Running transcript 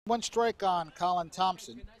One strike on Colin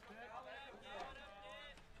Thompson.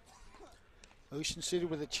 Ocean City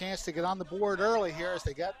with a chance to get on the board early here as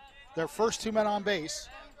they get their first 2 men on base.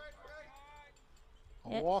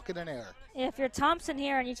 A walk and an error. If you're Thompson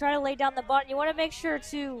here and you try to lay down the bunt, you want to make sure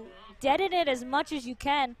to deaden it as much as you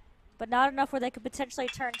can, but not enough where they could potentially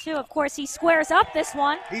turn two. Of course, he squares up this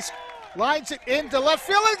one. He lines it into left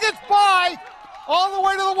field and gets by all the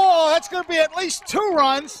way to the wall. That's going to be at least 2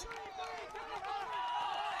 runs.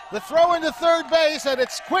 The throw into third base, and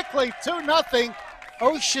it's quickly 2-0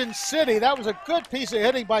 Ocean City. That was a good piece of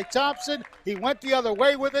hitting by Thompson. He went the other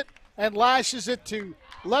way with it and lashes it to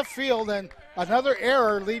left field, and another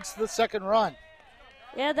error leads to the second run.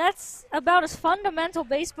 Yeah, that's about as fundamental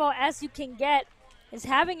baseball as you can get, is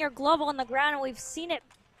having your glove on the ground, and we've seen it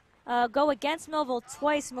go against Millville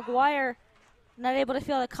twice. McGuire not able to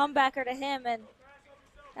field a comebacker to him, and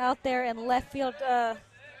out there in left field,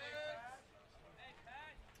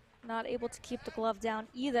 not able to keep the glove down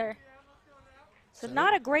either. So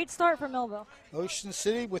not a great start for Millville. Ocean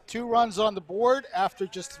City with 2 runs on the board after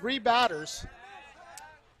just 3 batters.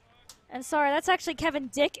 And sorry, that's actually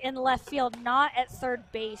Kevin Dick in left field, not at third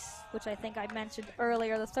base, which I think I mentioned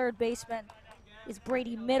earlier. The third baseman is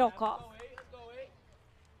Brady Middlecoff.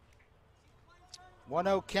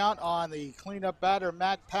 1-0 count on the cleanup batter,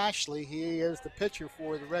 Matt Pashley. He is the pitcher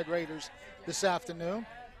for the Red Raiders this afternoon.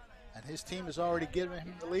 And his team has already given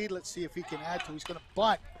him the lead. Let's see if he can add to. He's going to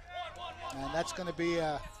bunt. And that's going to be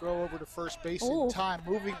a throw over to first base in time,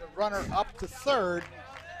 moving the runner up to third.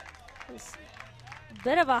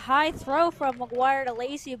 Bit of a high throw from McGuire to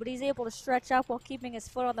Lacey, but he's able to stretch up while keeping his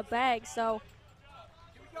foot on the bag. So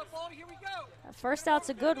first out's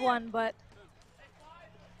a good one, but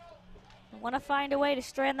you want to find a way to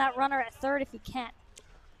strand that runner at third if you can.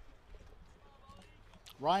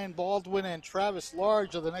 Ryan Baldwin and Travis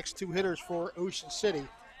Large are the next 2 hitters for Ocean City.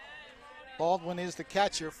 Baldwin is the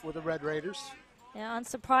catcher for the Red Raiders. Yeah,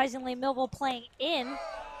 unsurprisingly, Millville playing in.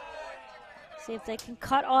 See if they can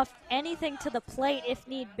cut off anything to the plate if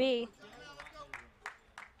need be.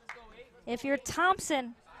 If you're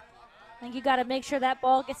Thompson, I think you got to make sure that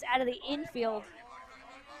ball gets out of the infield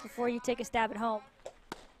before you take a stab at home.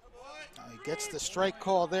 He gets the strike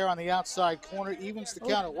call there on the outside corner, evens the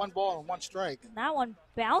count at 1 ball and 1 strike. And that one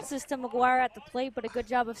bounces to McGuire at the plate, but a good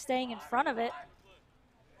job of staying in front of it.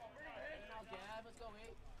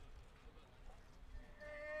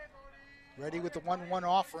 Ready with the 1-1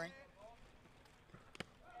 offering.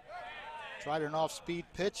 Tried an off-speed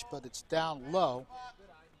pitch, but it's down low.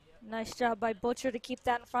 Nice job by Butcher to keep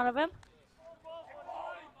that in front of him.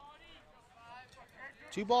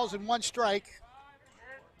 2 balls and 1 strike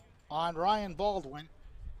on Ryan Baldwin.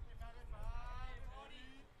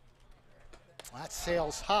 That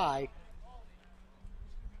sails high.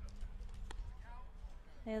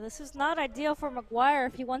 Yeah, this is not ideal for McGuire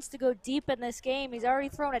if he wants to go deep in this game. He's already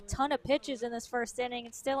thrown a ton of pitches in this first inning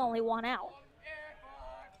and still only 1 out.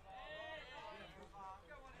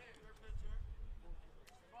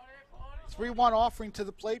 The 3-1 offering to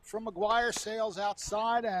the plate from McGuire, sails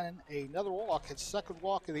outside, and another walk, his second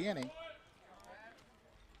walk of the inning.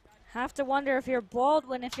 Have to wonder if you're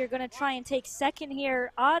Baldwin, if you're going to try and take second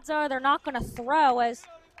here. Odds are they're not going to throw, as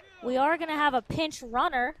we are going to have a pinch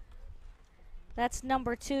runner. That's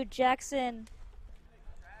number 2, Jackson.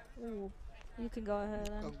 Ooh, you can go ahead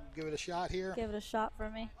and give it a shot here. Give it a shot for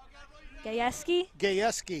me. Gajewski?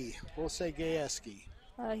 Gajewski. We'll say Gajewski.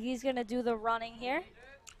 He's going to do the running here.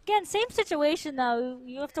 Again, same situation, though.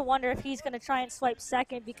 You have to wonder if he's going to try and swipe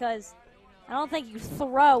second, because I don't think you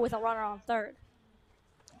throw with a runner on third.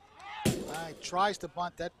 Tries to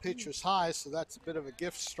bunt. That pitch was high, so that's a bit of a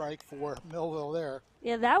gift strike for Millville there.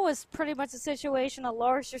 Yeah, that was pretty much a situation of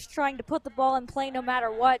Lars just trying to put the ball in play no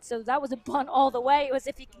matter what. So that was a bunt all the way. It was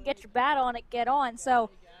if you can get your bat on it, get on. So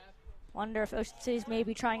wonder if Ocean City's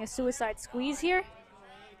maybe trying a suicide squeeze here.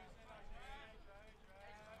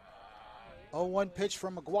 0-1 pitch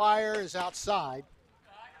from McGuire is outside.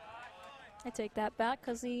 I take that back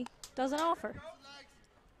because he doesn't offer.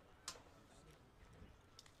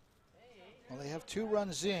 Well, they have 2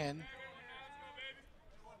 runs in.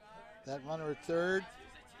 That runner at third.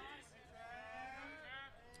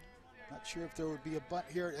 Not sure if there would be a bunt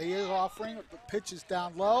here. He is offering. The pitch is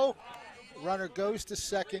down low. Runner goes to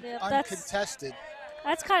second, uncontested.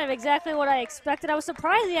 That's kind of exactly what I expected. I was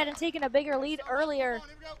surprised he hadn't taken a bigger lead earlier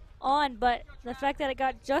on, but the fact that it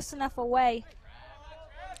got just enough away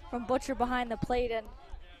from Butcher behind the plate, and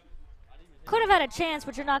could have had a chance,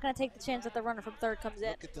 but you're not going to take the chance that the runner from third comes in.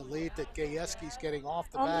 Look at the lead that Gajewski's getting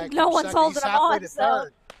off the bag. No one's holding him on. He's halfway to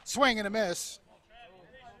third. Swing and a miss.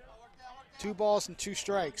 2 balls and 2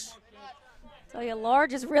 strikes. So yeah,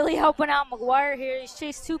 Large is really helping out McGuire here. He's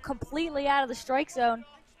chased 2 completely out of the strike zone.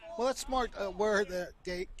 Well, that's smart where the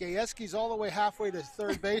Gajewski's all the way halfway to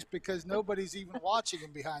third base because nobody's even watching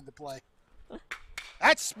him behind the play.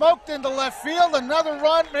 That's smoked into left field. Another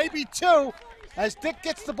run, maybe 2, as Dick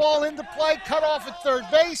gets the ball into play, cut off at third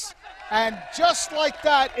base. And just like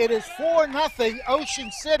that, it is 4-0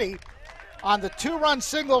 Ocean City on the 2-run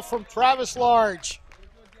single from Travis Large.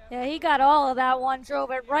 Yeah, he got all of that one,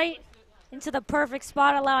 drove it right into the perfect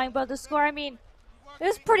spot, allowing both to score. I mean, it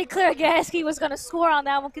was pretty clear Gajewski was going to score on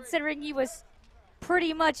that one, considering he was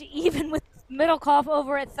pretty much even with Middlecoff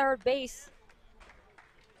over at third base.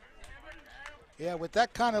 Yeah, with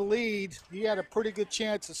that kind of lead, he had a pretty good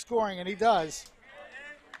chance of scoring, and he does.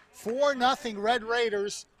 4-0 Red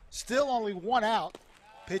Raiders, still only 1 out.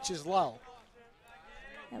 Pitch is low.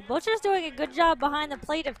 Yeah, Butcher's doing a good job behind the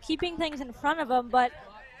plate of keeping things in front of him, but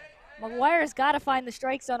McGuire's got to find the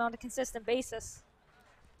strike zone on a consistent basis.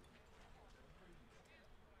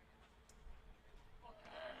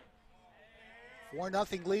 Four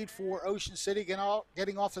nothing lead for Ocean City,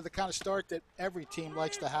 getting off to the kind of start that every team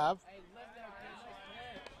likes to have.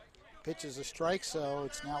 Pitch is a strike, so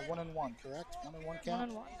it's now 1-1, correct? 1-1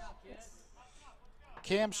 count? 1-1, yes.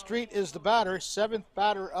 Cam Street is the batter, 7th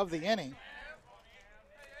batter of the inning.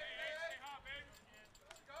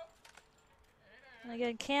 And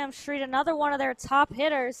again, Cam Street, another one of their top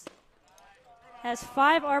hitters, has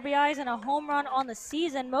 5 RBIs and a home run on the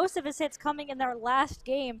season. Most of his hits coming in their last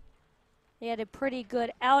game. They had a pretty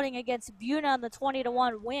good outing against Buna in the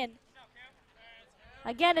 20-1 win.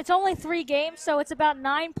 Again, it's only 3 games, so it's about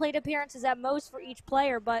 9 plate appearances at most for each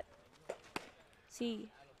player, but see,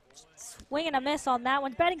 swing and a miss on that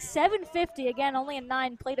one. Batting .750, again, only in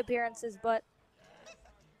 9 plate appearances, but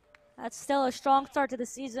that's still a strong start to the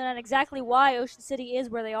season and exactly why Ocean City is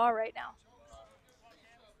where they are right now.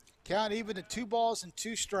 Count even at 2 balls and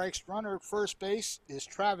 2 strikes. Runner at first base is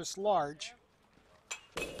Travis Large.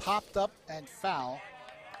 Popped up and foul.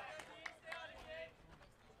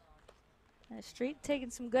 And Street taking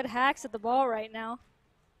some good hacks at the ball right now.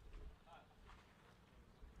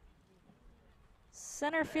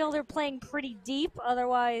 Center fielder playing pretty deep,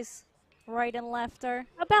 otherwise right and left are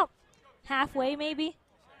about halfway maybe.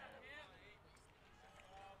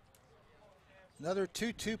 Another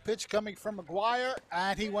 2-2 pitch coming from McGuire,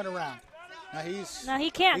 and he went around. Now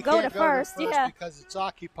he can't go to first, yeah. Because it's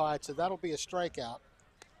occupied, so that'll be a strikeout.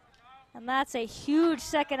 And that's a huge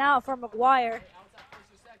second out for McGuire.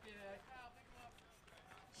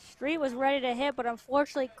 Street was ready to hit, but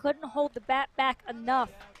unfortunately couldn't hold the bat back enough.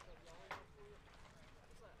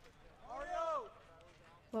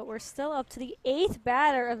 But we're still up to the 8th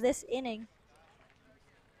batter of this inning,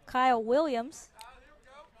 Kyle Williams.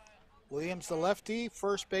 Williams, the lefty,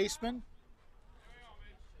 first baseman.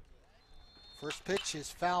 First pitch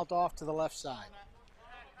is fouled off to the left side.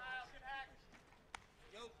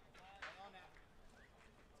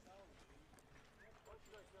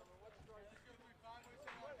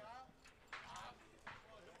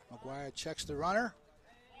 McGuire checks the runner.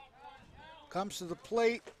 Comes to the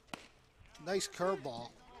plate. Nice curveball.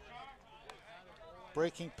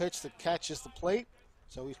 Breaking pitch that catches the plate.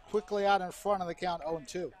 So he's quickly out in front of the count,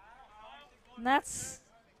 0-2. And that's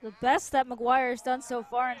the best that McGuire's done so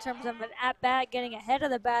far in terms of an at-bat, getting ahead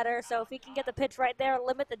of the batter. So if he can get the pitch right there,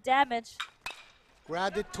 limit the damage.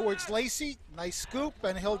 Grabbed it towards Lacey. Nice scoop,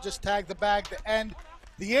 and he'll just tag the bag to end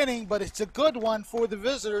the inning. But it's a good one for the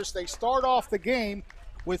visitors. They start off the game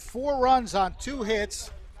with 4 runs on 2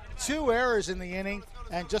 hits, 2 errors in the inning,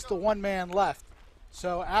 and just a 1-man left.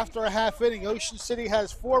 So after a half inning, Ocean City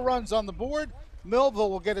has 4 runs on the board.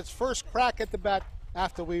 Millville will get its first crack at the bat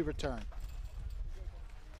after we return.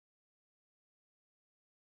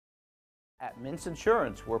 At Mintz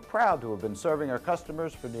Insurance, we're proud to have been serving our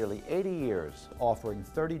customers for nearly 80 years, offering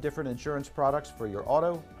 30 different insurance products for your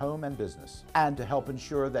auto, home, and business, and to help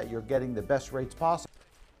ensure that you're getting the best rates possible.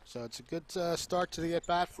 So it's a good start to the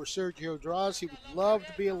at-bat for Sergio Draws. He would love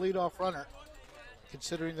to be a leadoff runner,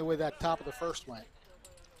 considering the way that top of the first went.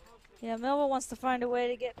 Yeah, Millville wants to find a way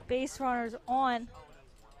to get base runners on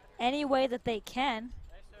any way that they can.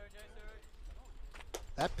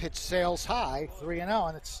 That pitch sails high, 3-0,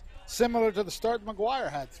 and it's similar to the start McGuire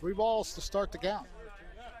had. 3 balls to start the count.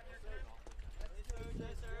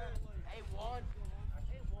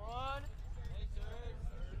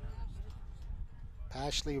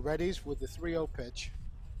 Pashley readies with the 3-0 pitch.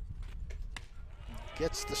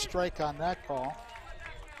 Gets the strike on that call.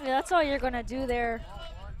 Yeah, that's all you're going to do there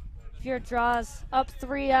if your Draws up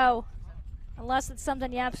 3-0. Unless it's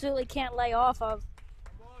something you absolutely can't lay off of,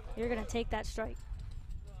 you're going to take that strike.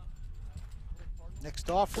 Next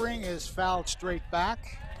offering is fouled straight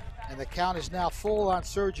back, and the count is now full on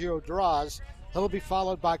Sergio Draws. He'll be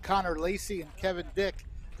followed by Connor Lacey and Kevin Dick,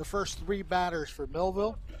 the first three batters for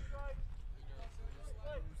Millville.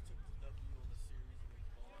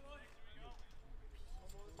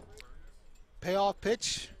 Payoff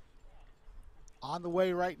pitch on the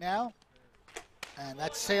way right now, and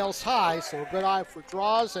that sails high, so a good eye for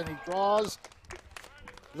Draws, and he draws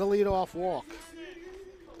the leadoff walk.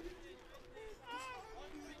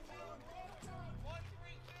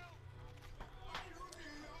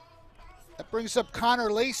 That brings up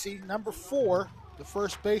Connor Lacey, number 4, the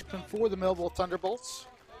first baseman for the Millville Thunderbolts.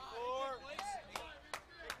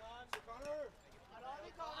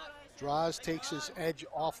 Draws takes his edge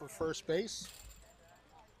off of first base.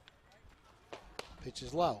 Pitch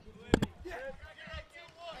is low.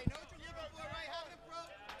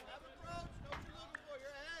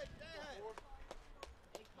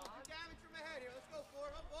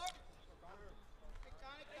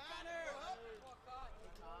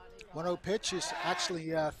 One 0 pitch is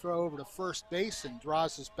actually throw over to first base, and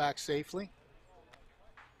Draws is back safely.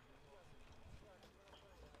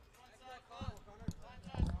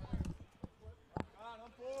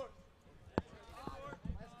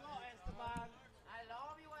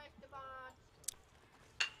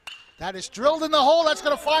 That is drilled in the hole. That's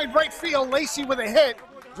going to find right field. Lacey with a hit.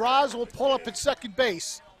 Draws will pull up at second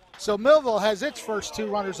base. So Millville has its first 2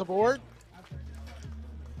 runners aboard.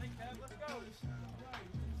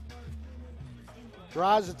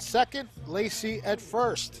 Draws at second, Lacey at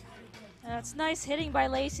first. That's nice hitting by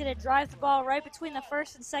Lacey to drive the ball right between the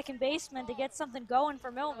first and second baseman to get something going for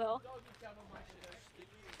Millville.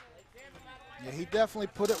 Yeah, he definitely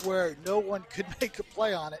put it where no one could make a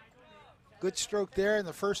play on it. Good stroke there, and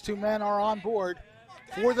the first 2 men are on board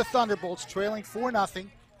for the Thunderbolts, trailing 4-0,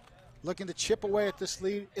 looking to chip away at this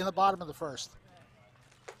lead in the bottom of the first.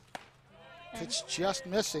 Pitch just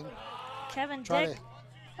missing. Kevin Dick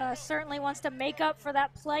certainly wants to make up for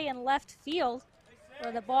that play in left field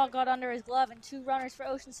where the ball got under his glove and 2 runners for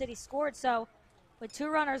Ocean City scored. So with 2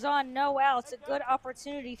 runners on, no outs, a good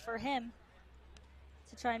opportunity for him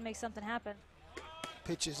to try and make something happen.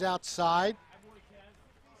 Pitch is outside.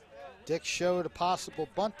 Dick showed a possible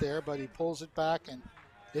bunt there, but he pulls it back and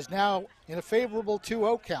is now in a favorable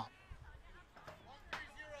 2-0 count.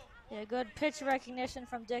 Yeah, good pitch recognition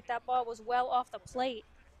from Dick. That ball was well off the plate.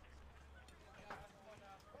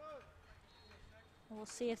 We'll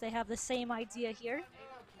see if they have the same idea here.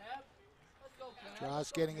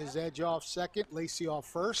 Draws getting his edge off second, Lacey off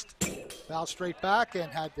first. Foul straight back,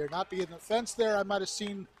 and had there not been the fence there, I might have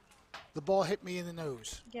seen the ball hit me in the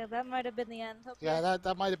nose. Yeah, that might have been the end. Okay. Yeah,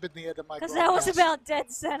 that might have been the end of my broadcast. Because that was about dead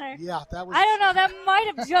center. Yeah, that was. I don't know, that might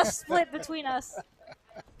have just split between us.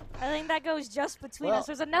 I think that goes just between us.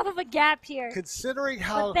 There's enough of a gap here. Considering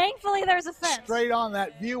how but thankfully there's a fence. Straight on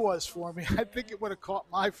that view was for me, I think it would have caught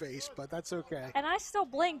my face, but that's okay. And I still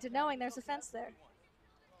blinked knowing there's a fence there.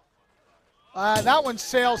 That one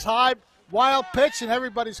sails high, wild pitch, and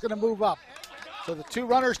everybody's going to move up. So the 2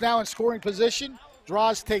 runners now in scoring position.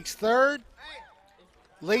 Draws takes third.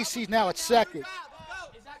 Lacey's now at second.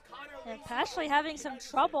 And Pashley having some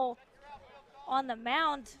trouble on the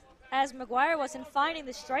mound as McGuire was in finding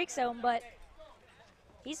the strike zone, but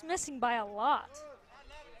he's missing by a lot.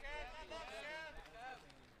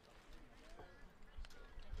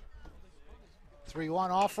 The 3-1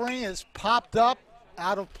 offering is popped up,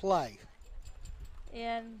 out of play.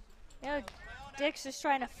 And, you know, Dick's just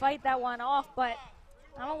trying to fight that one off, but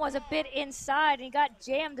that one was a bit inside, and he got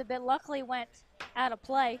jammed a bit. Luckily went out of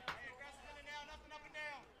play.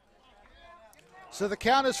 So the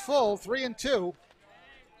count is full, 3-2.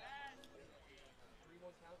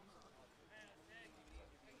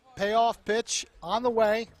 Payoff pitch on the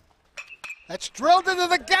way. That's drilled into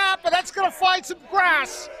the gap, and that's going to find some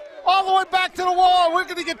grass all the way back to the wall. We're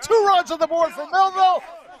going to get 2 runs on the board for Millville.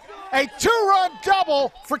 A 2-run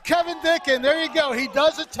double for Kevin Dick, and there you go. He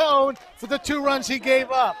does atone for the 2 runs he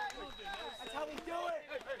gave up.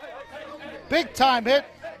 Big time hit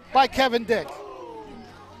by Kevin Dick.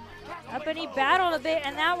 Up and he battled a bit,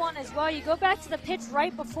 and that one as well. You go back to the pitch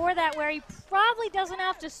right before that where he probably doesn't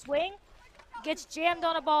have to swing. Gets jammed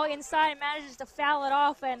on a ball inside and manages to foul it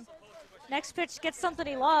off, and next pitch gets something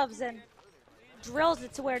he loves and drills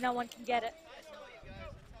it to where no one can get it.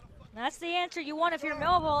 And that's the answer you want if you're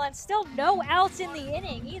Millville, and still no outs in the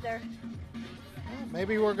inning either.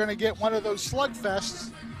 Maybe we're going to get one of those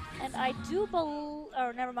slugfests. And I do believe,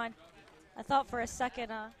 oh, never mind. I thought for a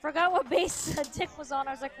second, forgot what base Dick was on.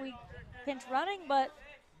 I was like, we pinch running, but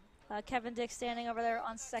Kevin Dick standing over there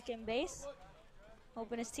on second base.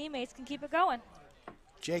 Hoping his teammates can keep it going.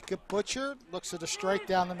 Jacob Butcher looks at a strike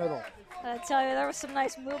down the middle. I tell you, there was some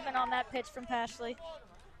nice movement on that pitch from Pashley.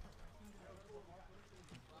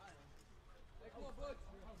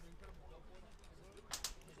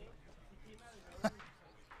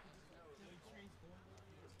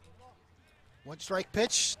 One strike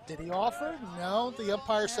pitch. Did he offer? No, the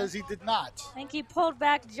umpire says he did not. I think he pulled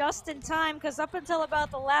back just in time because up until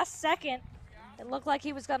about the last second, it looked like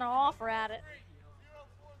he was going to offer at it.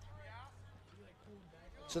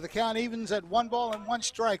 So the count evens at 1 ball and 1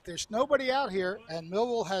 strike. There's nobody out here, and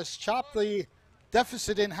Millville has chopped the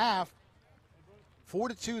deficit in half.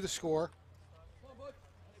 4-2 the score.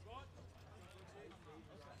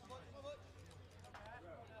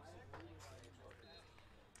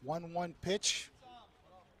 One pitch.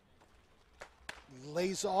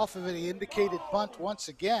 Lays off of it. He indicated bunt once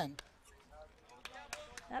again.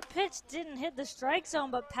 That pitch didn't hit the strike zone,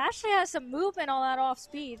 but Pashley has some movement on that off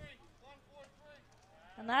speed.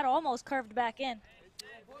 And that almost curved back in.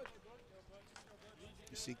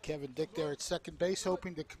 You see Kevin Dick there at second base,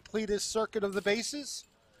 hoping to complete his circuit of the bases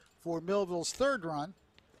for Millville's 3rd run.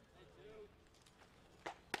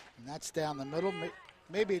 And that's down the middle.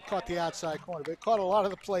 Maybe it caught the outside corner, but it caught a lot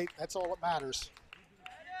of the plate. That's all that matters.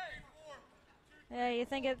 Yeah, you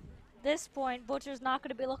think at this point, Butcher's not going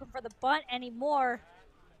to be looking for the bunt anymore.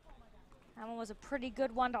 That one was a pretty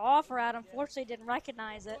good one to offer at. Unfortunately, didn't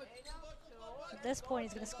recognize it. At this point,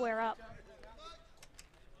 he's going to square up.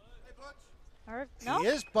 Or, no. He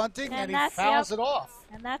is bunting, and he fouls it off.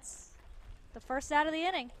 And that's the first out of the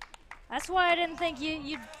inning. That's why I didn't think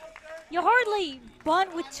you hardly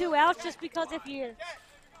bunt with 2 outs, just because if you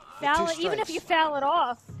foul it, even if you foul it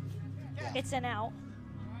off, it's an out.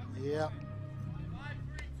 Yeah.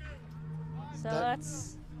 So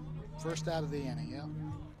that's first out of the inning, yeah.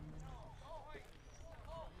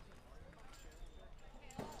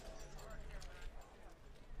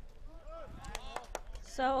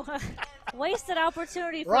 So, wasted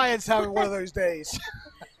opportunity. Ryan's having one of those days.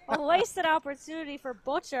 A wasted opportunity for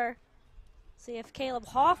Butcher. See if Caleb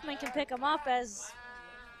Hoffman can pick him up, as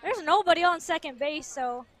there's nobody on second base,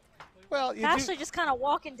 so well, Pashley just kind of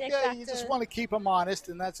walking Dick back. Yeah, you just want to keep him honest,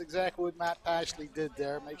 and that's exactly what Matt Pashley did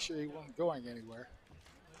there. Make sure he wasn't going anywhere.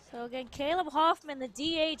 So again, Caleb Hoffman, the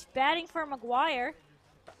DH, batting for McGuire.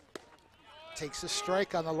 Takes a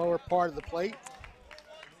strike on the lower part of the plate.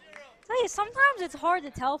 Tell you, sometimes it's hard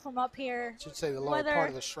to tell from up here. I should say the lower part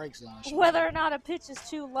of the strike zone. Whether or not a pitch is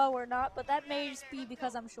too low or not, but that may just be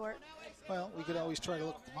because I'm short. Well, we could always try to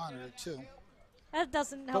look at the monitor too. That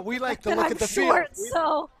doesn't help. But we like to look at the short,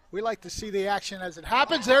 field. We like to see the action as it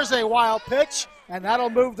happens. There's a wild pitch, and that'll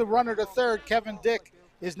move the runner to third. Kevin Dick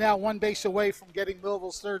is now 1 base away from getting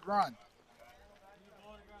Millville's 3rd run.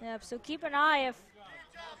 Yep, so keep an eye if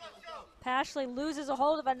Pashley loses a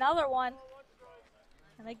hold of another one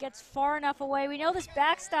and it gets far enough away. We know this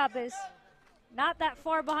backstop is not that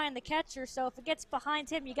far behind the catcher, so if it gets behind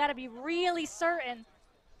him, you got to be really certain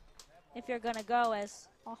if you're going to go, as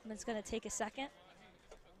Hoffman's going to take a second.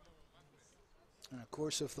 And of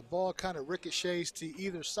course, if the ball kind of ricochets to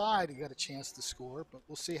either side, you got a chance to score, but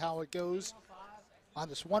we'll see how it goes on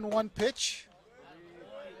this 1-1 pitch.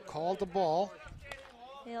 Called the ball.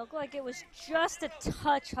 It looked like it was just a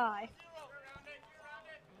touch high.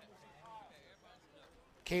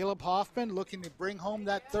 Caleb Hoffman looking to bring home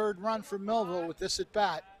that 3rd run for Millville with this at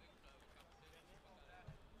bat.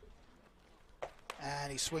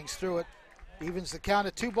 And he swings through it. Evens the count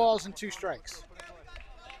at 2 balls and 2 strikes.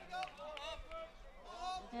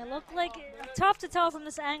 It looked like, tough to tell from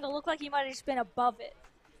this angle, looked like he might have just been above it.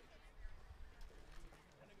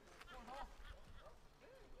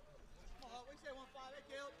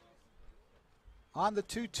 On the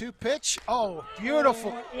 2-2 pitch. Oh,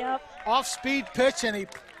 beautiful. Yep. Off-speed pitch, and he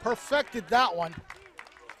perfected that one.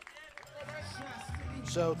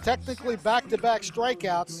 So technically back-to-back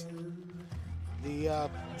strikeouts. The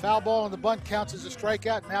foul ball and the bunt counts as a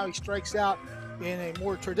strikeout. Now he strikes out in a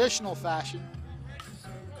more traditional fashion.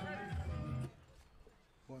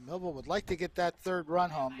 Boy, Millville would like to get that 3rd run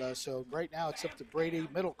home, though, so right now it's up to Brady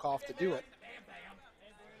Middlecoff to do it.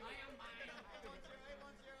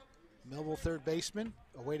 Millville 3rd baseman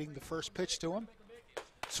awaiting the first pitch to him.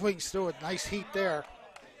 Swings through it. Nice heat there.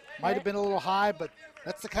 Might have been a little high, but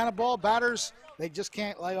that's the kind of ball batters, they just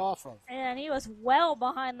can't lay off of. And he was well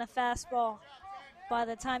behind the fastball by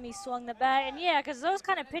the time he swung the bat. And yeah, because those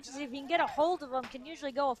kind of pitches, if you can get a hold of them, can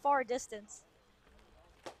usually go a far distance.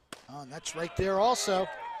 Oh, and that's right there also.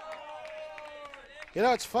 You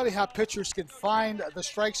know, it's funny how pitchers can find the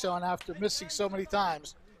strike zone after missing so many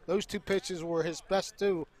times. Those 2 pitches were his best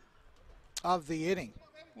 2 of the inning.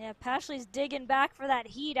 Yeah, Pashley's digging back for that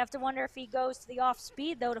heat. I have to wonder if he goes to the off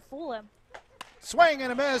speed, though, to fool him. Swing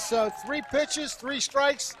and a miss, so 3 pitches, 3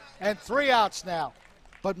 strikes, and 3 outs now.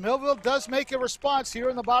 But Millville does make a response here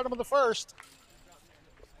in the bottom of the first.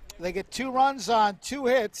 They get 2 runs on 2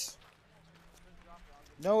 hits.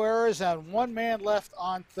 No errors and 1 man left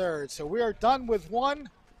on third. So we are done with 1.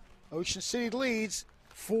 Ocean City leads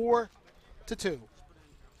 4-2.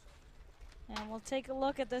 And we'll take a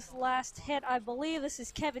look at this last hit. I believe this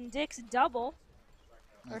is Kevin Dick's double.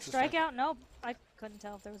 Or strikeout? Nope. I couldn't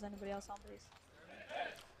tell if there was anybody else on base.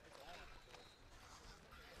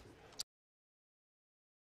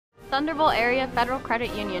 Thunderbolt Area Federal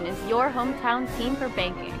Credit Union is your hometown team for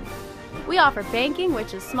banking. We offer banking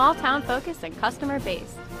which is small town focused and customer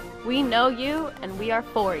based. We know you and we are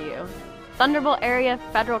for you. Thunderbolt Area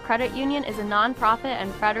Federal Credit Union is a non-profit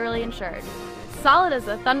and federally insured. Solid as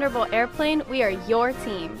a Thunderbolt airplane, we are your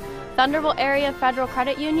team. Thunderbolt Area Federal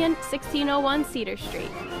Credit Union, 1601 Cedar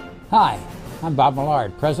Street. Hi, I'm Bob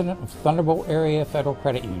Millard, President of Thunderbolt Area Federal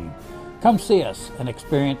Credit Union. Come see us and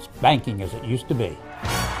experience banking as it used to be.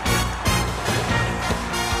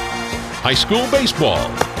 High school baseball.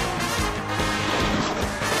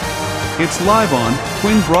 It's live on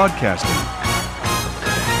Twin Broadcasting.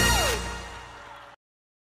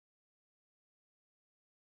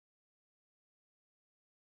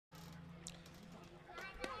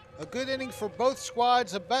 A good inning for both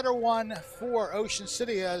squads, a better one for Ocean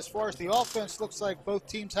City. As far as the offense, looks like both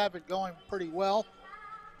teams have it going pretty well.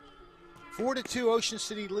 4-2 Ocean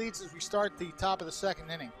City leads as we start the top of the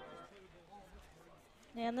second inning.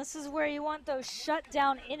 And this is where you want those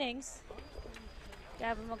shutdown innings.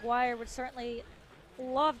 Gavin McGuire would certainly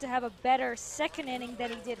love to have a better second inning than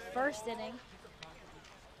he did first inning.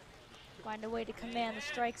 Find a way to command the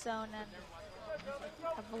strike zone and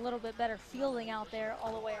have a little bit better fielding out there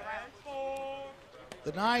all the way around.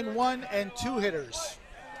 The 9-1 and 2 hitters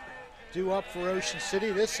due up for Ocean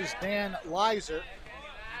City. This is Dan Lizer,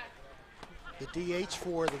 the DH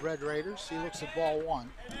for the Red Raiders. He looks at ball 1.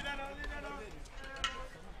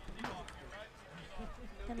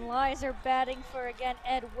 And Lizer batting for, again,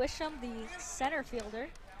 Ed Wisham, the center fielder.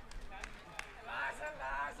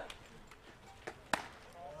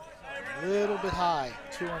 A little bit high,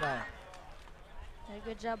 2-0. A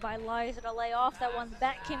good job by Lizer to lay off that one. The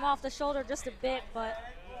bat came off the shoulder just a bit, but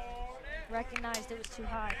recognized it was too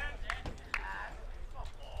high.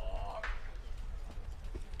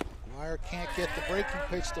 Dwyer can't get the breaking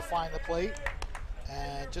pitch to find the plate.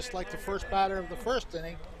 And just like the first batter of the first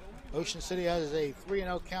inning, Ocean City has a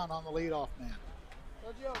 3-0 count on the leadoff man.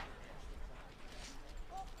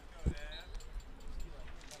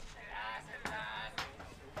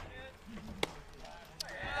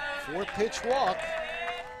 4-pitch walk.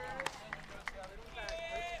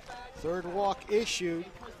 Third walk issued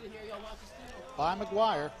by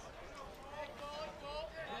McGuire.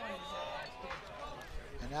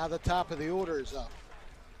 And now the top of the order is up.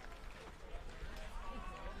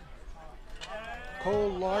 Cole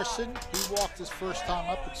Larson, he walked his first time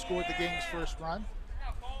up and scored the game's first run.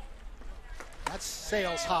 That's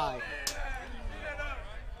sails high.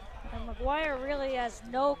 And McGuire really has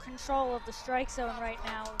no control of the strike zone right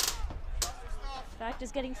now. In fact,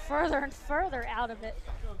 is getting further and further out of it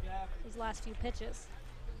these last few pitches.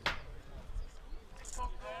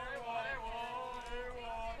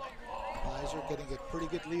 Lizer getting a pretty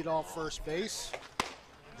good lead off first base.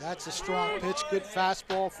 That's a strong pitch, good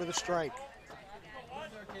fastball for the strike.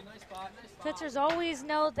 Pitchers always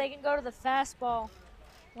know they can go to the fastball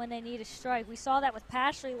when they need a strike. We saw that with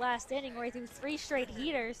Pashley last inning where he threw 3 straight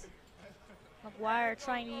heaters. McGuire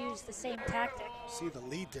trying to use the same tactic. See the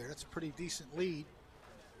lead there, that's a pretty decent lead.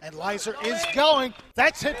 And Lizer is going.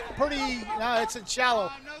 That's hit pretty, no, it's in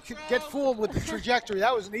shallow. Get fooled with the trajectory.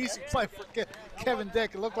 That was an easy play for Kevin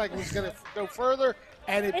Dick. It looked like it was going to go further,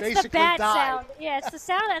 and it basically died. It's the bat sound. Yeah, it's the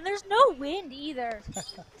sound, and there's no wind either.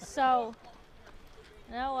 So,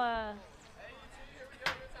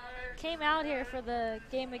 came out here for the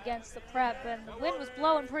game against the Prep, and the wind was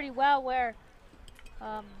blowing pretty well where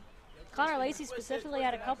Connor Lacey specifically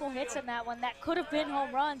had a couple hits in that one that could have been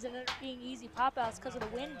home runs and it being easy pop-outs because of the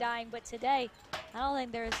wind dying. But today, I don't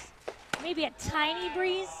think there's maybe a tiny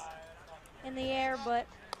breeze in the air, but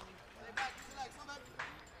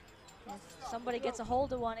if somebody gets a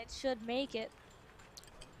hold of one, it should make it.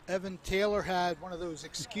 Evan Taylor had one of those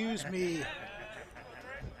excuse me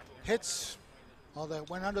hits that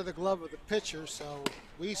went under the glove of the pitcher, so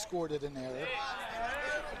we scored it in error.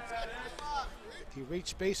 He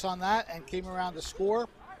reached base on that and came around to score.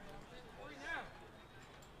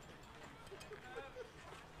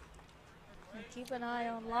 He keep an eye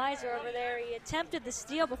on Lizer over there. He attempted the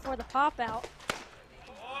steal before the pop out.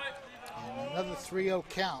 And another 3-0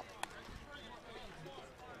 count.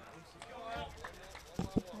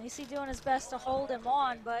 Lacey doing his best to hold him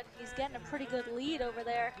on, but he's getting a pretty good lead over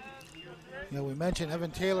there. You know, we mentioned Evan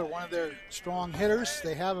Taylor, one of their strong hitters.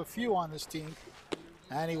 They have a few on this team.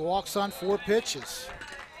 And he walks on 4 pitches.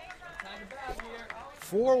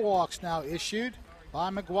 4 walks now issued by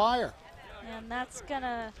McGuire. And that's going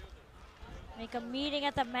to make a meeting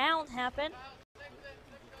at the mound happen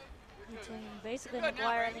between basically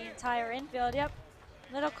McGuire and the entire infield. Yep,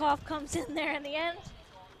 Middlecoff comes in there in the end.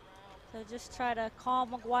 So just try to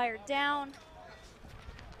calm McGuire down.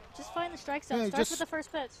 Just find the strike zone. Yeah, Starts with the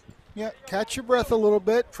first pitch. Yeah, catch your breath a little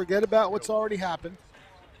bit. Forget about what's already happened.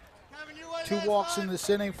 2 walks in this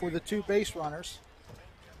inning for the 2 base runners.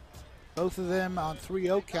 Both of them on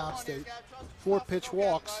 3-0 counts. They 4-pitch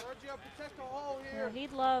walks. Yeah,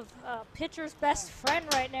 he'd love pitcher's best friend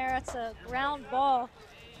right there. That's a ground ball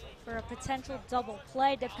for a potential double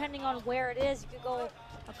play. Depending on where it is, you could go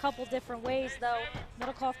a couple different ways, though.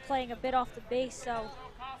 Middlecoff playing a bit off the base, so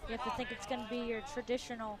you have to think it's going to be your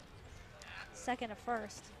traditional second to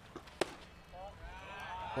first.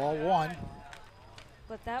 Ball 1.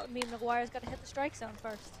 But that would mean McGuire's got to hit the strike zone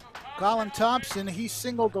first. Colin Thompson, he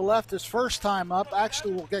singled to left his first time up.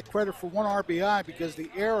 Actually will get credit for 1 RBI because the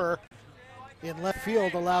error in left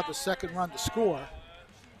field allowed the second run to score.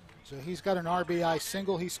 So he's got an RBI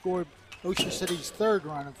single. He scored Ocean City's 3rd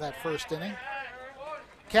run of that first inning.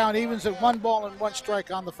 Count evens at 1 ball and 1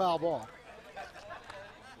 strike on the foul ball.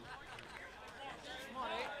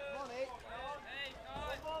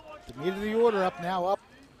 The meat of the order up now, up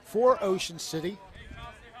for Ocean City.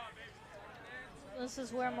 This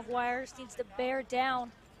is where McGuire needs to bear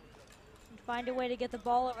down and find a way to get the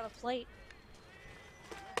ball over the plate.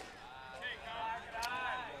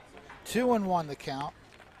 2-1 the count.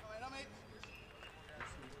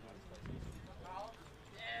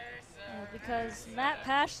 Because Matt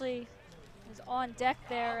Pashley is on deck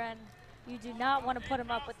there, and you do not want to put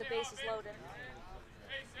him up with the bases loaded.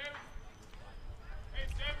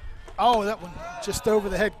 Oh, that one just over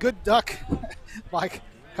the head. Good duck by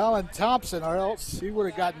Colin Thompson, or else he would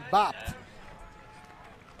have gotten bopped.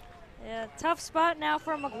 Yeah, tough spot now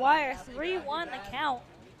for McGuire. 3-1 the count.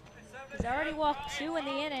 He's already walked 2 in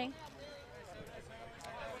the inning.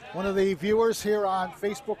 One of the viewers here on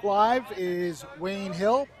Facebook Live is Wayne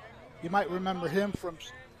Hill. You might remember him from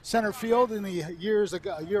center field in the a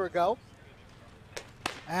year ago.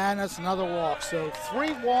 And that's another walk. So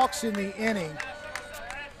 3 walks in the inning.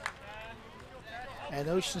 And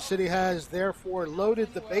Ocean City has therefore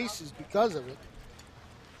loaded the bases because of it.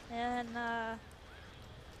 And I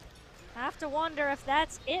have to wonder if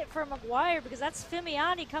that's it for McGuire, because that's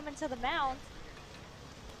Fimiani coming to the mound.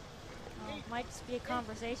 Might just be a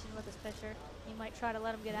conversation with his pitcher. He might try to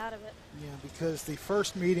let him get out of it. Yeah, because the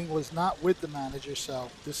first meeting was not with the manager, so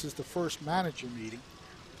this is the first manager meeting.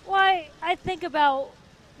 Well, I think about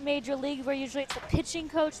Major League, where usually it's the pitching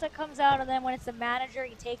coach that comes out, and then when it's the manager,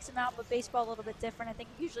 he takes him out. But baseball a little bit different. I think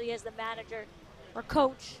it usually is the manager or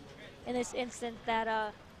coach in this instance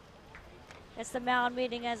that it's the mound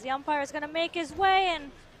meeting, as the umpire is going to make his way.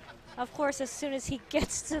 And of course, as soon as he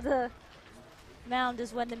gets to the mound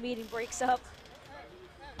is when the meeting breaks up.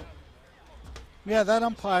 Yeah, that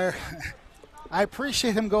umpire, I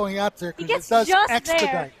appreciate him going out there He because gets it does just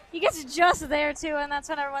expedite. there. He gets just there too, and that's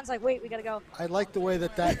when everyone's like, "Wait, we gotta go." I like the way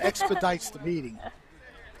that expedites the meeting.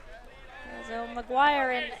 So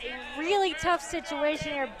McGuire in a really tough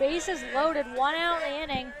situation here. Bases loaded, 1 out in the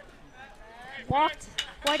inning. Walked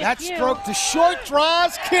quite a That few. stroke to short,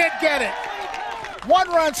 draws, can't get it. 1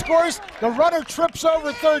 run scores. The runner trips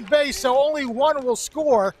over third base, so only 1 will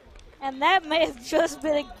score. And that may have just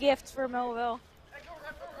been a gift for Millville.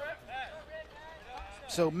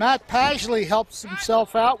 So Matt Pashley helps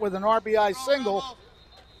himself out with an RBI single.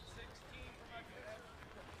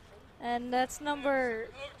 And that's number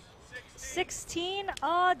 16.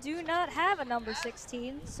 Do not have a number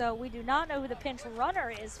 16, so we do not know who the pinch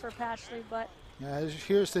runner is for Pashley, but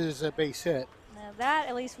Here's his base hit. now that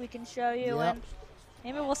at least we can show you. Yep. And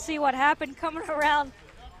maybe we'll see what happened coming around.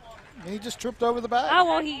 He just tripped over the bag. Oh,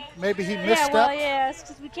 well, he... Maybe he Yeah, misstepped. well, yeah,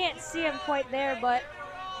 because we can't see him quite there, but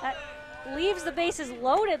that leaves the bases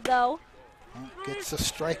loaded, though. Gets a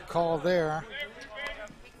strike call there.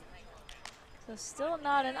 So still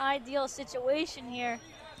not an ideal situation here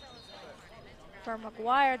for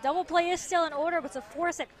McGuire. Double play is still in order, but it's a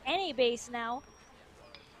force at any base now.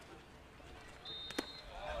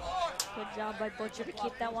 Good job by Butcher to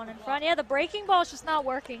keep that one in front. Yeah, the breaking ball is just not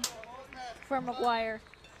working for McGuire.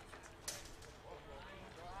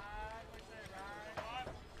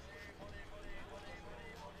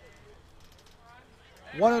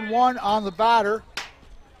 1-1 on the batter.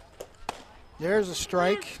 There's a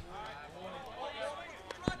strike.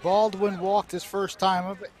 Baldwin walked his first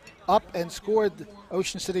time up and scored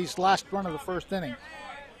Ocean City's last run of the first inning.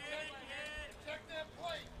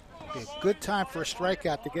 Be a good time for a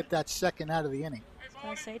strikeout to get that second out of the inning. I was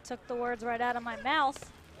going to say, took the words right out of my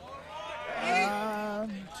mouth.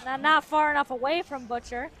 Not far enough away from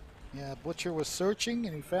Butcher. Yeah, Butcher was searching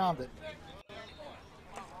and he found it.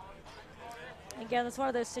 Again, it's one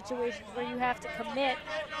of those situations where you have to commit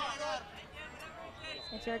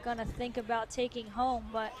if you're going to think about taking home.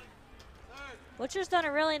 But Butcher's done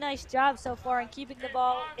a really nice job so far in keeping the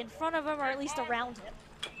ball in front of him or at least around him.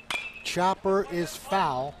 Chopper is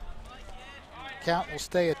foul. Count will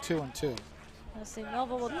stay at 2-2. Let's see,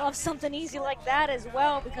 Millville would love something easy like that as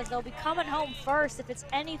well because they'll be coming home first if it's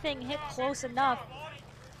anything hit close enough.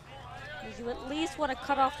 Because you at least want to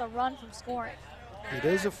cut off the run from scoring. It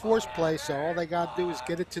is a force play, so all they got to do is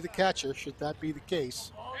get it to the catcher, should that be the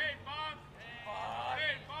case.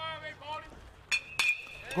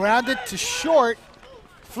 Grounded to short,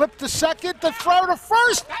 flip to second, the throw to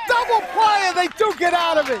first, double play, and they do get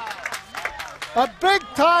out of it. A big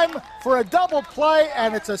time for a double play,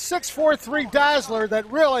 and it's a 6-4-3 dazzler that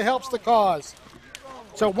really helps the cause.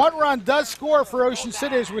 So 1 run does score for Ocean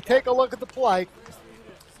City as we take a look at the play.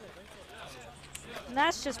 And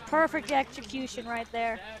that's just perfect execution right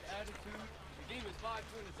there.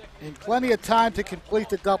 And plenty of time to complete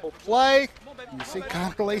the double play. You see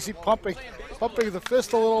Connor Lacey pumping the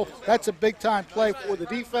fist a little. That's a big time play for the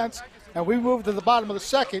defense. And we move to the bottom of the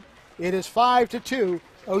second. It is 5-2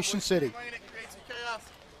 Ocean City.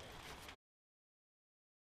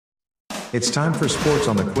 It's time for sports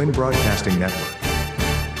on the Quinn Broadcasting Network.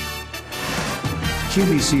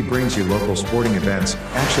 QVC brings you local sporting events,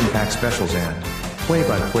 action-packed specials, and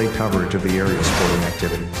play-by-play coverage of the area's sporting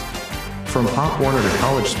activities. From Pop Warner to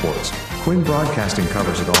college sports, Quinn Broadcasting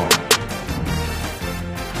covers it all.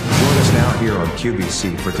 Join us now here on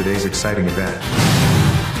QVC for today's exciting event.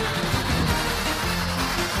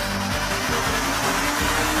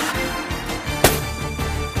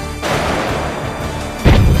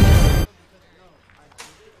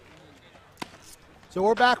 So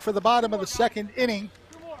we're back for the bottom of the second inning.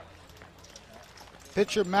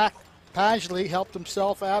 Pitcher Mac Pasley helped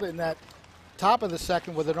himself out in that top of the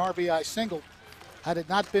second with an RBI single. Had it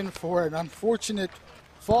not been for an unfortunate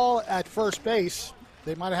fall at first base,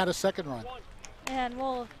 they might have had a second run. And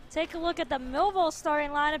we'll take a look at the Millville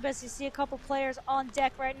starting lineup as you see a couple players on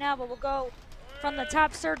deck right now, but we'll go from the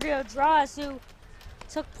top. Sergio Draws, who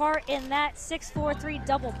took part in that 6-4-3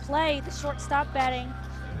 double play, the shortstop batting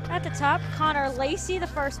at the top. Connor Lacey, the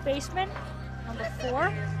first baseman, number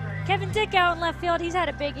 4. Kevin Dick out in left field. He's had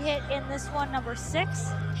a big hit in this one, number 6.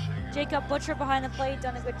 Jacob Butcher behind the plate,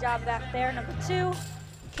 done a good job back there, number 2.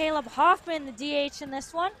 Caleb Hoffman, the DH in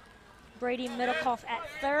this one. Brady Middlecoff at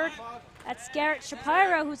third. That's Garrett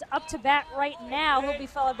Shapiro, who's up to bat right now. He'll be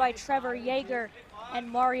followed by Trevor Yeager and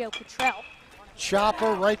Mario Cottrell.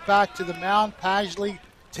 Chopper right back to the mound. Pasley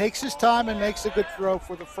takes his time and makes a good throw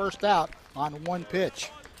for the first out on one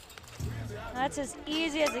pitch. That's as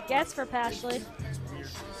easy as it gets for Pasley.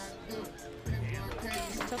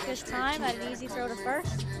 Just took his time, had an easy throw to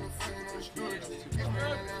first.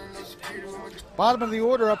 Bottom of the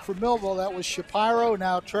order up for Millville, that was Shapiro,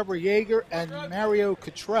 now Trevor Yeager and Mario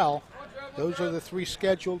Cottrell. Those are the 3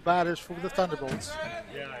 scheduled batters for the Thunderbolts.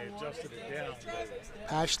 Yeah, I adjusted it down.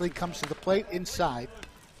 Pasley comes to the plate inside.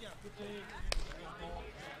 Yeah,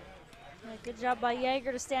 good job by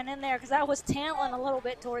Yeager to stand in there because that was tantling a little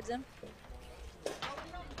bit towards him.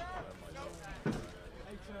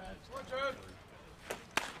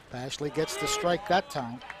 Pasley gets the strike that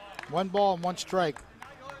time. 1 ball and 1 strike.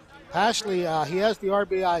 Pasley, he has the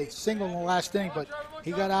RBI single in the last inning, but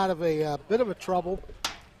he got out of a bit of a trouble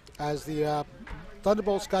as the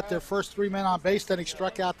Thunderbolts got their first 3 men on base. Then he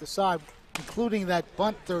struck out the side, including that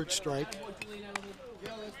bunt third strike.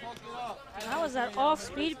 That was that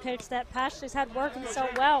off-speed pitch that Pasley's had working so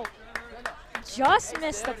well. Just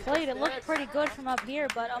missed the plate. It looked pretty good from up here,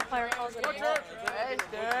 but umpire calls it a ball.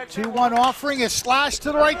 2-1 offering is slashed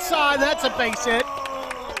to the right side. That's a base hit.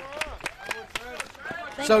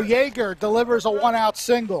 So Yeager delivers a 1-out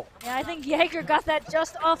single. Yeah, I think Yeager got that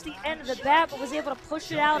just off the end of the bat, but was able to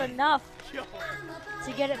push it out enough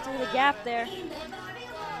to get it through the gap there.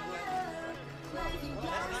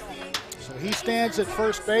 So he stands at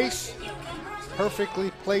first base.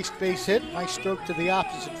 Perfectly placed base hit. Nice stroke to the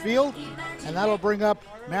opposite field. And that'll bring up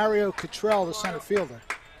Mario Cottrell, the center fielder.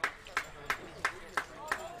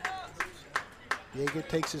 Yeager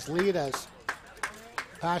takes his lead as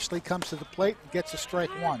Pasley comes to the plate and gets a strike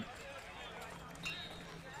 1.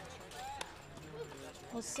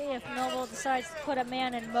 We'll see if Millville decides to put a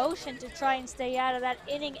man in motion to try and stay out of that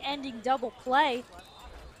inning-ending double play.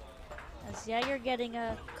 As Jaeger getting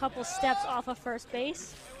a couple steps off of first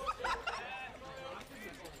base.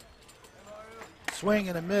 Swing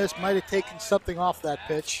and a miss. Might have taken something off that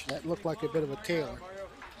pitch. That looked like a bit of a Taylor.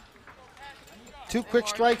 2 quick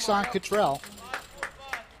strikes on Cottrell.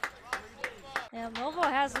 Yeah, Millville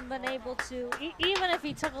hasn't been able to, even if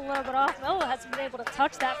he took a little bit off, Millville hasn't been able to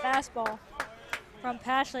touch that fastball from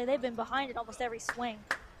Pashley. They've been behind it almost every swing.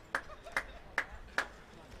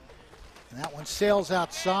 And that one sails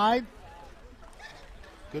outside.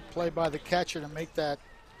 Good play by the catcher to make that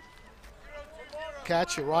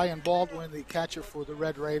catch. Ryan Baldwin, the catcher for the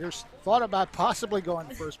Red Raiders, thought about possibly going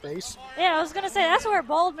to first base. Yeah, I was going to say, that's where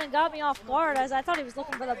Baldwin got me off guard, as I thought he was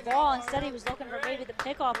looking for the ball. Instead, he was looking for maybe the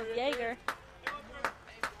pickoff of Jaeger.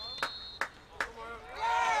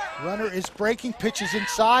 Runner is breaking, pitches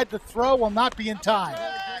inside. The throw will not be in time.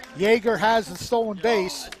 Jaeger has the stolen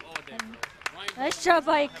base. And nice job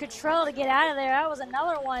by Cottrell to get out of there. That was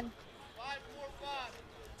another one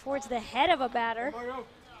towards the head of a batter.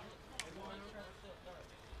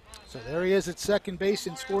 So there he is at second base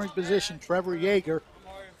in scoring position, Trevor Jaeger,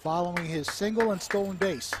 following his single and stolen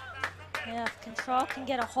base. Yeah, if Cottrell can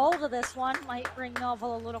get a hold of this one, might bring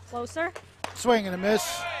Millville a little closer. Swing and a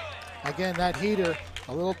miss. Again, that heater,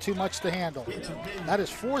 a little too much to handle. That is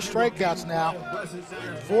 4 strikeouts now.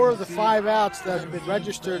 4 of the 5 outs that have been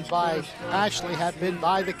registered by Ashley have been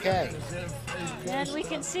by the K. And we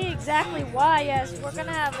can see exactly why, as we're going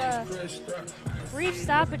to have a brief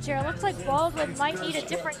stoppage here. It looks like Baldwin might need a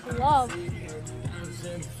different glove.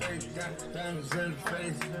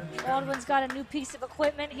 Baldwin's got a new piece of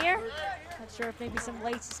equipment here. Not sure if maybe some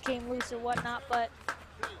laces came loose or whatnot, but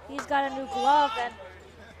he's got a new glove, and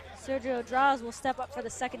Sergio Draws will step up for the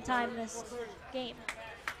second time this game.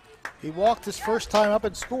 He walked his first time up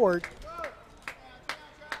and scored.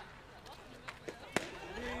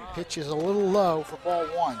 Pitch is a little low for ball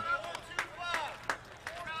 1.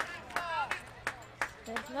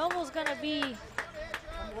 If Millville's going to be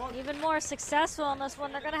even more successful on this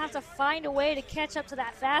one, they're going to have to find a way to catch up to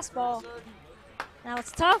that fastball. Now,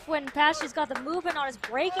 it's tough when Pashley's got the movement on his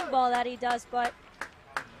breaking ball that he does, but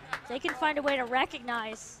they can find a way to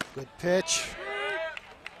recognize. Good pitch.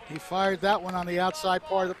 He fired that one on the outside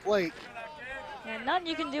part of the plate. And nothing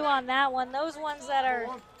you can do on that one. Those ones that are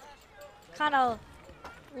kind of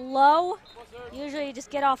low, usually you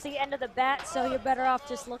just get off the end of the bat, so you're better off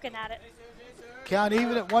just looking at it. Count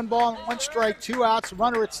even at 1 ball and 1 strike, 2 outs,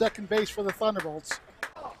 runner at second base for the Thunderbolts.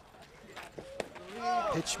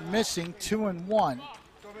 Pitch missing, 2-1.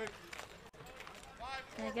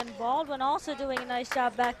 And again, Baldwin also doing a nice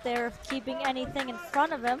job back there of keeping anything in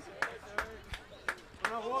front of him.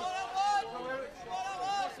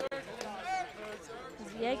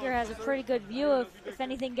 Jaeger has a pretty good view of if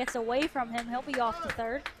anything gets away from him, he'll be off to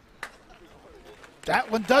third.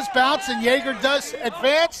 That one does bounce, and Jaeger does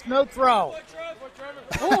advance, no throw.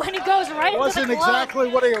 Oh, and he goes right into the glove. Wasn't exactly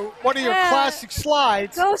one of your classic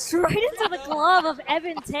slides. Goes right into the glove of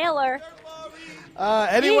Evan Taylor.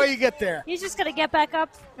 Any way you get there. He's just going to get back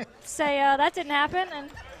up, say that didn't happen,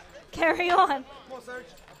 and carry on.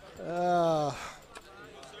 Well,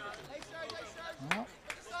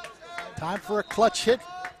 time for a clutch hit.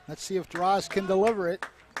 Let's see if Draws can deliver it.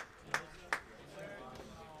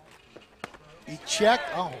 He checked.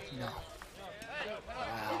 Oh, no.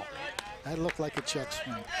 Wow. That looked like a check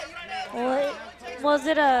swing. Well, was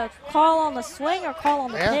it a call on the swing or call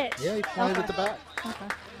on the pitch? Yeah, he pointed at the bat.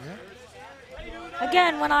 Okay. Yeah.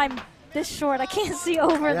 Again, when I'm this short, I can't see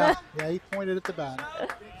over Yeah, he pointed at the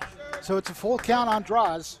bat. So it's a full count on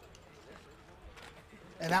Draws.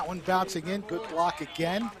 And that one bouncing in. Good block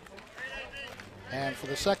again. And for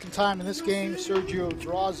the second time in this game, Sergio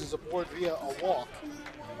Draws is aboard via a walk.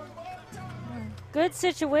 Good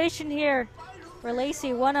situation here for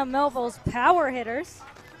Lacey, one of Millville's power hitters.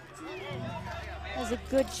 Has a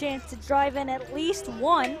good chance to drive in at least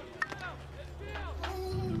one.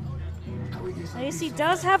 Lacey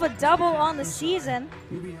does have a double on the season.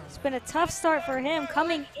 It's been a tough start for him,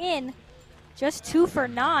 coming in just 2 for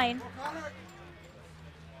 9.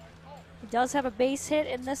 He does have a base hit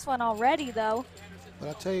in this one already, though. But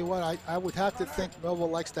I'll tell you what, I would have to think Millville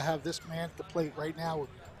likes to have this man at the plate right now with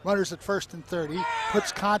runners at first and third. He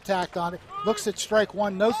puts contact on it, looks at strike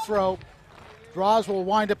one, no throw. Draws will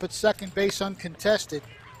wind up at second base uncontested.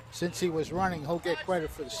 Since he was running, he'll get credit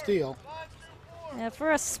for the steal. Yeah,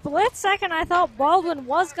 for a split second, I thought Baldwin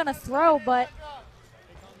was going to throw, but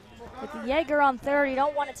with Jaeger on third, you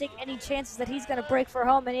don't want to take any chances that he's going to break for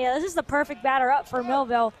home. And yeah, this is the perfect batter up for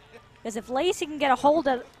Millville, because if Lacey can get a hold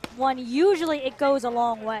of one, usually it goes a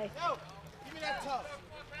long way.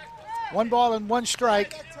 1 ball and 1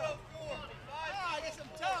 strike.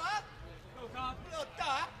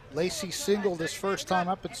 Lacey singled his first time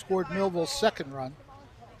up and scored Millville's second run.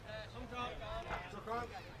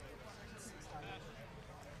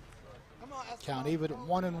 Count even at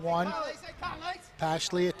 1-1.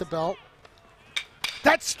 Pashley at the belt.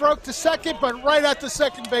 That stroke to second, but right at the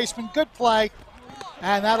second baseman. Good play.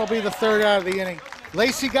 And that'll be the third out of the inning.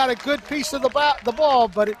 Lacey got a good piece of the ball,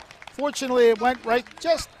 but fortunately it went right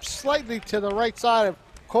just slightly to the right side of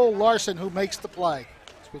Cole Larson, who makes the play.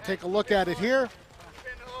 So we take a look at it here.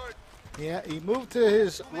 Yeah, he moved to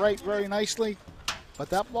his right very nicely, but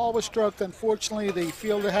that ball was stroked. Unfortunately, the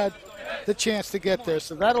fielder had the chance to get there.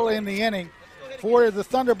 So that'll end the inning for the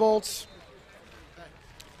Thunderbolts.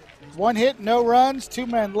 1 hit, no runs, 2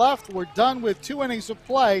 men left. We're done with 2 innings of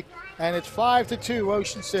play, and it's 5-2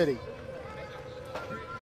 Ocean City.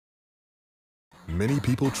 Many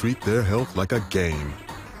people treat their health like a game.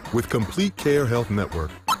 With Complete Care Health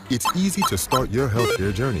Network, it's easy to start your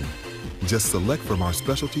healthcare journey. Just select from our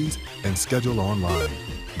specialties and schedule online,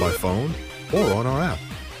 by phone, or on our app.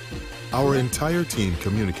 Our entire team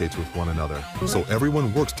communicates with one another, so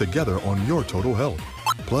everyone works together on your total health.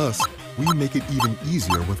 Plus, we make it even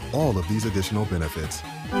easier with all of these additional benefits.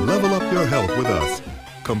 Level up your health with us.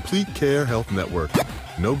 Complete Care Health Network.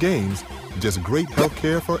 No games, just great health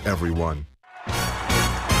care for everyone.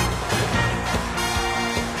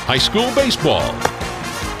 High school baseball.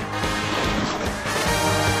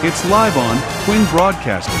 It's live on Twin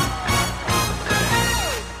Broadcasting.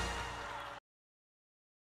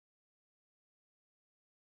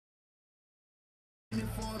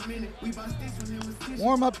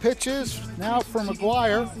 Warm-up pitches now for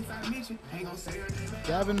McGuire.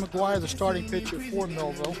 Gavin McGuire, the starting pitcher for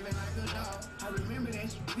Millville.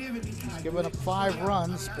 He's given up 5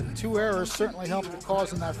 runs, but 2 errors certainly helped the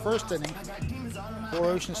cause in that first inning for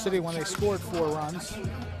Ocean City when they scored 4 runs.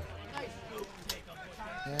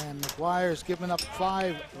 And McGuire's given up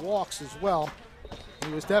 5 walks as well.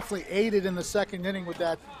 He was definitely aided in the second inning with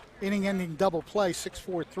that inning-ending double play,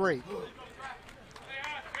 6-4-3.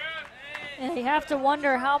 And you have to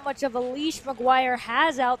wonder how much of a leash McGuire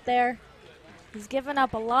has out there. He's given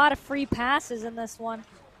up a lot of free passes in this one.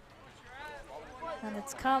 And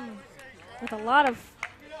it's come with a lot of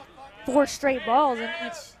 4 straight balls in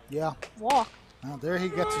each walk. Now there he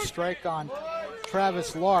gets a strike on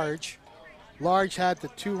Travis Large. Large had the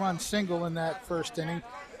 2-run single in that first inning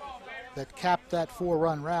that capped that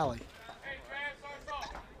 4-run rally.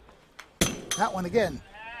 That one again.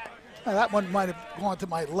 Now that one might have gone to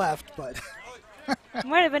my left, but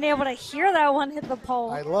might have been able to hear that one hit the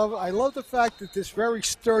pole. I love the fact that this very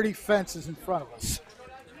sturdy fence is in front of us.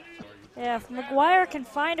 Yeah, if McGuire can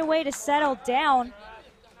find a way to settle down,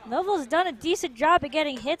 Millville's done a decent job of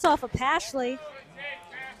getting hits off of Pashley.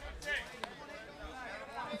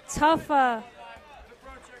 Tough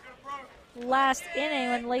last inning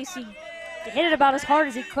when Lacey hit it about as hard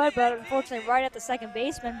as he could, but unfortunately right at the second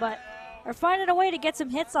baseman. But they're finding a way to get some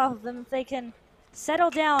hits off of him if they can settle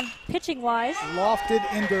down pitching-wise. Lofted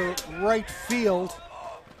into right field,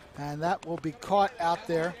 and that will be caught out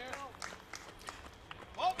there.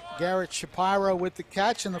 Garrett Shapiro with the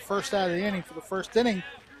catch in the first out of the inning. For the first inning,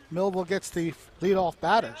 Millville gets the leadoff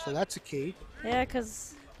batter, so that's a key. Yeah,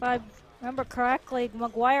 because if I remember correctly,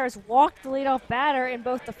 McGuire has walked the leadoff batter in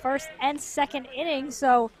both the first and second inning,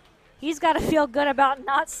 so he's got to feel good about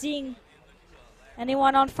not seeing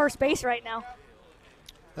anyone on first base right now.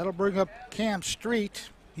 That'll bring up Cam Street.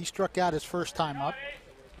 He struck out his first time up.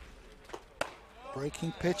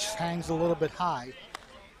 Breaking pitch hangs a little bit high.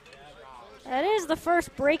 That is the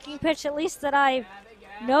first breaking pitch, at least that I've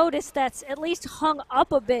noticed, that's at least hung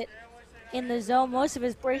up a bit in the zone. Most of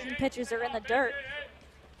his breaking pitches are in the dirt.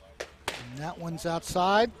 And that one's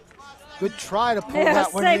outside. Good try to pull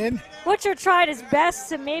that one in. Butcher tried his best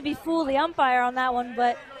to maybe fool the umpire on that one,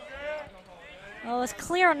 but well, it was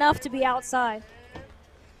clear enough to be outside.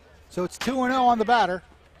 So it's 2-0 on the batter,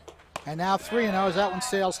 and now 3-0 as that one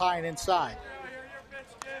sails high and inside.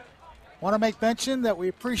 Want to make mention that we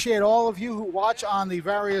appreciate all of you who watch on the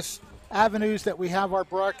various avenues that we have our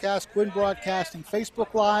broadcast. Quinn Broadcasting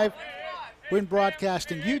Facebook Live, Quinn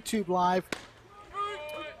Broadcasting YouTube Live,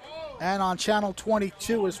 and on Channel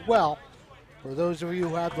 22 as well, for those of you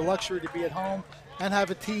who have the luxury to be at home and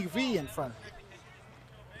have a TV in front of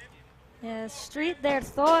you. Yeah, Street there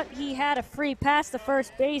thought he had a free pass to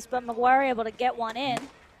first base, but McGuire able to get one in.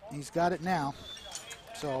 He's got it now.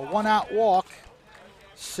 So a 1-out walk,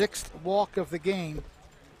 6th walk of the game,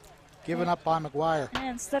 given up by McGuire. And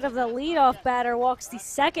instead of the leadoff batter, walks the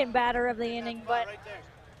second batter of the inning, but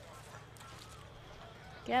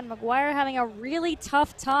Again, McGuire having a really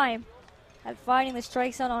tough time at finding the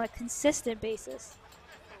strike zone on a consistent basis.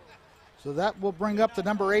 So that will bring up the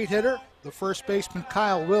number 8 hitter, the first baseman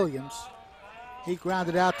Kyle Williams. He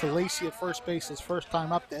grounded out to Lacey at first base his first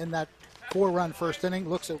time up to end that 4-run first inning.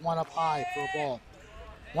 Looks at one up high for a ball.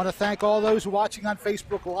 Want to thank all those watching on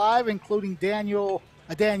Facebook Live, including Danielle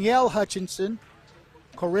Hutchinson.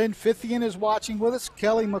 Corinne Fithian is watching with us.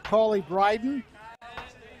 Kelly McCauley Bryden.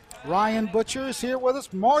 Ryan Butcher is here with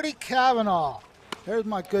us. Marty Cavanaugh. There's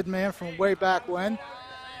my good man from way back when.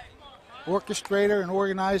 Orchestrator and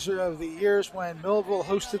organizer of the years when Millville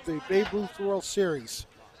hosted the Babe Ruth World Series.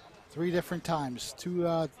 3 different times.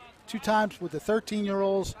 Two times with the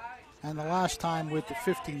 13-year-olds and the last time with the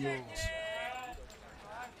 15-year-olds.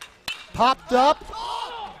 Popped up.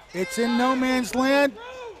 It's in no man's land.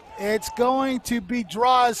 It's going to be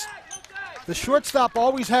draws. The shortstop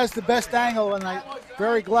always has the best angle, and I'm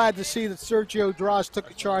very glad to see that Sergio Draws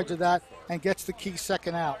took charge of that and gets the key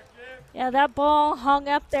second out. Yeah, that ball hung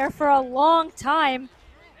up there for a long time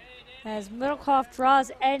as Middlecoff,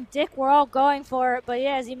 Draws, and Dick were all going for it. But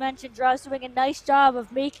yeah, as you mentioned, Draws doing a nice job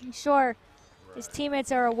of making sure his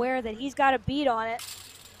teammates are aware that he's got a beat on it.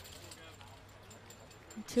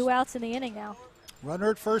 2 outs in the inning now.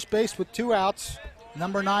 Runner at first base with 2 outs.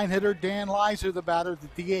 Number 9 hitter Dan Leiser, the batter,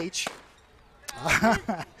 the DH.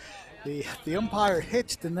 The umpire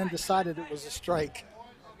hitched and then decided it was a strike.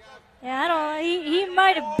 Yeah, I don't. He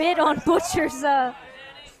might have bit on Butcher's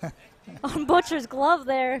on Butcher's glove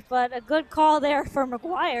there, but a good call there for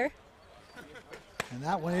McGuire. And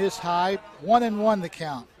that one is high. 1-1 the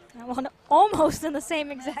count. That one almost in the same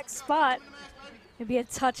exact spot. Maybe a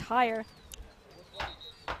touch higher.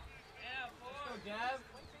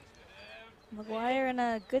 McGuire in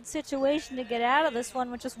a good situation to get out of this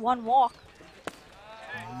one with just 1 walk.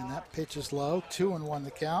 And that pitch is low. 2-1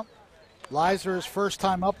 the count. Leiser, his first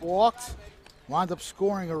time up, walked. Wound up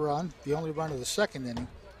scoring a run, the only run of the second inning.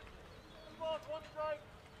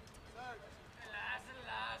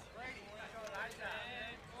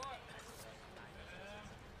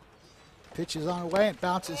 Pitch is on the way and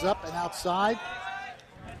bounces up and outside.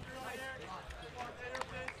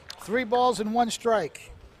 3 balls and 1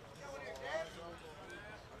 strike.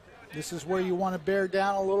 This is where you want to bear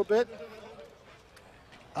down a little bit.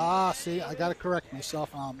 See, I got to correct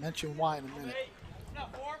myself, and I'll mention why in a minute.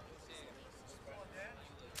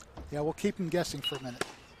 Yeah, we'll keep him guessing for a minute.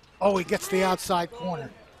 Oh, he gets the outside corner.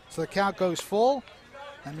 So the count goes full.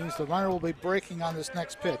 That means the runner will be breaking on this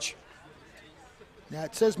next pitch. Now,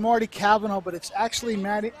 it says Marty Cavanaugh, but it's actually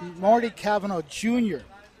Marty Cavanaugh Jr.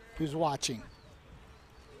 who's watching.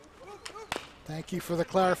 Thank you for the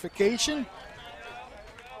clarification.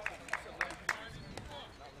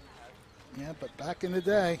 Yeah, but back in the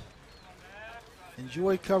day,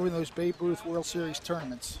 enjoyed covering those Babe Ruth World Series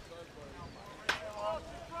tournaments.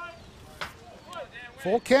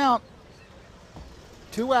 Full count.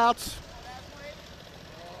 2 outs.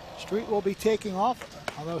 Street will be taking off,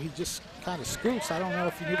 although he just kind of scoots. I don't know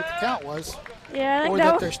if he knew what the count was. Yeah, I think or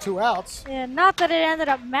that there's 2 outs. Yeah, not that it ended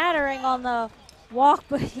up mattering on the walk,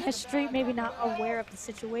 but yeah, Street maybe not aware of the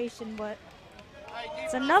situation, but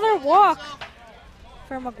it's another walk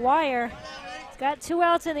for McGuire. He's got 2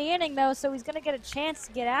 outs in the inning, though, so he's going to get a chance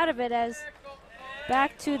to get out of it as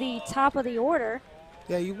back to the top of the order.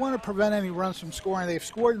 Yeah, you want to prevent any runs from scoring. They've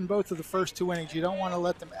scored in both of the first 2 innings. You don't want to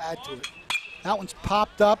let them add to it. That one's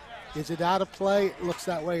popped up. Is it out of play? It looks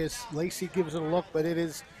that way as Lacey gives it a look, but it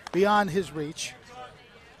is beyond his reach.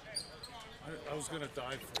 I was going to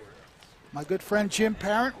dive for it. My good friend Jim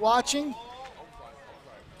Parent watching.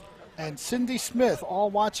 And Cindy Smith all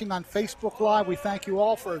watching on Facebook Live. We thank you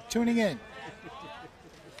all for tuning in.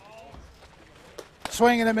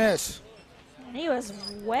 Swing and a miss. And he was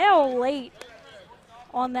well late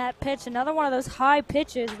on that pitch. Another one of those high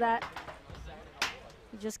pitches that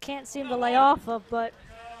you just can't seem to lay off of, but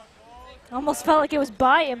almost felt like it was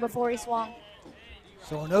by him before he swung.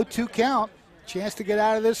 So no 2 count. Chance to get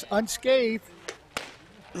out of this unscathed.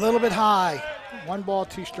 A little bit high. 1 ball,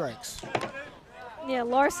 2 strikes. Yeah,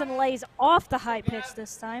 Larson lays off the high pitch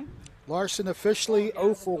this time. Larson officially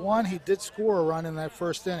 0 for 1. He did score a run in that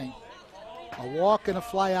first inning. A walk and a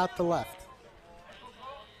fly out to left.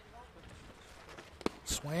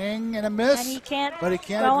 Swing and a miss. And he can't but he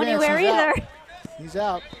can't go advance. anywhere either. He's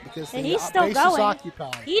out because the he's still base going. is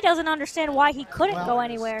occupied. He doesn't understand why he couldn't go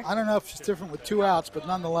anywhere. I don't know if it's different with 2 outs, but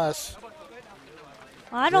nonetheless.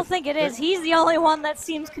 Well, I don't think it is. He's the only one that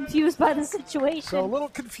seems confused by the situation. So a little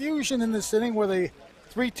confusion in this inning where the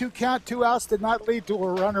 3-2 count, 2 outs did not lead to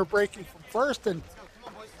a runner breaking from first, and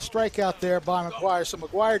strikeout there by McGuire. So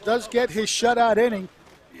McGuire does get his shutout inning.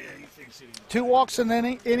 2 walks in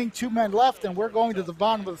the inning, 2 men left, and we're going to the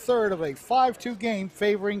bottom of the third of a 5-2 game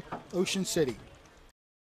favoring Ocean City.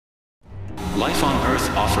 Life on Earth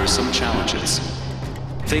offers some challenges.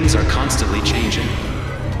 Things are constantly changing.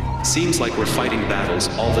 Seems like we're fighting battles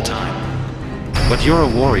all the time. But you're a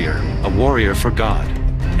warrior for God,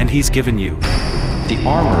 and He's given you the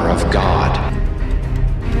armor of God.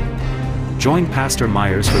 Join Pastor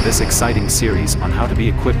Myers for this exciting series on how to be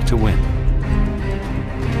equipped to win.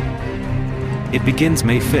 It begins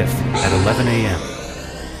May 5th at 11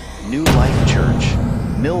 a.m. New Life Church,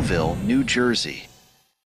 Millville, New Jersey.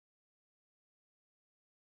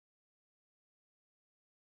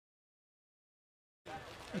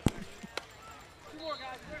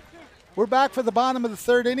 We're back for the bottom of the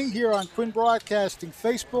third inning here on Quinn Broadcasting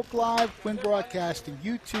Facebook Live, Quinn Broadcasting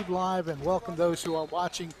YouTube Live, and welcome those who are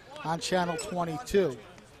watching on Channel 22.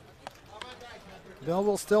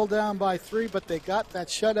 Millville still down by 3, but they got that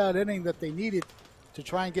shutout inning that they needed to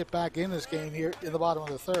try and get back in this game here in the bottom of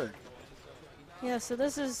the third. Yeah, so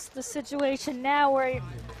this is the situation now where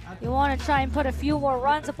you want to try and put a few more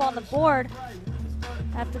runs up on the board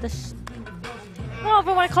after the, I don't know if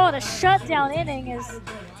I want to call it a shutdown inning, as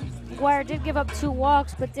McGuire did give up 2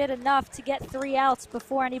 walks, but did enough to get 3 outs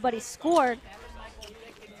before anybody scored.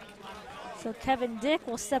 So Kevin Dick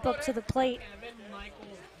will step up to the plate,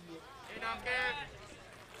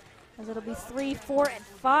 as it'll be 3, 4, and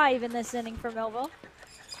 5 in this inning for Millville.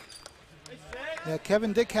 Yeah,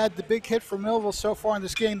 Kevin Dick had the big hit for Millville so far in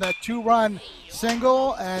this game, that 2-run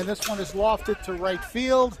single, and this one is lofted to right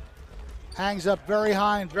field. Hangs up very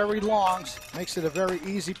high and very long, makes it a very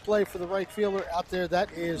easy play for the right fielder out there.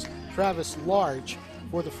 That is Travis Large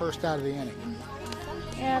for the first out of the inning.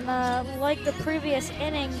 And like the previous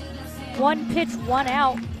inning, 1 pitch, 1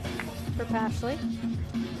 out for Pashley.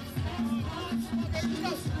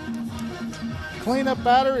 Cleanup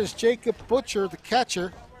batter is Jacob Butcher, the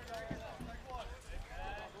catcher.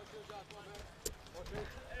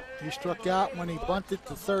 He struck out when he bunted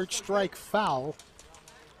to third, strike foul.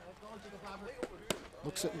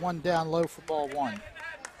 Looks at 1 down low for ball 1.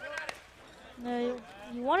 Now,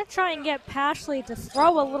 you want to try and get Pashley to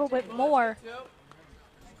throw a little bit more.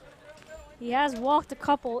 He has walked a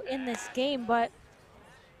couple in this game, but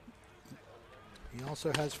he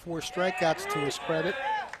also has 4 strikeouts to his credit.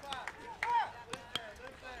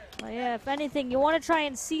 Well, yeah, if anything, you want to try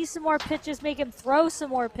and see some more pitches, make him throw some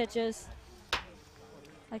more pitches,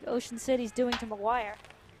 like Ocean City's doing to McGuire.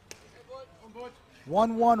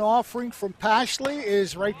 1-1 offering from Pashley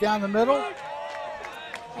is right down the middle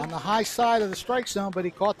on the high side of the strike zone, but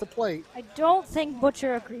he caught the plate. I don't think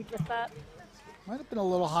Butcher agreed with that. Might have been a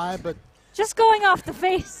little high, but just going off the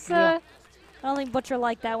face. Yeah. I don't think Butcher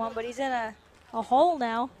liked that one, but he's in a hole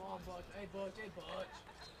now.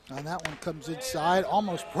 And that one comes inside,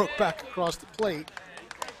 almost broke back across the plate.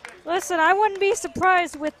 Listen, I wouldn't be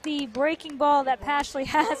surprised with the breaking ball that Pashley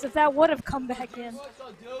has if that would have come back in.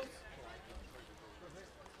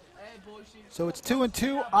 So it's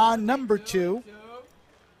 2-2 on number 2.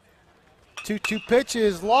 2-2 pitch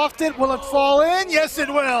is lofted. Will it fall in? Yes, it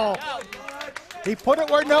will. He put it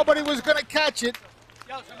where nobody was going to catch it.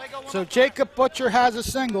 So Jacob Butcher has a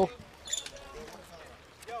single.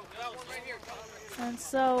 And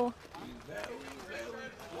so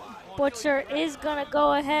Butcher is going to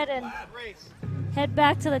go ahead and head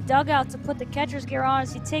back to the dugout to put the catcher's gear on.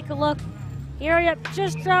 As you take a look, here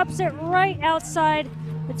just drops it right outside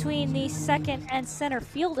between the second and center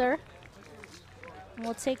fielder. And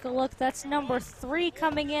we'll take a look. That's number 3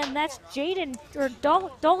 coming in. That's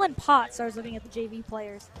Dolan Potts. I was looking at the JV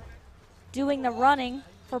players doing the running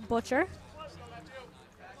for Butcher.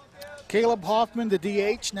 Caleb Hoffman, the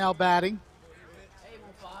DH, now batting.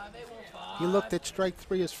 He looked at strike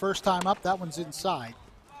 3 his first time up. That one's inside.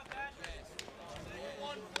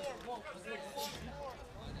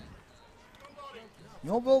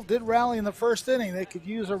 Millville did rally in the first inning. They could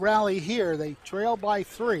use a rally here. They trail by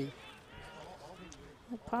 3.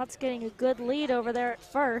 Potts getting a good lead over there at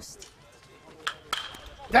first.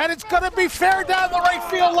 That is going to be fair down the right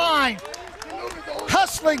field line.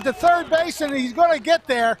 Hustling to third base, and he's going to get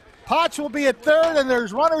there. Potts will be at third, and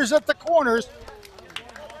there's runners at the corners.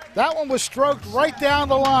 That one was stroked right down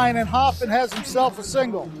the line, and Hoffman has himself a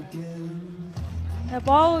single. The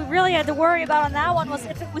ball we really had to worry about on that one was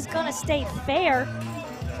if it was going to stay fair.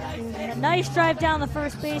 And a nice drive down the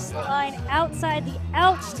first base line outside the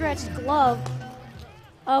outstretched glove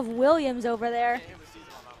of Williams over there.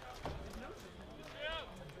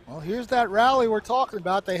 Well, here's that rally we're talking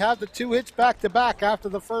about. They have the 2 hits back-to-back after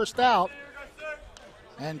the first out.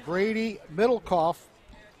 And Grady Middlecoff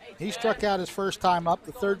He struck out his first time up.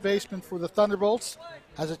 The third baseman for the Thunderbolts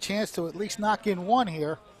has a chance to at least knock in one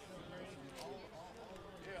here.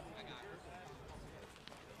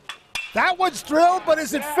 That one's drilled, but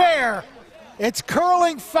is it fair? It's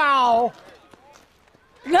curling foul.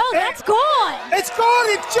 No, that's gone. It's gone.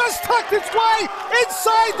 It just tucked its way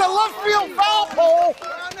inside the left field foul pole.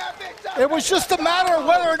 It was just a matter of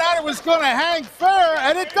whether or not it was going to hang fair,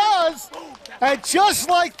 and it does. And just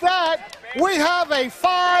like that, we have a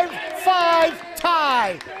 5-5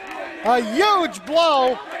 tie. A huge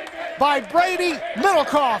blow by Brady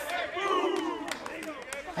Middlecoff.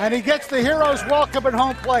 And he gets the hero's welcome at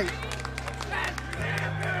home plate.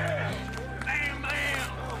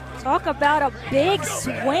 Talk about a big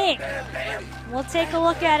swing. We'll take a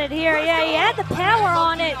look at it here. Yeah, he had the power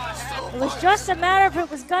on it. It was just a matter of if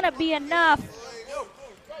it was going to be enough.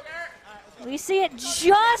 We see it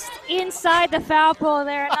just inside the foul pole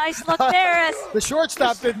there. A nice look there. As the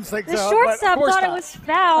shortstop didn't think so. The shortstop thought it was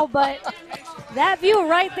foul, but that view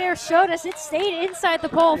right there showed us it stayed inside the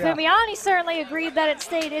pole. Yeah. Fimiani certainly agreed that it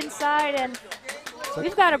stayed inside, and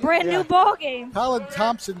we've got a brand new ball game. Colin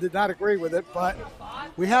Thompson did not agree with it, but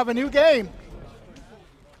we have a new game.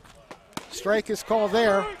 Strike is called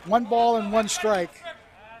there. 1 ball and 1 strike.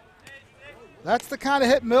 That's the kind of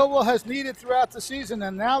hit Millville has needed throughout the season,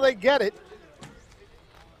 and now they get it.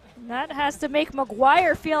 And that has to make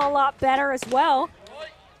McGuire feel a lot better as well,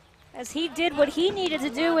 as he did what he needed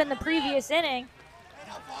to do in the previous inning,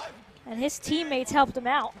 and his teammates helped him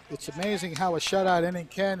out. It's amazing how a shutout inning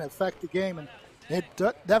can affect the game, and it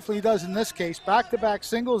definitely does in this case. Back-to-back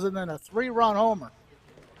singles and then a 3-run homer.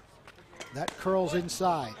 That curls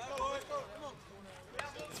inside.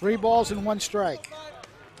 3 balls and 1 strike.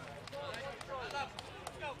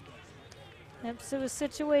 Yep, so a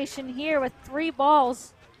situation here with 3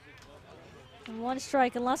 balls and 1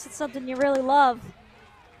 strike, unless it's something you really love.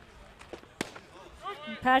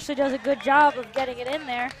 And Pashley does a good job of getting it in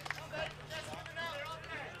there.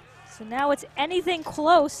 So now it's anything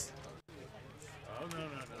close. Oh, no.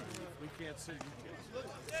 We can't see.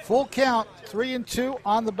 Full count, 3-2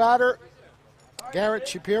 on the batter. Garrett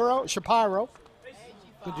Shapiro.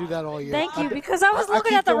 Could do that all year. Thank you, because I was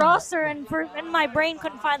looking at the roster and my brain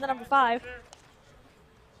couldn't find the number 5.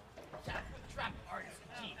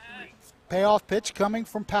 Payoff pitch coming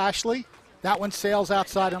from Pashley. That one sails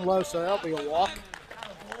outside and low, so that'll be a walk.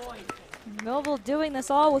 Millville doing this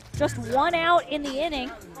all with just 1 out in the inning.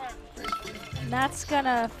 And that's going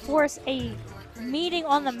to force a meeting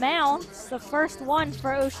on the mound. It's the first one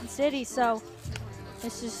for Ocean City, so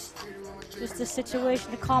it's just a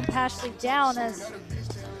situation to calm Pashley down as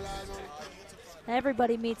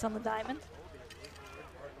everybody meets on the diamond.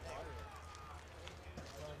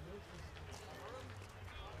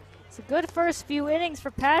 It's a good first few innings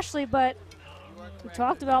for Pashley, but we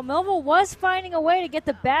talked about Millville was finding a way to get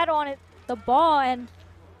the bat on it, the ball, and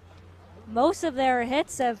most of their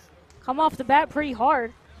hits have come off the bat pretty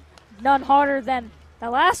hard. None harder than the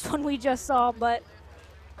last one we just saw, but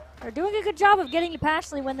they're doing a good job of getting to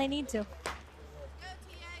Pashley when they need to.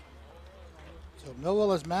 So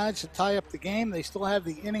Millville has managed to tie up the game. They still have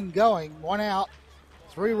the inning going. 1 out,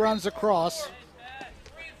 3 runs across.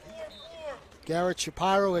 Garrett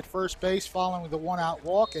Shapiro at first base following the 1-out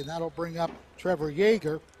walk, and that'll bring up Trevor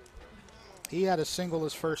Yeager. He had a single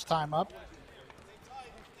his first time up.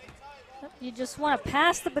 You just want to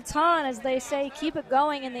pass the baton, as they say, keep it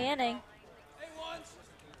going in the inning.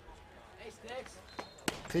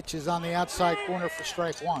 Pitch is on the outside corner for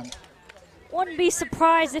strike 1. Wouldn't be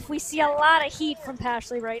surprised if we see a lot of heat from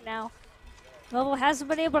Pashley right now. Millville hasn't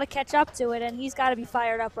been able to catch up to it, and he's got to be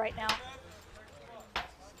fired up right now.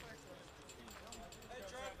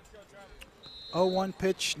 0-1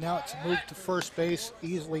 pitch. Now it's moved to first base.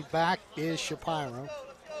 Easily back is Shapiro.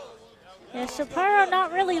 Yeah, Shapiro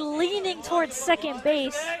not really leaning towards second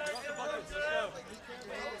base.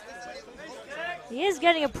 He is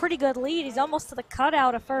getting a pretty good lead. He's almost to the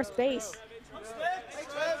cutout of first base.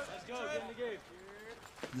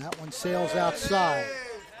 And that one sails outside.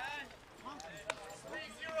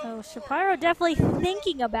 So Shapiro definitely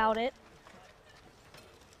thinking about it.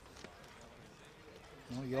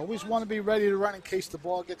 Well, you always want to be ready to run in case the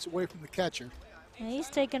ball gets away from the catcher. And he's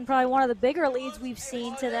taken probably one of the bigger leads we've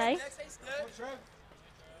seen today.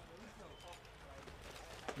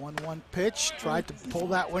 1-1 pitch. Tried to pull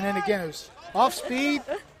that one in again. It was off speed.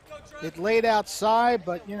 It laid outside,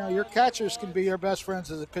 but you know, your catchers can be your best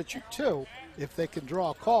friends as a pitcher too, if they can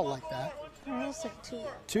draw a call like that.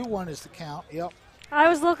 2-1 is the count. Yep. I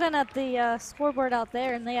was looking at the scoreboard out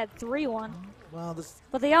there, and they had 3-1. Well,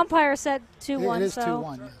 but the umpire said 2-1. It is so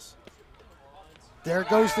 2-1, yes. There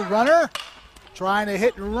goes the runner. trying to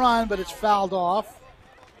hit and run, but it's fouled off.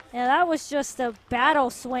 Yeah, that was just a battle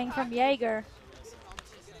swing from Yeager.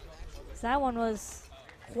 That one was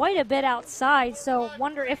quite a bit outside, so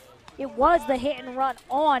wonder if it was the hit and run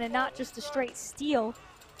on and not just a straight steal.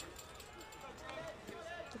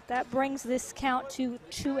 But that brings this count to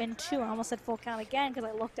 2-2. I almost said full count again because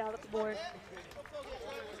I looked out at the board.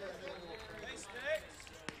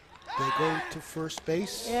 They go to first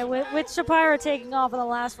base. Yeah, with Shapiro taking off on the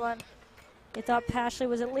last one, they thought Pashley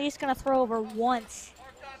was at least going to throw over once.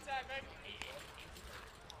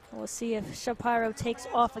 We'll see if Shapiro takes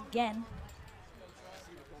off again.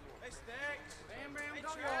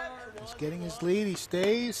 He's getting his lead, he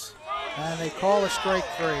stays, and they call a strike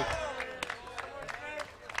 3.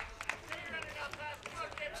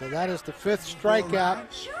 So that is the 5th strikeout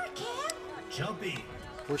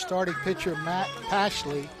for starting pitcher Matt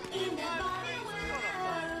Pashley.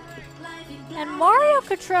 And Mario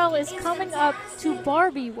Cottrell is coming up to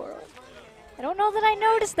Barbie World. I don't know that I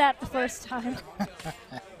noticed that the first time.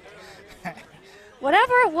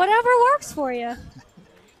 Whatever works for you.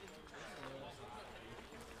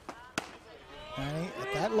 And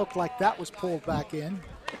that looked like that was pulled back in,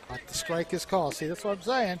 but the strike is called. See, that's what I'm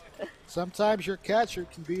saying. Sometimes your catcher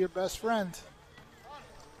can be your best friend.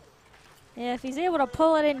 Yeah, if he's able to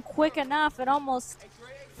pull it in quick enough, it almost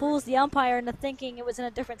fools the umpire into thinking it was in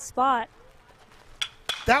a different spot.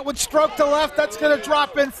 That would stroke to left. That's going to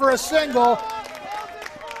drop in for a single.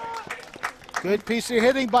 Good piece of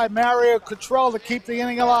hitting by Mario Cottrell to keep the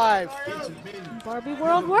inning alive. Barbie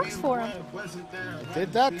World works for him. It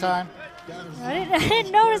did that time. I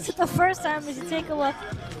didn't notice it the first time as you take a look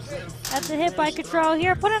at the hit by Cottrell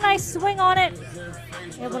here. Put a nice swing on it.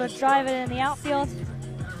 Able to drive it in the outfield.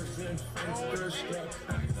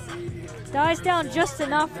 Dies down just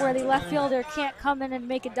enough where the left fielder can't come in and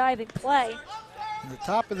make a diving play. And the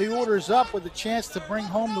top of the order is up with a chance to bring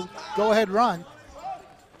home the go-ahead run.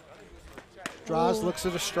 Draws, looks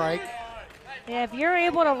at a strike. Yeah, if you're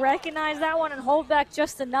able to recognize that one and hold back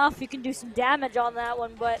just enough, you can do some damage on that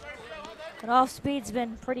one, but an off-speed's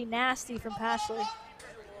been pretty nasty from Pashley.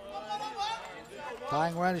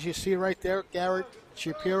 Tying run, as you see right there, Garrett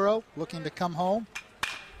Shapiro looking to come home.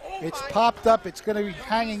 It's popped up. It's going to be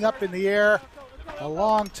hanging up in the air a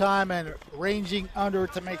long time, and ranging under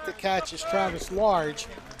to make the catch is Travis Large.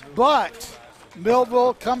 But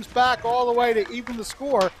Millville comes back all the way to even the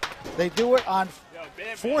score. They do it on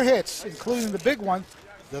 4 hits, including the big one,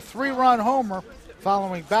 the 3-run homer,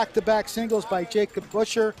 following back-to-back singles by Jacob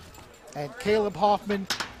Busher and Caleb Hoffman.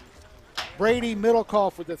 Brady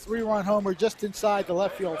Middlecoff with the 3-run homer just inside the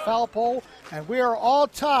left field foul pole. And we are all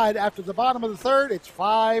tied after the bottom of the 3rd. It's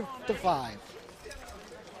 5-5.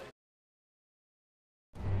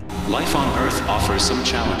 Life on Earth offers some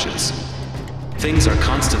challenges. Things are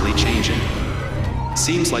constantly changing.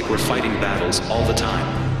 Seems like we're fighting battles all the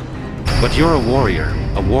time. But you're a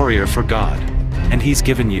warrior for God, and He's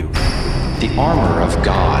given you the armor of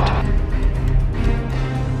God.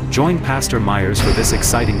 Join Pastor Myers for this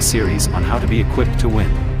exciting series on how to be equipped to win.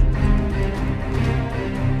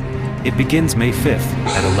 It begins May 5th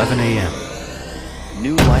at 11 a.m.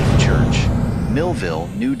 New Life Church, Millville,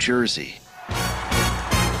 New Jersey.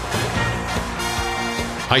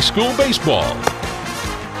 High school baseball.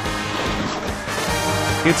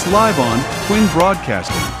 It's live on Twin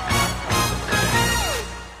Broadcasting.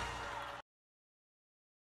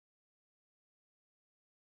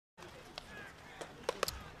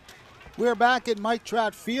 We're back at Mike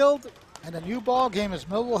Trout Field, and a new ball game as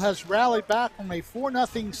Millville has rallied back from a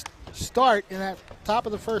 4-0 start in that top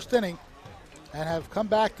of the 1st inning and have come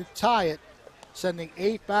back to tie it, sending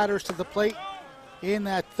 8 batters to the plate in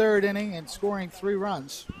that 3rd inning and scoring 3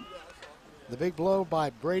 runs. The big blow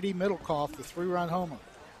by Brady Middlecoff, the 3-run homer.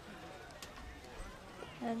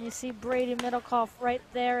 And you see Brady Middlecoff right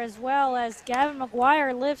there, as well as Gavin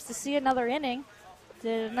McGuire lives to see another inning.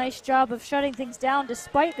 Did a nice job of shutting things down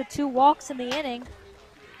despite the 2 walks in the inning.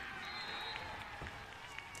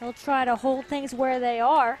 He'll try to hold things where they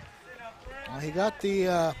are. Well, he got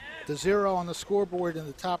the 0 on the scoreboard in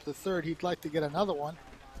the top of the 3rd. He'd like to get another one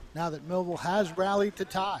now that Millville has rallied to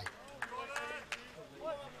tie.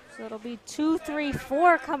 So it'll be 2, 3,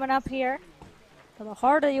 4 coming up here to the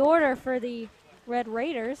heart of the order for the Red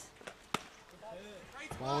Raiders.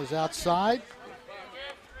 Ball is outside.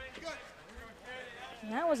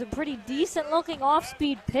 And that was a pretty decent looking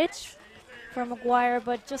off-speed pitch from McGuire,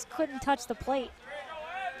 but just couldn't touch the plate.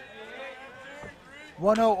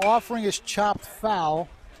 1-0 offering is chopped foul.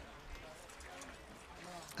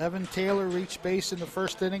 Evan Taylor reached base in the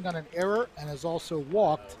first inning on an error and has also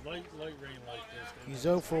walked. Light rain like this. He's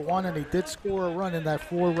 0 for 1, and he did score a run in that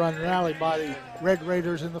 4-run rally by the Red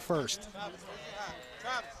Raiders in the first.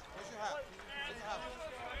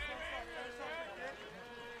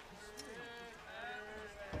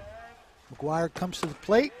 McGuire comes to the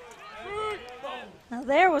plate. Now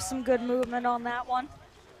there was some good movement on that one.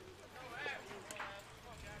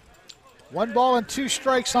 1 ball and 2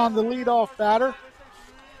 strikes on the leadoff batter.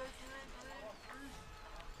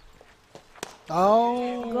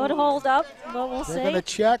 Oh. Good hold up, but we'll see. They're going to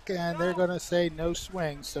check, and they're going to say no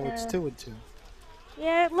swing, so it's 2-2.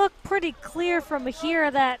 Yeah, it looked pretty clear from here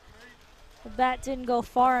that the bat didn't go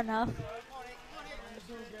far enough.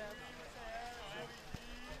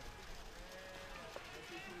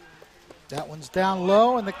 That one's down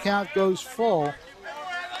low, and the count goes full.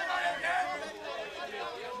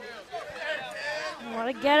 You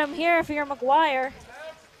want to get him here if you're McGuire.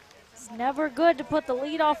 It's never good to put the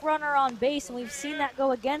leadoff runner on base, and we've seen that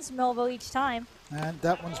go against Millville each time. And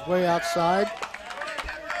that one's way outside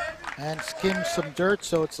and skims some dirt,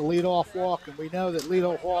 so it's a leadoff walk, and we know that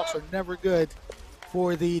leadoff walks are never good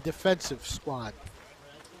for the defensive squad.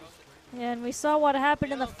 And we saw what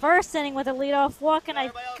happened in the first inning with a leadoff walk, and I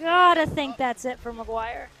gotta think that's it for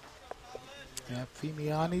McGuire. Yeah,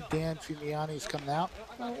 Dan Fimiani's coming out.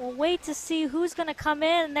 We'll wait to see who's going to come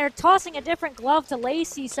in. They're tossing a different glove to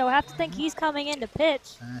Lacey, so I have to think he's coming in to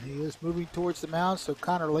pitch. And he is moving towards the mound, so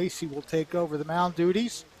Connor Lacey will take over the mound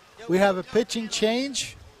duties. We have a pitching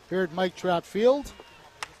change here at Mike Trout Field.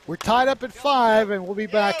 We're tied up at 5, and we'll be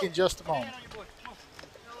back in just a moment.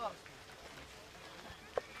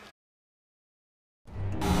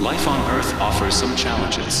 Life on Earth offers some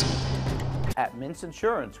challenges. At Mintz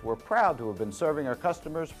Insurance, we're proud to have been serving our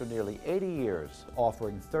customers for nearly 80 years,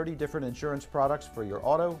 offering 30 different insurance products for your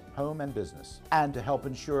auto, home, and business. And to help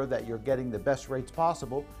ensure that you're getting the best rates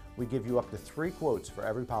possible, we give you up to 3 quotes for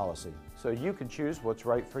every policy, so you can choose what's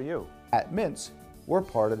right for you. At Mintz, we're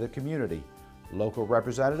part of the community, local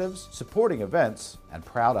representatives, supporting events, and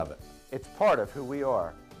proud of it. It's part of who we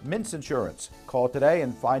are. Mintz Insurance. Call today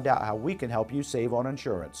and find out how we can help you save on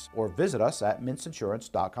insurance, or visit us at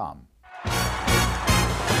mintzinsurance.com.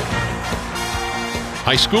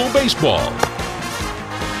 High school baseball.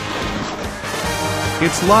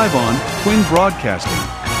 It's live on Twin Broadcasting.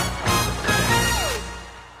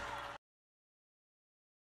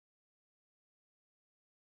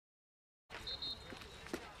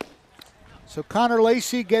 So Connor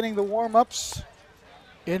Lacey getting the warm-ups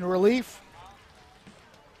in relief.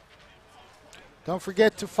 Don't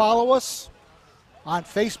forget to follow us on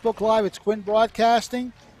Facebook Live. It's Quinn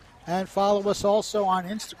Broadcasting. And follow us also on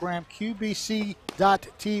Instagram, qbc.tv.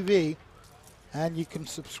 And you can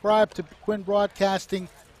subscribe to Quinn Broadcasting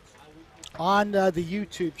on the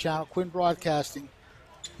YouTube channel, Quinn Broadcasting.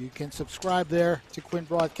 You can subscribe there to Quinn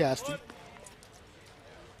Broadcasting.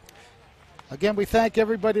 Again, we thank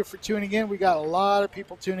everybody for tuning in. We got a lot of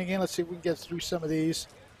people tuning in. Let's see if we can get through some of these.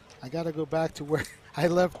 I got to go back to where I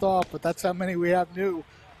left off, but that's how many we have new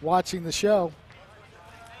watching the show.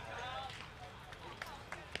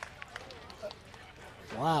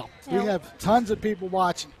 Wow, we have tons of people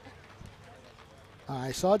watching.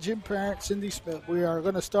 I saw Jim Parent, Cindy Smith. We are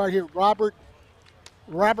going to start here. Robert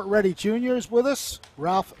Reddy Jr. is with us.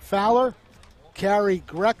 Ralph Fowler. Carrie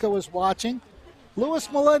Greco is watching.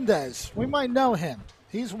 Luis Melendez, we might know him.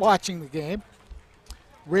 He's watching the game.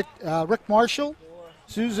 Rick Marshall.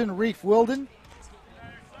 Susan Reef Wilden.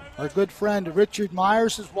 Our good friend Richard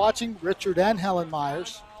Myers is watching. Richard and Helen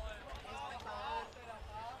Myers.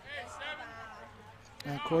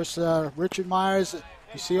 And, of course, Richard Myers,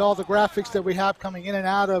 you see all the graphics that we have coming in and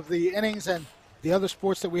out of the innings and the other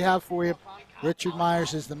sports that we have for you. Richard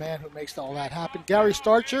Myers is the man who makes all that happen. Gary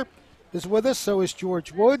Starcher is with us, so is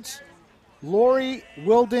George Woods. Lori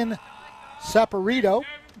Wilden Saporito.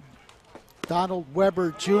 Donald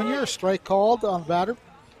Weber Jr., strike called on batter.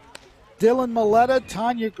 Dylan Maletta,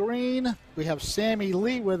 Tanya Green. We have Sammy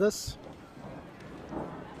Lee with us.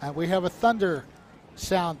 And we have a thunder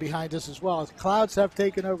sound behind us as well. The clouds have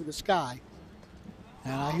taken over the sky,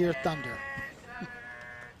 and I hear thunder.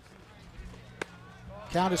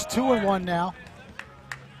 Count is 2-1 now.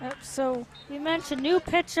 So we mentioned new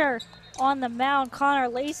pitcher on the mound. Connor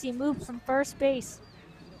Lacey moved from first base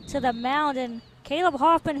to the mound, and Caleb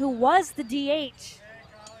Hoffman, who was the DH,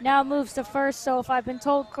 now moves to first. So if I've been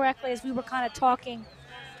told correctly, as we were kind of talking,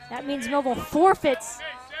 that means Millville forfeits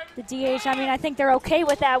the DH. I mean, I think they're okay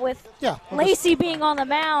with that, with Lacey being on the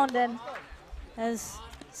mound and as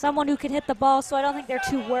someone who can hit the ball, so I don't think they're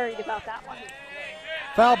too worried about that one.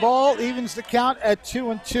 Foul ball evens the count at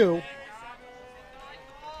 2-2.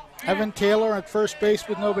 Evan Taylor at first base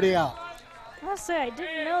with nobody out. I'll say I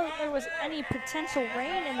didn't know that there was any potential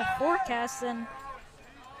rain in the forecast, and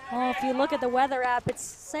well, if you look at the weather app, it's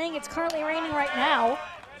saying it's currently raining right now.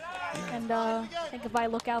 And I think if I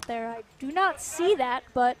look out there, I do not see that,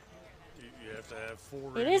 but You have to have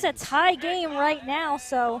 4 it is a tie game right now,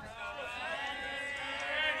 so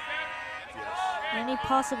any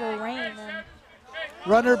possible rain. And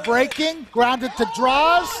Runner breaking, grounded to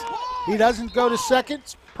Draws. He doesn't go to second.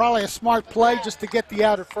 It's probably a smart play just to get the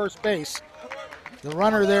out at first base. The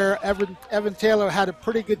runner there, Evan Taylor, had a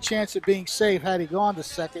pretty good chance of being safe had he gone to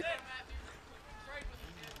second.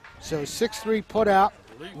 So 6-3 put out,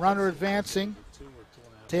 runner advancing.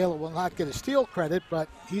 Taylor will not get a steal credit, but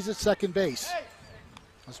he's at second base.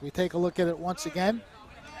 As we take a look at it once again.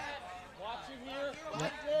 Yeah,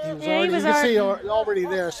 he was already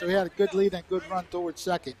there, so he had a good lead and a good run towards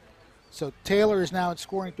second. So Taylor is now in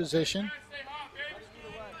scoring position.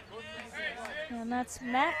 And that's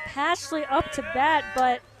Matt Pashley up to bat,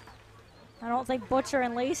 but I don't think Butcher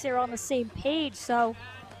and Lacey are on the same page, so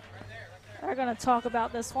they're going to talk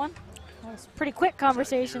about this one. It was a pretty quick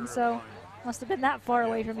conversation, so must have been that far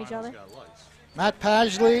away from each other. Matt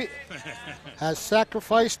Pashley has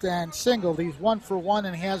sacrificed and singled. He's 1 for 1,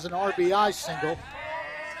 and he has an RBI single.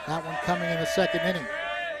 That one coming in the second inning.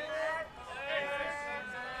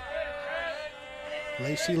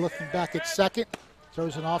 Lacey looking back at second.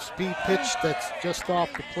 Throws an off-speed pitch that's just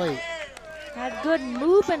off the plate. Had good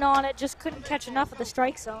movement on it, just couldn't catch enough of the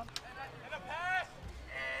strike zone.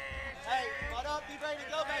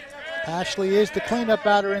 Pashley is the cleanup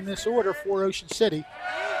batter in this order for Ocean City.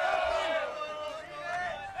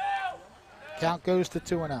 Count goes to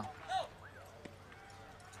 2-0.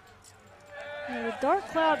 The dark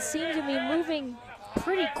clouds seem to be moving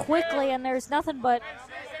pretty quickly, and there's nothing but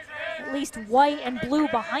at least white and blue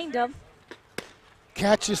behind them.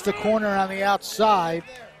 Catches the corner on the outside.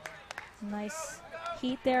 Nice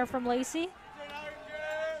heat there from Lacey.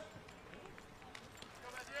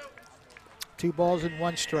 2 balls and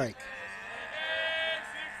 1 strike.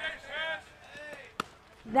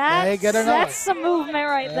 That's some movement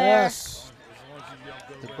right there. Yes.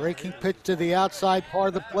 The breaking pitch to the outside part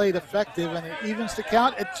of the plate effective, and it evens the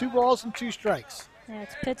count at 2 balls and 2 strikes. Yeah,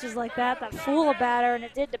 it's pitches like that fool a batter, and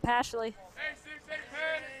it did to Pashley.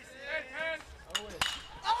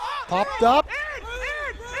 Popped up.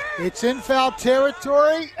 It's in foul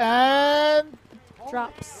territory, and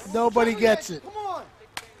drops. Nobody gets it.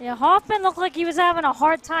 Yeah, Hoffman looked like he was having a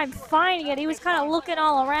hard time finding it. He was kind of looking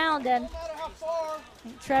all around, and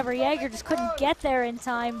Trevor Yeager just couldn't get there in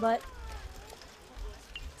time, but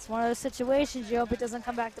it's one of those situations you hope it doesn't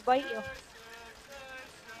come back to bite you.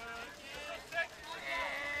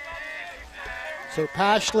 So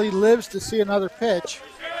Pashley lives to see another pitch.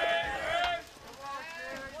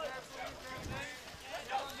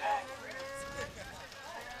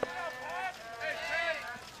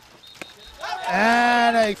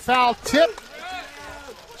 And a foul tip.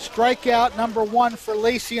 Strikeout number 1 for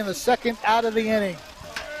Lacey in the second out of the inning.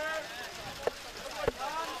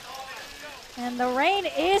 And the rain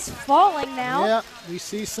is falling now. Yeah, we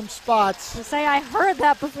see some spots. To say I heard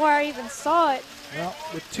that before I even saw it. Well,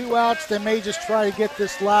 with 2 outs, they may just try to get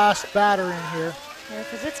this last batter in here. Yeah,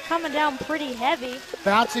 because it's coming down pretty heavy.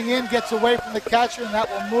 Bouncing in, gets away from the catcher, and that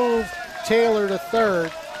will move Taylor to third.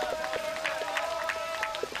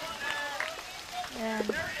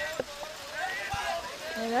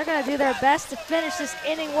 And they're going to do their best to finish this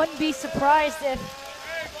inning. Wouldn't be surprised if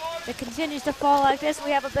it continues to fall like this.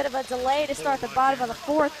 We have a bit of a delay to start the bottom of the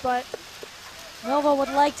 4th, but Millville would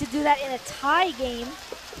like to do that in a tie game.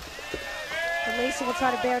 But Lacey will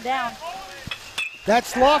try to bear down.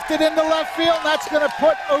 That's lofted into left field, and that's going to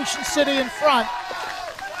put Ocean City in front.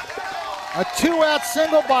 A 2-out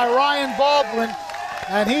single by Ryan Baldwin,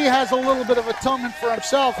 and he has a little bit of atonement for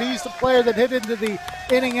himself. He's the player that hit into the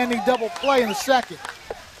inning-ending double play in the second.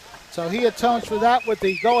 So he atones for that with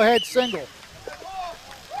the go-ahead single.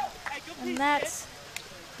 And that's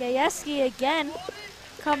Gajewski again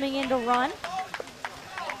coming in to run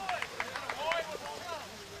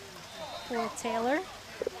for Taylor.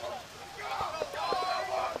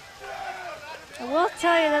 I will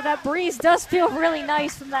tell you that breeze does feel really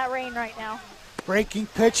nice from that rain right now. Breaking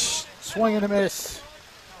pitch, swing and a miss.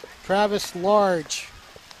 Travis Large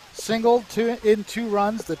singled in 2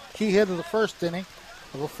 runs, the key hit of the first inning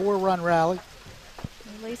of a 4-run rally.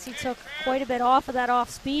 And Lacey took quite a bit off of that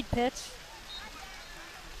off-speed pitch.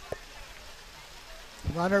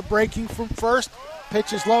 Runner breaking from first,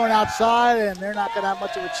 pitch is low and outside, and they're not going to have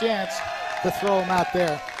much of a chance to throw him out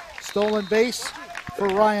there. Stolen base for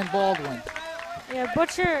Ryan Baldwin. Yeah,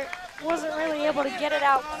 Butcher wasn't really able to get it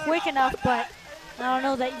out quick enough, but I don't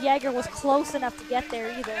know that Yeager was close enough to get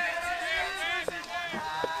there either.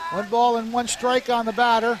 1 ball and 1 strike on the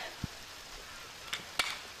batter.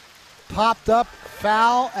 Popped up,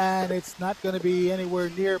 foul, and it's not going to be anywhere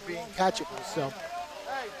near being catchable. So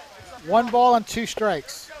 1 ball and 2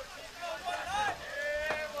 strikes.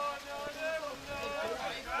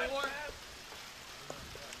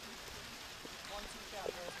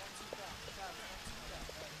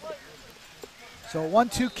 So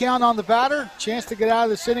 1-2 count on the batter. Chance to get out of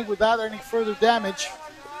this inning without any further damage.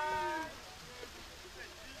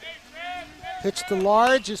 Pitch to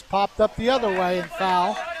large is popped up the other way and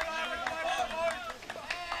foul.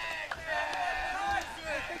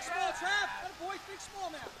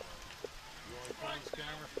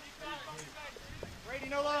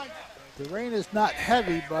 The rain is not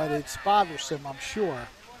heavy, but it's bothersome, I'm sure.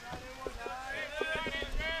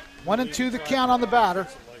 1-2 the count on the batter.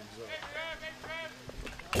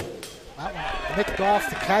 That one nicked off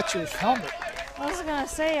the catcher's helmet. I was going to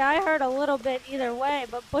say, I heard a little bit either way,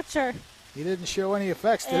 but Butcher... He didn't show any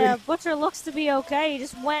effects, did he? Yeah, Butcher looks to be okay. He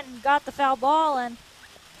just went and got the foul ball and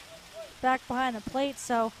back behind the plate,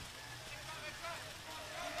 so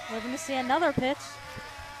we're going to see another pitch.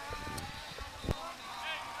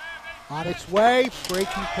 On its way,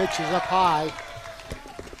 breaking pitches up high.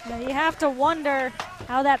 Now you have to wonder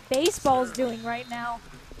how that baseball's doing right now.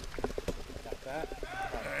 Got that.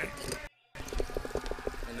 All right.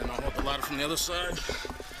 And then I'll hold the ladder from the other side.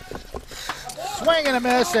 Swing and a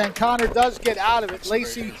miss, and Connor does get out of it.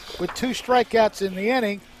 Lacey with 2 strikeouts in the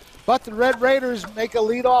inning, but the Red Raiders make a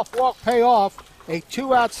leadoff walk pay off. A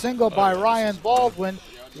 2-out single by Ryan Baldwin.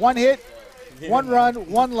 1 hit, 1 run,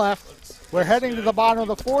 1 left. We're heading to the bottom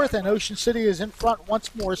of the 4th, and Ocean City is in front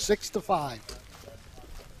once more, 6-5.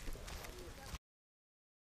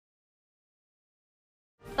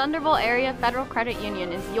 Thunderbolt Area Federal Credit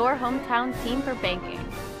Union is your hometown team for banking.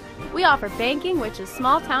 We offer banking which is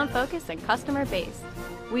small town focused and customer based.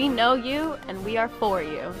 We know you and we are for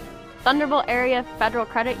you. Thunderbolt Area Federal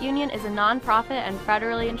Credit Union is a nonprofit and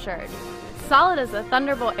federally insured. Solid as a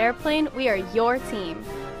Thunderbolt airplane, we are your team.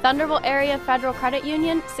 Thunderbolt Area Federal Credit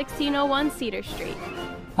Union, 1601 Cedar Street.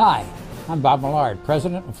 Hi, I'm Bob Millard,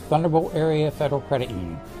 President of Thunderbolt Area Federal Credit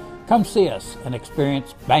Union. Come see us and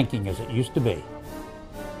experience banking as it used to be.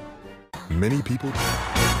 Many people.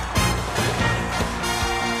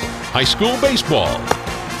 High school baseball.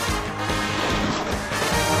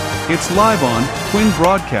 It's live on Twin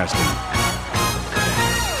Broadcasting.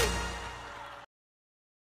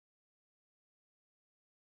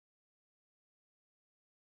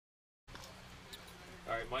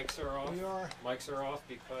 All right, mics are off. Mics are off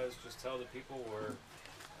because just tell the people we're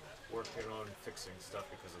working on fixing stuff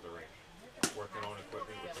because of the rain. Working on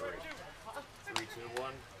equipment with the rain. 3, 2,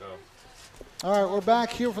 1, go. All right, we're back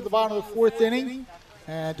here for the bottom of the 4th inning.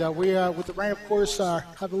 And we, with the rain, of course,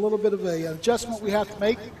 have a little bit of an adjustment we have to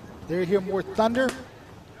make. They're here more thunder.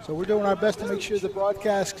 So we're doing our best to make sure the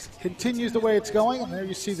broadcast continues the way it's going. And there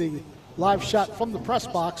you see the live shot from the press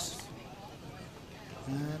box.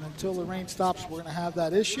 And until the rain stops, we're going to have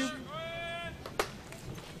that issue.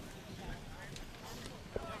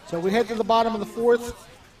 So we head to the bottom of the 4th.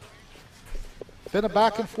 Been a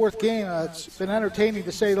back-and-forth game. It's been entertaining,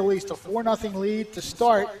 to say the least. A 4-0 lead to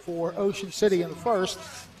start for Ocean City in the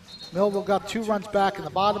 1st. Millville got 2 runs back in the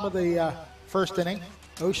bottom of the 1st inning.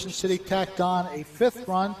 Ocean City tacked on a 5th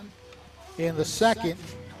run in the 2nd.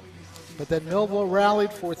 But then Millville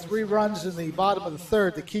rallied for 3 runs in the bottom of the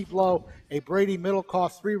 3rd to keep low a Brady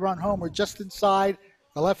Middlecoff 3-run homer just inside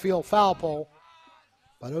the left field foul pole.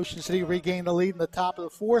 But Ocean City regained the lead in the top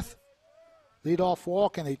of the 4th. Leadoff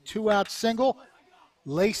walk and a 2-out single.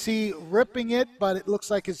 Lacey ripping it, but it looks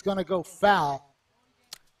like it's going to go foul.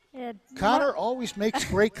 Yeah, Connor always makes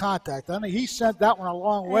great contact. I mean, he sent that one a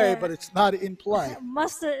long way, but it's not in play.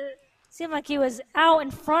 Must have seemed like he was out in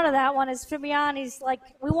front of that one as Fabiani's like,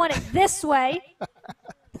 we want it this way.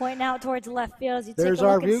 Pointing out towards left field as you take a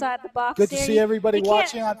look inside the box. Good to see everybody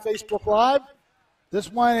watching on Facebook Live.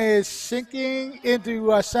 This one is sinking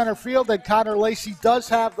into center field, and Connor Lacey does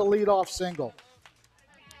have the leadoff single.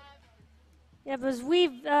 Yeah, but as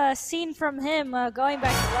we've seen from him going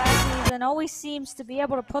back to last season, always seems to be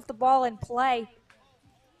able to put the ball in play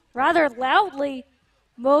rather loudly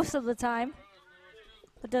most of the time,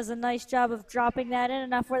 but does a nice job of dropping that in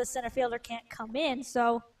enough where the center fielder can't come in.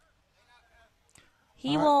 So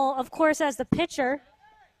he will, of course, as the pitcher,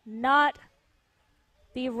 not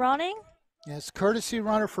be running. Yes, courtesy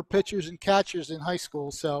runner for pitchers and catchers in high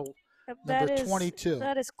school, so number 22.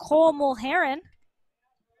 That is Cole Mulheron.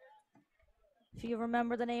 If you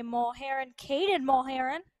remember the name Mulheron, Caden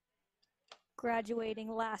Mulheron. graduating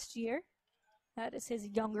last year. That is his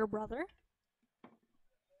younger brother.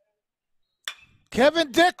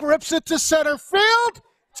 Kevin Dick rips it to center field.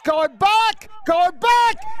 It's going back,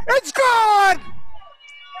 it's gone!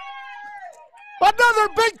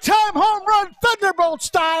 Another big-time home run, Thunderbolt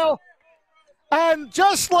style. And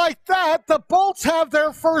just like that, the Bolts have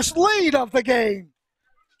their first lead of the game.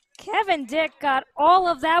 Kevin Dick got all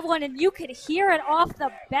of that one, and you could hear it off the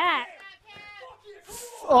bat.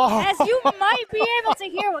 Oh. As you might be able to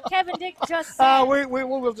hear what Kevin Dick just said.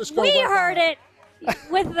 We'll just go we back heard on. it.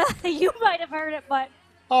 With the, you might have heard it, but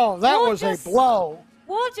that was a blow.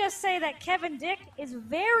 We'll just say that Kevin Dick is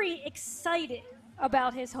very excited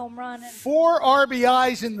about his home run. 4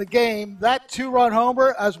 RBIs in the game, that 2-run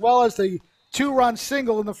homer, as well as the 2-run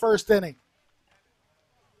single in the first inning.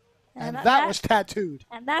 And that was tattooed.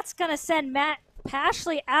 And that's going to send Matt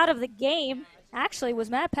Pashley out of the game. Actually,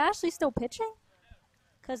 was Matt Pashley still pitching?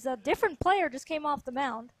 Because a different player just came off the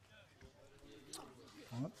mound.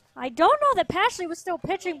 I don't know that Pashley was still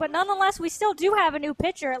pitching, but nonetheless, we still do have a new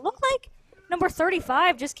pitcher. It looked like number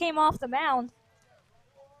 35 just came off the mound.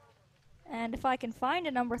 And if I can find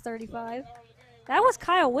a number 35, that was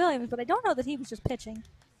Kyle Williams, but I don't know that he was just pitching.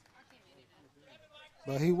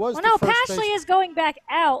 Well, he was. Well, no, Pashley is going back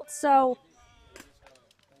out, so.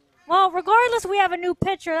 Well, regardless, we have a new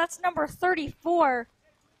pitcher. That's number 34,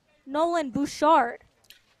 Nolan Bouchard.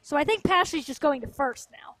 So I think Pashley's just going to first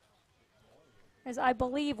now, is I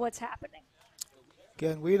believe what's happening.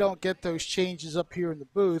 Again, we don't get those changes up here in the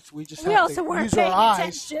booth. We just we have also to weren't use paying our eyes.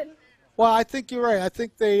 attention. Well, I think you're right. I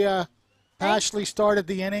think they Pashley started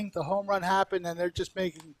the inning. The home run happened, and they're just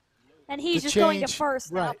making. And he's just change. going to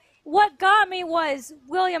first now. Right. What got me was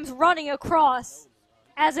Williams running across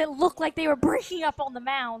as it looked like they were breaking up on the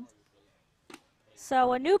mound.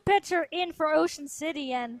 So a new pitcher in for Ocean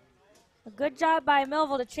City, and a good job by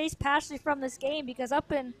Millville to chase Pashley from this game, because you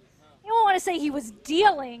don't want to say he was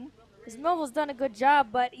dealing, because Millville's done a good job,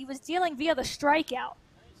 but he was dealing via the strikeout.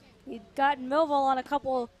 He'd gotten Millville on a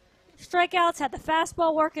couple strikeouts, had the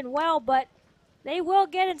fastball working well, but they will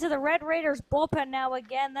get into the Red Raiders bullpen now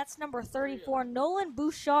again. That's number 34, Nolan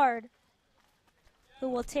Bouchard, who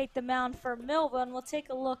will take the mound for Millville. And we'll take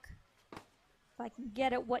a look, if I can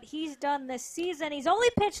get it, what he's done this season. He's only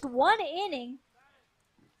pitched 1 inning,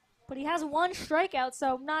 but he has 1 strikeout,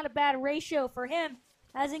 so not a bad ratio for him.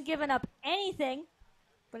 Hasn't given up anything,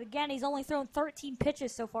 but again, he's only thrown 13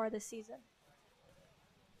 pitches so far this season.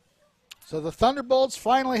 So the Thunderbolts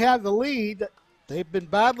finally have the lead. They've been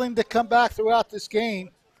battling to come back throughout this game,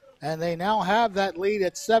 and they now have that lead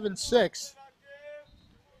at 7-6.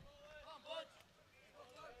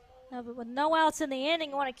 Now, but with no outs in the inning,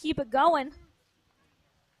 you want to keep it going.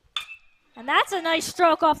 And that's a nice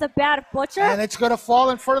stroke off the bat of Butcher. And it's going to fall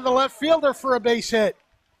in front of the left fielder for a base hit.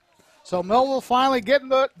 So Millville finally getting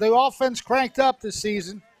the offense cranked up this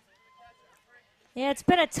season. Yeah, it's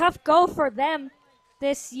been a tough go for them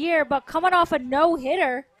this year, but coming off a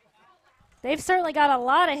no-hitter, they've certainly got a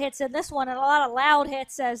lot of hits in this one and a lot of loud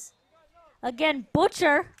hits, as, again,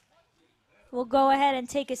 Butcher will go ahead and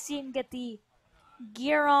take a seat and get the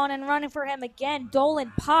gear on and running for him again,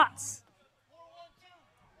 Dolan Potts.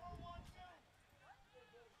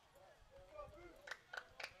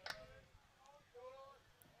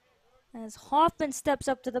 As Hoffman steps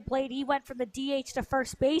up to the plate, he went from the DH to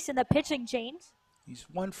first base in the pitching change. He's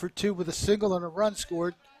 1 for 2 with a single and a run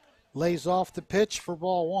scored. Lays off the pitch for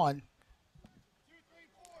ball 1.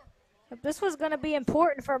 If this was going to be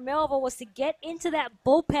important for Millville, was to get into that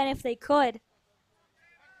bullpen if they could.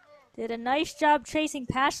 Did a nice job chasing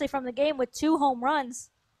Pashley from the game with 2 home runs.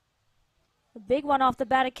 A big one off the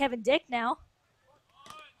bat of Kevin Dick now.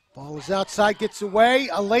 Ball is outside, gets away.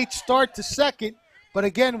 A late start to second. But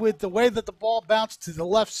again, with the way that the ball bounced to the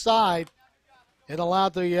left side, it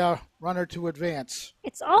allowed the runner to advance.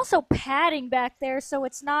 It's also padding back there, so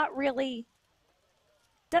it's not really,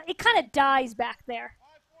 it kind of dies back there.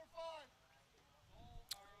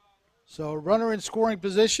 So runner in scoring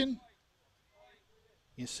position.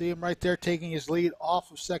 You see him right there taking his lead off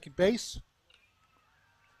of second base.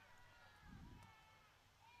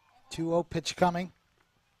 2-0 pitch coming.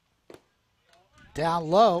 Down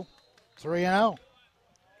low, 3-0.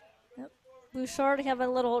 Bouchard having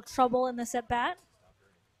a little trouble in this at-bat,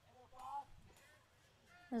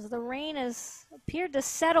 as the rain has appeared to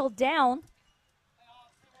settle down.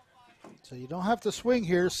 So you don't have to swing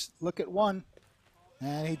here. Look at 1.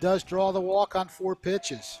 And he does draw the walk on 4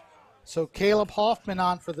 pitches. So Caleb Hoffman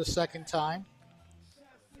on for the second time.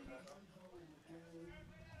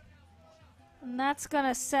 And that's going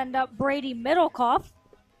to send up Brady Middlecoff.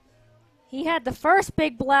 He had the first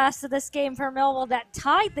big blast of this game for Millville that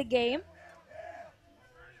tied the game.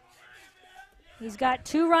 He's got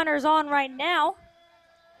 2 runners on right now.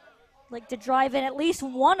 Like to drive in at least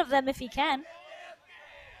one of them if he can.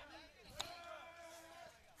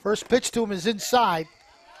 First pitch to him is inside.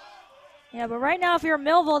 Yeah, but right now if you're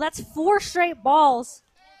Millville, that's 4 straight balls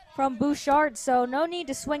from Bouchard, so no need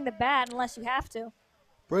to swing the bat unless you have to.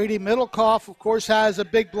 Brady Middlecoff, of course, has a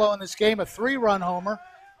big blow in this game, a 3-run homer.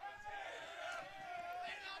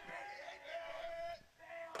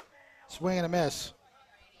 Swing and a miss.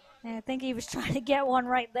 And I think he was trying to get one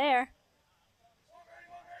right there.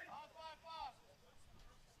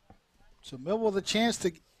 So Millville with a chance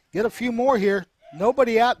to get a few more here.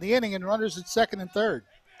 Nobody out in the inning and runners at second and third.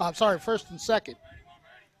 I'm sorry, first and second.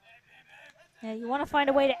 Yeah, you want to find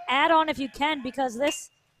a way to add on if you can because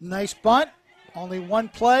this... Nice bunt. Only one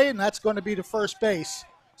play, and that's going to be to first base.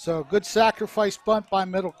 So a good sacrifice bunt by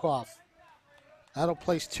Middlecoff. That'll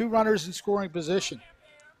place 2 runners in scoring position.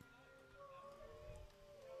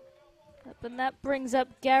 And that brings up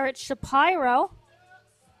Garrett Shapiro.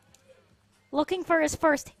 Looking for his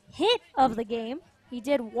first hit of the game. He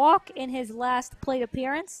did walk in his last plate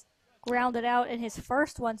appearance. Grounded out in his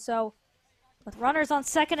first one. So with runners on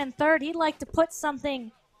second and third, he'd like to put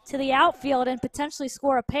something to the outfield and potentially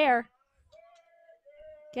score a pair.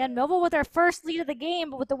 Again, Millville with their first lead of the game,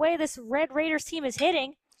 but with the way this Red Raiders team is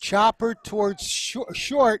hitting. Chopper towards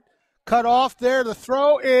short. Cut off there. The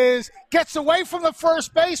throw gets away from the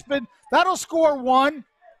first baseman. That'll score 1.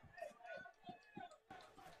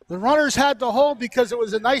 The runners had to hold because it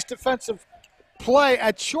was a nice defensive play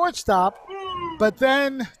at shortstop, but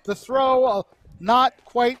then the throw not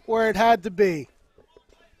quite where it had to be.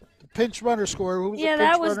 The pinch runner scored. Who was the pinch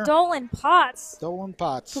that was runner? Dolan Potts. Dolan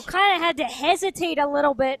Potts. Who kind of had to hesitate a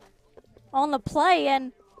little bit on the play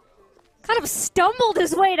and kind of stumbled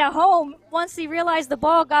his way to home once he realized the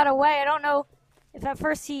ball got away. I don't know if at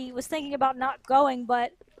first he was thinking about not going,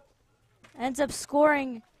 but ends up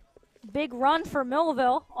scoring big run for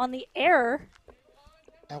Millville on the error.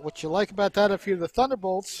 And what you like about that, if you're the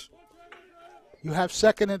Thunderbolts, you have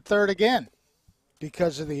second and third again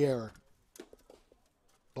because of the error.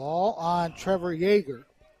 Ball on Trevor Yeager.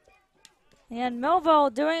 And Millville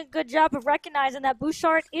doing a good job of recognizing that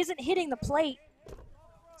Bouchard isn't hitting the plate.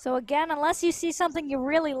 So again, unless you see something you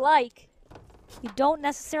really like, you don't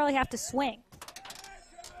necessarily have to swing.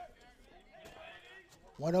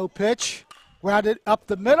 1-0 pitch. Grounded up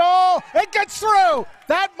the middle. It gets through.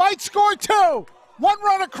 That might score 2. 1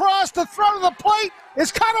 run across. The throw to the plate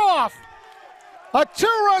is cut off. A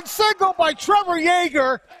 2-run single by Trevor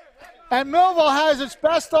Yeager. And Millville has its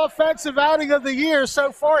best offensive outing of the year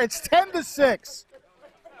so far. It's 10-6.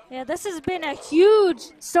 Yeah, this has been a huge,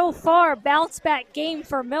 so far, bounce-back game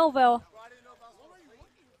for Millville.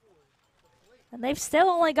 And they've still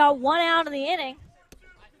only got 1 out in the inning.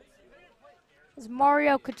 As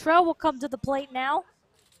Mario Cottrell will come to the plate now.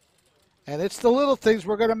 And it's the little things.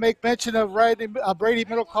 We're going to make mention of Brady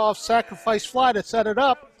Middlecoff's sacrifice fly to set it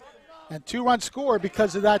up. And 2-run score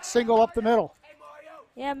because of that single up the middle.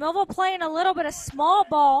 Yeah, Millville playing a little bit of small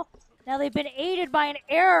ball. Now they've been aided by an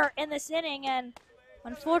error in this inning, and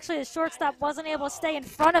unfortunately the shortstop wasn't able to stay in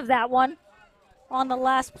front of that one on the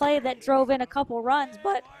last play that drove in a couple runs.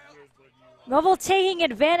 But Millville taking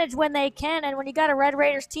advantage when they can, and when you got a Red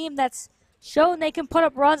Raiders team that's shown they can put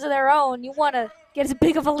up runs of their own, you want to get as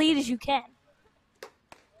big of a lead as you can.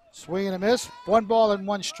 Swing and a miss. 1 ball and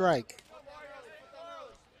 1 strike.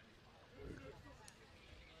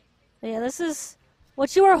 Yeah, this is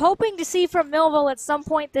what you were hoping to see from Millville at some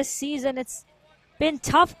point this season. It's been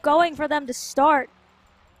tough going for them to start.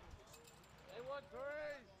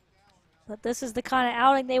 But this is the kind of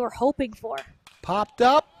outing they were hoping for. Popped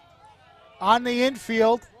up on the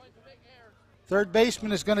infield. Third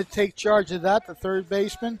baseman is going to take charge of that. The third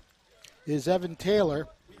baseman is Evan Taylor.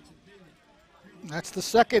 That's the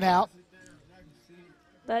second out.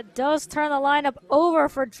 That does turn the lineup over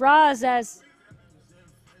for Draws as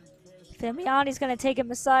Famiani's going to take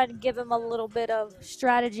him aside and give him a little bit of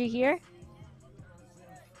strategy here.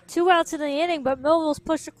 2 outs in the inning, but Millville's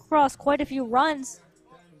pushed across quite a few runs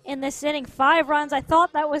in this inning. 5 runs. I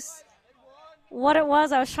thought that was what it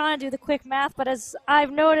was. I was trying to do the quick math, but as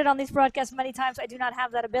I've noted on these broadcasts many times, I do not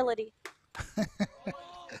have that ability.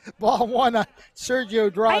 Ball 1,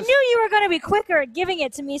 Sergio Draws. I knew you were going to be quicker at giving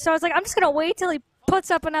it to me, so I was like, I'm just going to wait till he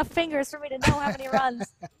puts up enough fingers for me to know how many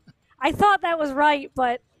runs. I thought that was right,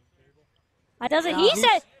 but it doesn't. No,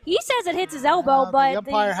 he says it hits his elbow, but the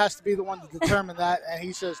umpire has to be the one to determine that, and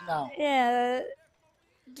he says no. Yeah,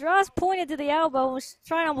 Draws pointed to the elbow and was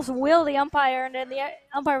trying to almost will the umpire, and then the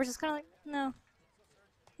umpire was just kind of like, no,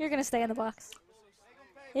 you're going to stay in the box.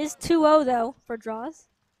 It is 2-0, though, for Draws.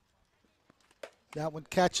 That one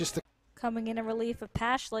catches the coming in relief of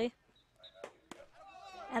Pashley.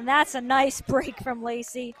 And that's a nice break from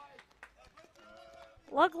Lacey.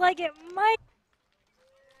 Looked like it might.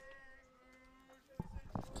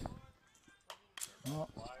 Well,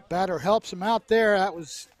 batter helps him out there. That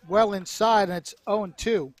was well inside, and it's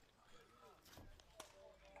 0-2.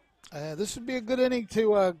 This would be a good inning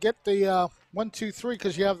to get the 1, 2, 3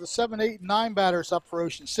 because you have the 7, 8, and 9 batters up for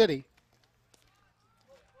Ocean City.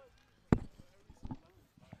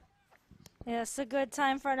 Yeah, it's a good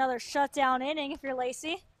time for another shutdown inning if you're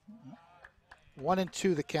Lacey. 1 and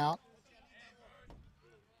 2 the count.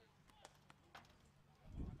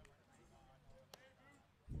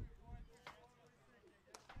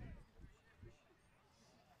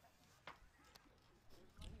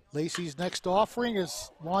 Lacey's next offering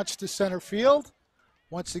is launched to center field.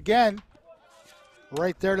 Once again,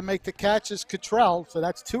 right there to make the catch is Cottrell, so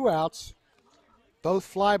that's 2 outs. Both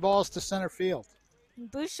fly balls to center field.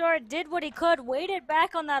 Bouchard did what he could, waited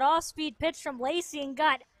back on that off-speed pitch from Lacey and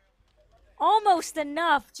got almost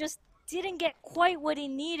enough, just didn't get quite what he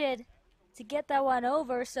needed to get that one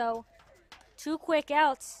over, so 2 quick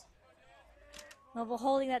outs. Millville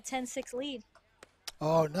holding that 10-6 lead.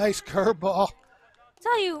 Oh, nice curveball.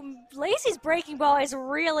 Tell you, Lacey's breaking ball is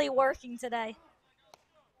really working today.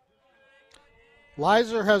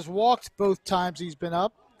 Lizer has walked both times he's been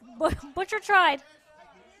up. Butcher tried.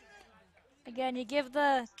 Again, you give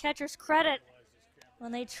the catchers credit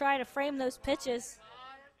when they try to frame those pitches.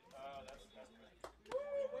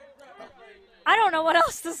 I don't know what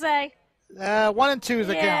else to say. 1 and 2 is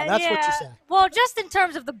the count. That's what you say. Well, just in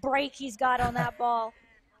terms of the break he's got on that ball.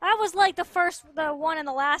 That was like the one in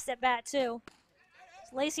the last at bat, too.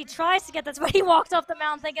 Lacey tries to get that, but he walked off the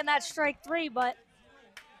mound thinking that's strike 3, but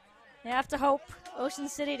you have to hope Ocean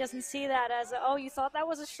City doesn't see that as, oh, you thought that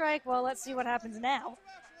was a strike? Well, let's see what happens now.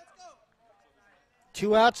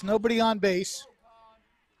 2 outs, nobody on base.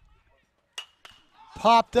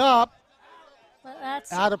 Popped up. But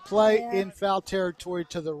that's out of play in foul territory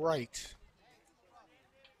to the right.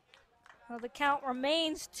 Well, the count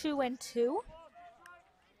remains 2-2.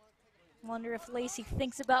 Wonder if Lacey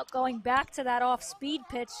thinks about going back to that off-speed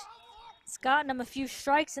pitch. It's gotten him a few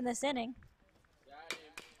strikes in this inning.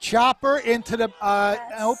 Chopper into the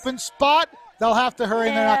open spot. They'll have to hurry,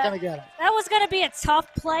 and they're not going to get him. That was going to be a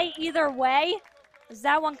tough play either way, because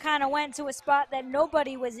that one kind of went to a spot that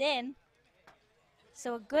nobody was in.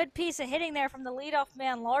 So a good piece of hitting there from the leadoff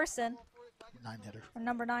man, Larson. 9-hitter. Or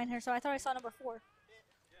number 9 here, so I thought I saw number 4.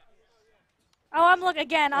 Oh, I'm looking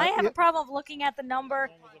again. I have a problem of looking at the number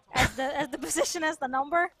as the position as the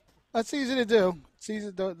number. That's easy to do. It's easy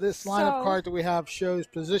to do. This lineup card that we have shows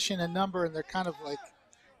position and number, and they're kind of like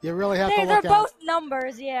you really have to look at. They're both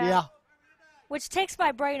numbers, yeah. Yeah. Which takes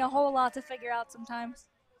my brain a whole lot to figure out sometimes.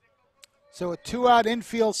 So a 2-out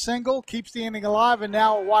infield single keeps the inning alive, and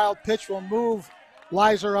now a wild pitch will move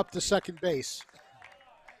Lizer up to second base.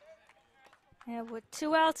 Yeah, with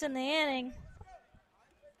 2 outs in the inning,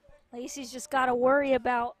 Lacey's just got to worry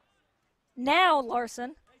about now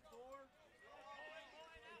Larson.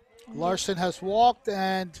 Larson has walked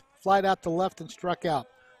and flied out to left and struck out.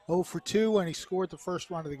 0 for 2, and he scored the first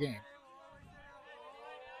run of the game.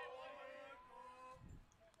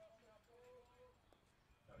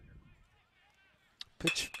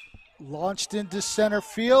 Pitch launched into center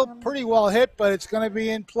field. Pretty well hit, but it's going to be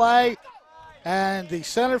in play. And the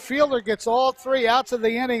center fielder gets all 3 outs of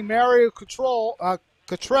the inning. Mario Cottrell,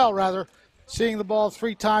 seeing the ball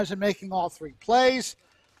 3 times and making all 3 plays.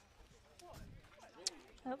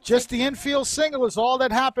 Just the infield single is all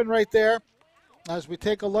that happened right there. As we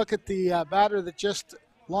take a look at the batter that just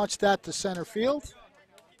launched that to center field.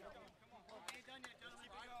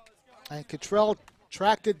 And Cottrell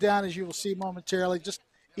tracked it down, as you will see momentarily, just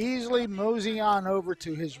easily moseying on over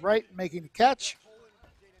to his right, making the catch.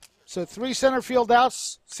 So 3 center field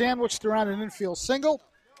outs sandwiched around an infield single.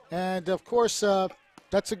 And, of course,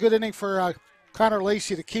 that's a good inning for Connor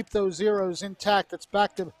Lacey to keep those zeros intact. That's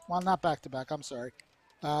back to, well, not back to back, I'm sorry.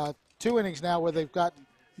 2 innings now where they've gotten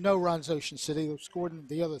no runs, Ocean City. They've scored in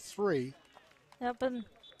the other 3. Yep, and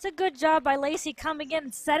it's a good job by Lacey coming in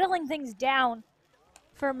and settling things down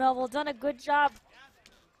for Millville. Done a good job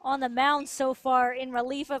on the mound so far in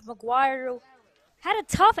relief of McGuire, who had a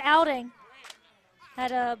tough outing.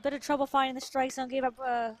 Had a bit of trouble finding the strike zone, gave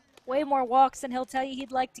up way more walks than he'll tell you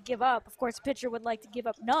he'd like to give up. Of course, pitcher would like to give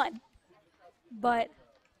up none. But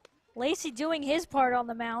Lacey doing his part on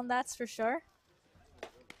the mound, that's for sure.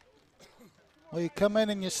 Well, you come in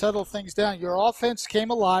and you settle things down. Your offense came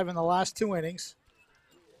alive in the last 2 innings,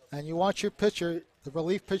 and you want your pitcher, the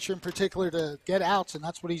relief pitcher in particular, to get outs, and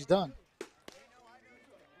that's what he's done.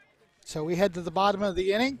 So we head to the bottom of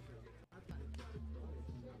the inning.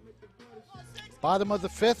 Bottom of the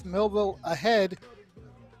fifth, Millville ahead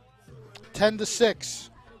 10-6.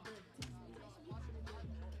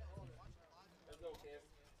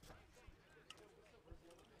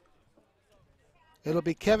 It'll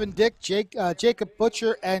be Kevin Dick, Jacob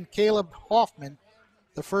Butcher, and Caleb Hoffman.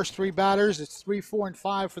 The first three batters. It's 3, 4, and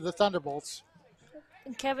 5 for the Thunderbolts.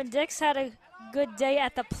 And Kevin Dix had a good day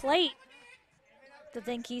at the plate. To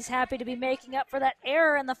think he's happy to be making up for that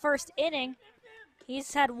error in the first inning.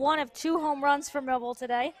 He's had 1 of 2 home runs for Millville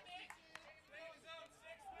today.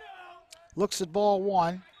 Looks at ball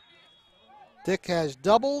 1. Dick has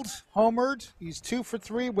doubled, homered. He's 2 for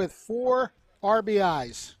 3 with 4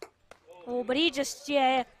 RBIs. Oh, but he just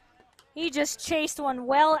chased one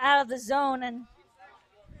well out of the zone and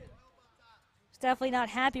he's definitely not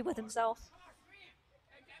happy with himself.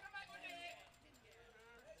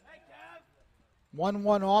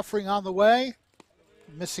 1-1 offering on the way.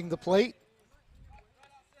 Missing the plate.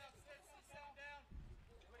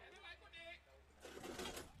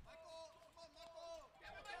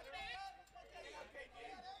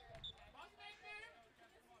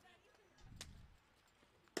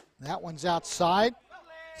 That one's outside.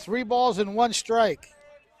 3 balls and 1 strike.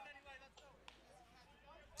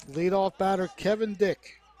 Leadoff batter Kevin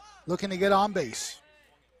Dick looking to get on base.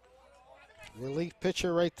 Relief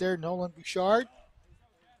pitcher right there, Nolan Bouchard.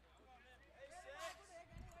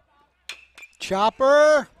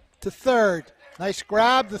 Chopper to third. Nice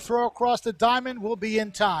grab. The throw across the diamond will be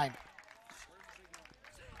in time.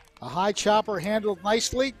 A high chopper handled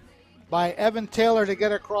nicely by Evan Taylor to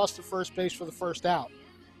get across to first base for the first out.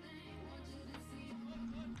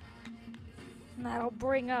 And that'll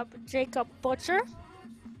bring up Jacob Butcher.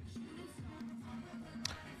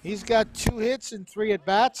 He's got 2 hits and 3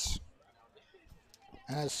 at-bats.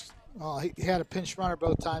 He had a pinch runner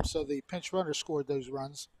both times, so the pinch runner scored those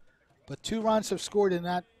runs. But 2 runs have scored in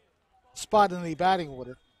that spot in the batting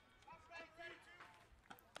order.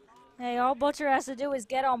 Hey, all Butcher has to do is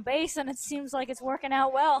get on base, and it seems like it's working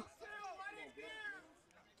out well.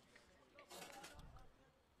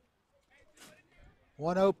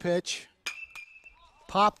 One-0 pitch.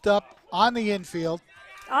 Popped up on the infield.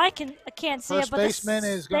 I can't see it, First but baseman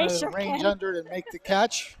is going to range under and make the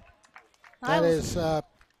catch. That is,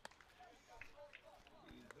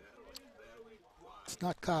 it's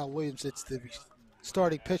not Kyle Williams, it's the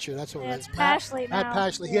starting pitcher. That's what it is. It's Pashley now. Matt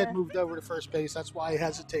Pashley, he had moved over to first base. That's why he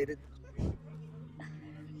hesitated.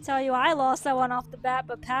 Tell you, I lost that one off the bat,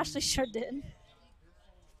 but Pashley sure didn't.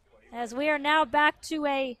 As we are now back to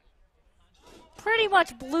a pretty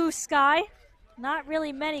much blue sky. Not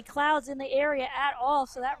really many clouds in the area at all,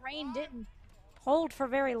 so that rain didn't hold for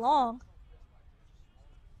very long.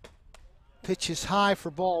 Pitch is high for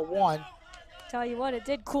ball 1. Tell you what, it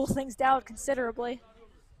did cool things down considerably.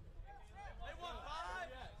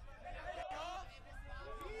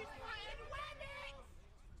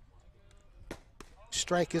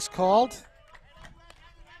 Strike is called.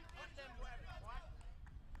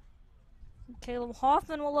 Caleb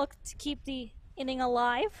Hoffman will look to keep the inning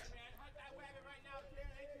alive.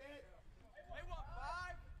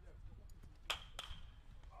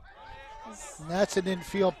 And that's an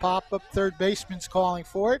infield pop-up. Third baseman's calling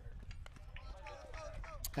for it.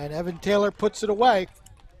 And Evan Taylor puts it away.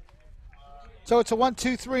 So it's a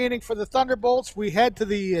 1-2-3 inning for the Thunderbolts. We head to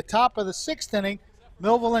the top of the 6th inning.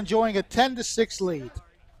 Millville enjoying a 10-6 lead.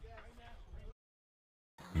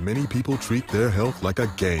 Many people treat their health like a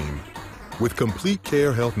game. With Complete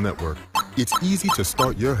Care Health Network, it's easy to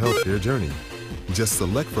start your healthcare journey. Just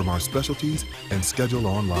select from our specialties and schedule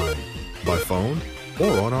online, by phone,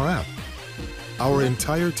 or on our app. Our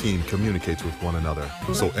entire team communicates with one another,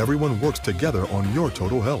 so everyone works together on your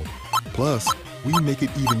total health. Plus, we make it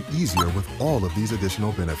even easier with all of these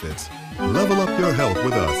additional benefits. Level up your health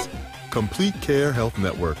with us. Complete Care Health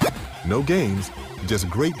Network. No games, just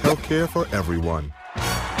great health care for everyone.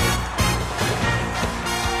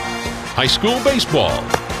 High school baseball.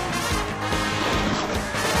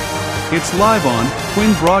 It's live on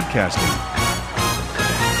Twin Broadcasting.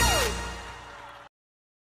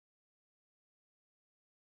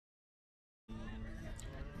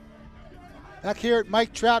 Back here at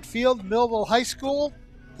Mike Trout Field, Millville High School,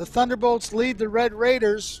 the Thunderbolts lead the Red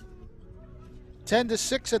Raiders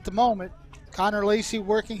 10-6 at the moment. Connor Lacey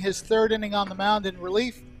working his 3rd inning on the mound in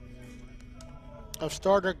relief of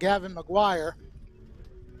starter Gavin McGuire.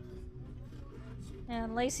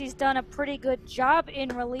 And Lacey's done a pretty good job in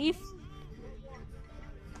relief,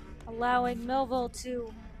 allowing Millville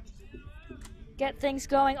to get things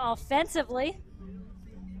going offensively.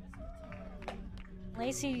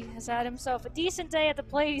 Lacey has had himself a decent day at the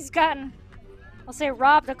plate. He's gotten, I'll say,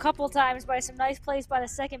 robbed a couple times by some nice plays by the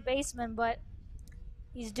second baseman, but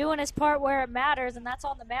He's doing his part where it matters, and that's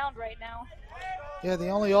on the mound right now. Yeah, the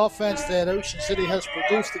only offense that Ocean City has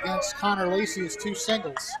produced against Connor Lacey is 2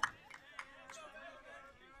 singles.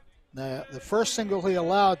 Now, the first single he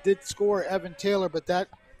allowed did score Evan Taylor, but that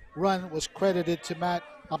run was credited to not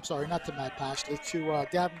to Matt Pashley, to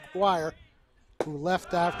Gavin McGuire, who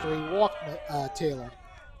left after he walked Taylor.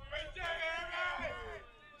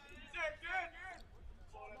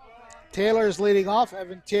 Taylor is leading off.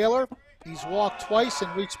 Evan Taylor, he's walked twice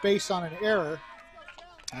and reached base on an error.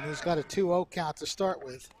 And he's got a 2-0 count to start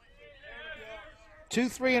with. 2,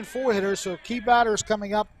 3, and 4 hitters, so key batters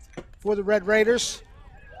coming up for the Red Raiders.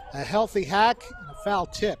 A healthy hack and a foul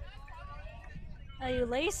tip.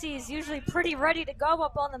 Lacey is usually pretty ready to go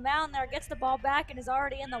up on the mound there. Gets the ball back and is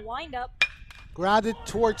already in the windup. Grounded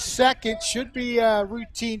towards second. Should be a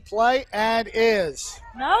routine play, and is.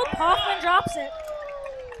 No, Hoffman drops it.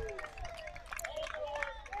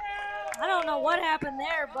 I don't know what happened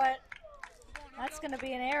there, but that's going to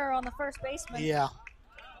be an error on the first baseman. Yeah.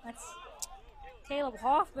 That's Caleb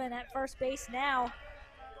Hoffman at first base now.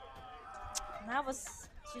 And that was,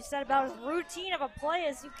 she said, about as routine of a play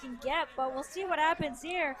as you can get, but we'll see what happens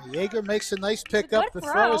here. Yeager makes a nice pickup. The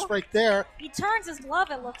throw is right there. He turns his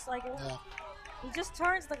glove, it looks like. Yeah. He just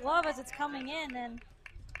turns the glove as it's coming in. And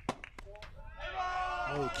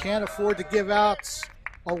well, he can't afford to give outs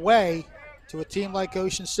away to a team like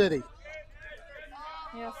Ocean City.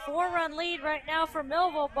 Yeah, 4-run lead right now for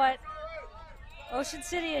Millville, but Ocean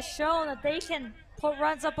City has shown that they can put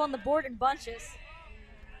runs up on the board in bunches.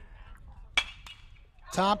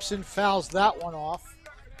 Thompson fouls that one off.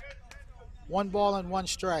 1 ball and 1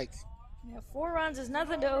 strike. Yeah, 4 runs is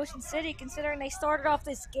nothing to Ocean City considering they started off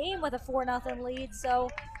this game with a 4-0 lead, so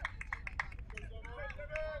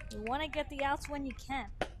you want to get the outs when you can.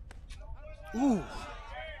 Ooh.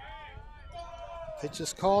 Pitch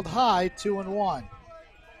is called high, 2-1.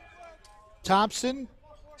 Thompson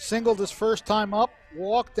singled his first time up,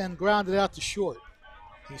 walked, and grounded out to short.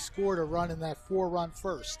 He scored a run in that 4-run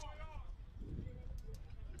first.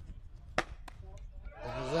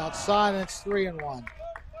 And he's outside, and it's 3-1.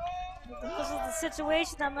 This is the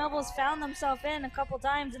situation that Millville's found themselves in a couple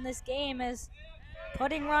times in this game, is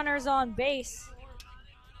putting runners on base,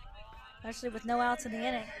 especially with no outs in the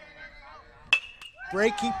inning.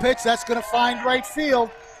 Breaking pitch, that's going to find right field.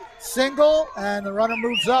 Single, and the runner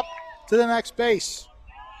moves up to the next base.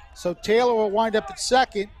 So Taylor will wind up at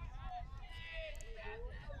second.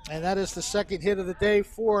 And that is the second hit of the day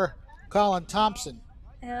for Colin Thompson.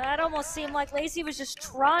 And that almost seemed like Lacey was just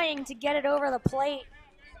trying to get it over the plate,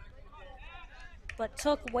 but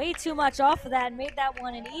took way too much off of that and made that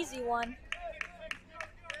one an easy one.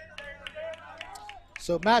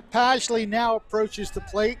 So Matt Pashley now approaches the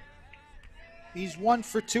plate. He's 1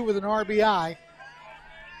 for 2 with an RBI.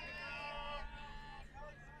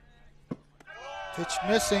 Pitch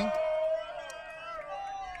missing.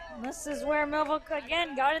 And this is where Millville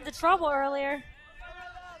again got into trouble earlier.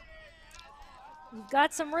 You've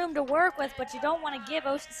got some room to work with, but you don't want to give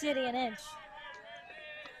Ocean City an inch.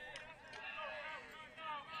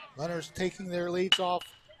 Runners taking their leads off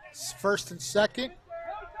first and second.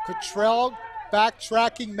 Cottrell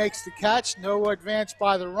backtracking makes the catch. No advance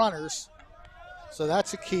by the runners. So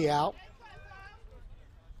that's a key out.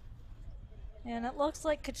 And it looks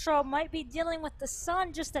like Cottrell might be dealing with the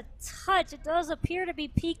sun just a touch. It does appear to be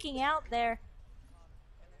peeking out there.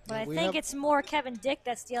 But I think it's more Kevin Dick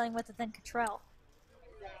that's dealing with it than Cottrell.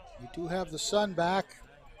 We do have the sun back.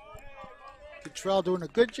 Cottrell doing a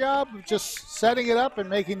good job of just setting it up and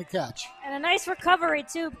making the catch. And a nice recovery,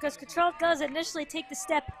 too, because Cottrell does initially take the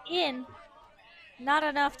step in. Not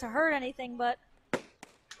enough to hurt anything, but...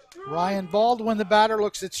 Ryan Baldwin, the batter,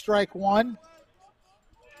 looks at strike 1.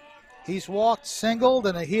 He's walked, singled,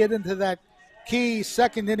 and a hit into that key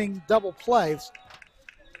second inning double play.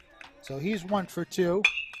 So he's 1 for 2.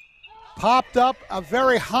 Popped up a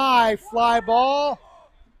very high fly ball.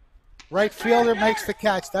 Right fielder makes the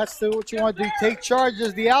catch. That's what you want to do. Take charge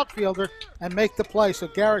as the outfielder and make the play. So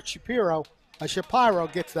Garrett Shapiro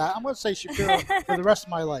gets that. I'm going to say Shapiro for the rest of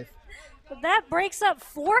my life. But that breaks up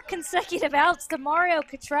 4 consecutive outs to Mario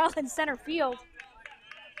Cottrell in center field.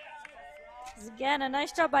 Again, a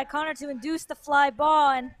nice job by Connor to induce the fly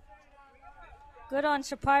ball, and good on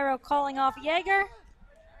Shapiro calling off Yeager.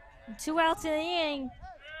 And 2 outs in the inning.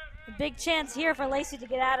 A big chance here for Lacey to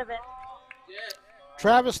get out of it.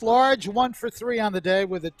 Travis Large, 1 for 3 on the day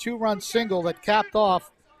with a 2-run single that capped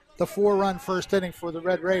off the 4-run first inning for the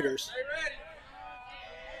Red Raiders.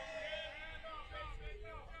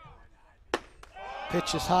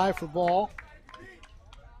 Pitch is high for ball.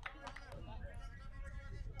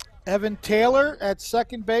 Evan Taylor at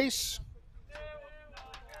second base.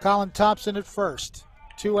 Colin Thompson at first.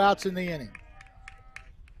 2 outs in the inning.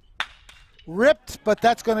 Ripped, but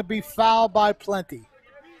that's going to be foul by plenty.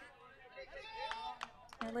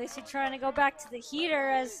 At least he's trying to go back to the heater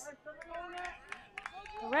as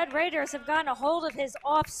the Red Raiders have gotten a hold of his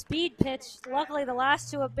off-speed pitch. Luckily, the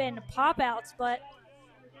last 2 have been pop-outs, but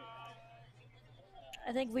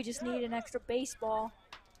I think we just need an extra baseball.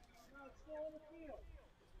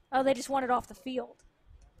 Oh, they just want it off the field.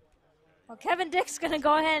 Well, Kevin Dick's going to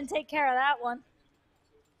go ahead and take care of that one.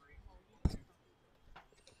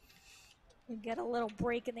 We get a little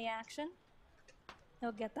break in the action.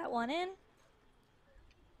 He'll get that one in.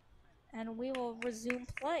 And we will resume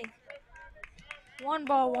play. 1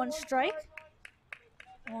 ball, 1 strike.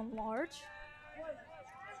 1 large.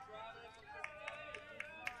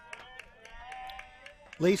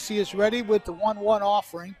 Lacey is ready with the 1-1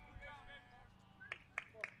 offering.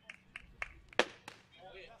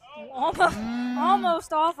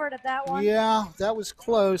 Almost offered at that one. Yeah, that was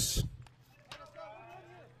close.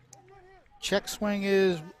 Check swing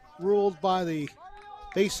is ruled by the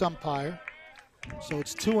base umpire. So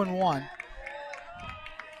it's 2-1.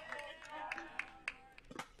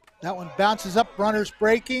 That one bounces up, runners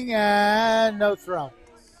breaking, and no throw.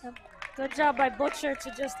 Good job by Butcher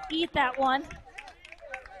to just eat that one.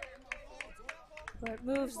 But it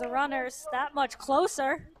moves the runners that much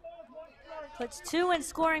closer. Puts 2 in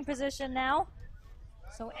scoring position now.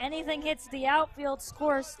 So anything hits the outfield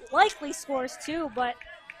likely scores 2, but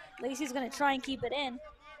Lacey's going to try and keep it in.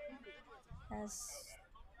 As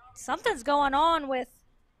something's going on with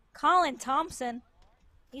Colin Thompson.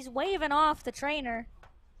 He's waving off the trainer.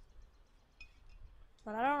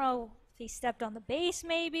 But I don't know if he stepped on the base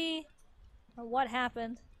maybe or what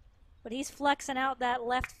happened. But he's flexing out that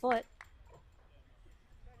left foot.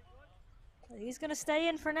 But he's going to stay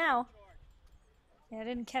in for now. Yeah, I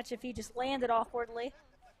didn't catch if he just landed awkwardly.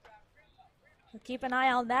 We'll keep an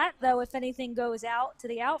eye on that, though, if anything goes out to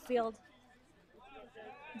the outfield.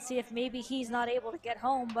 And see if maybe he's not able to get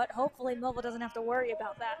home, but hopefully Millville doesn't have to worry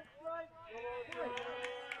about that.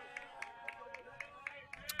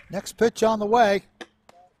 Next pitch on the way,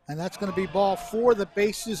 and that's going to be ball 4. The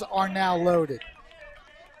bases are now loaded.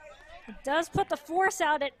 It does put the force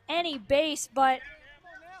out at any base, but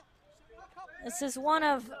this is one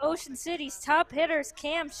of Ocean City's top hitters,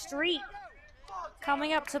 Cam Street,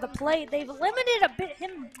 coming up to the plate. They've limited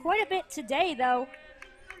him quite a bit today, though.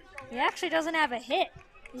 He actually doesn't have a hit.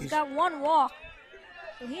 He's got 1 walk.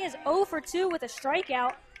 And he is 0 for 2 with a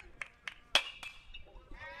strikeout.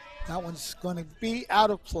 That one's going to be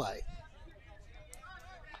out of play.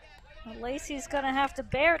 Well, Lacey's going to have to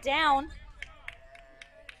bear down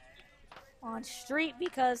on Street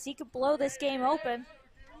because he could blow this game open.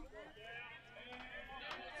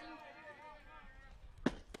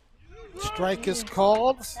 Strike is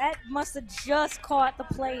called. That must have just caught the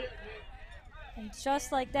plate. And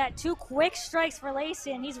just like that, 2 quick strikes for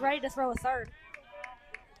Lacey, and he's ready to throw a third.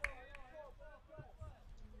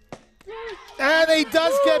 And he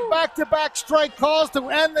does get back-to-back strike calls to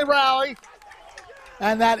end the rally.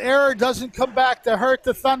 And that error doesn't come back to hurt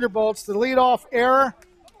the Thunderbolts. The leadoff error,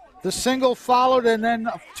 the single followed, and then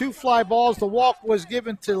 2 fly balls. The walk was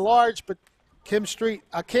given to Large, but Cam Street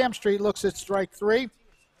looks at strike 3.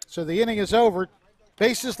 So the inning is over.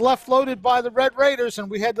 Bases left loaded by the Red Raiders, and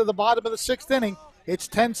we head to the bottom of the 6th inning. It's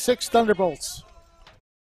 10-6 Thunderbolts.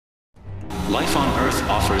 Life on Earth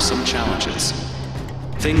offers some challenges.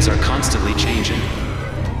 Things are constantly changing.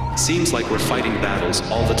 Seems like we're fighting battles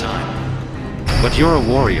all the time. But you're a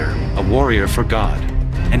warrior for God,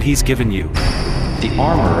 and He's given you the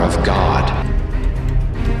armor of God.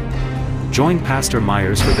 Join Pastor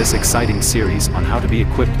Myers for this exciting series on how to be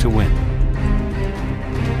equipped to win.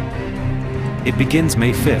 It begins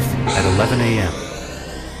May 5th at 11 a.m.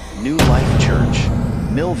 New Life Church,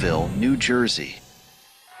 Millville, New Jersey.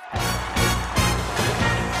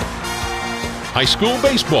 High school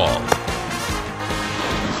baseball.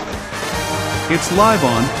 It's live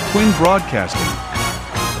on Twin Broadcasting.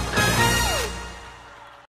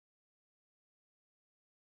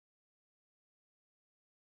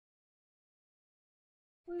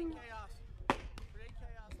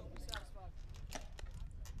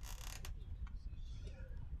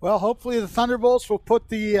 Well, hopefully the Thunderbolts will put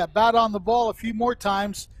the bat on the ball a few more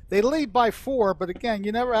times. They lead by 4, but again,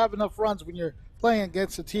 you never have enough runs when you're playing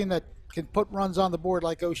against a team that can put runs on the board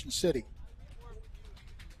like Ocean City.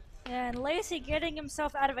 And Lacey getting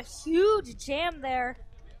himself out of a huge jam there.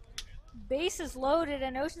 Bases loaded,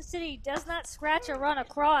 and Ocean City does not scratch a run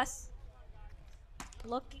across.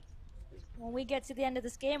 Look, when we get to the end of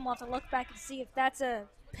this game, we'll have to look back and see if that's a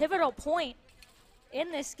pivotal point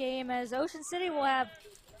in this game, as Ocean City will have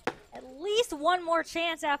at least one more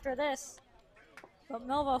chance after this. But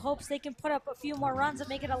Millville hopes they can put up a few more runs and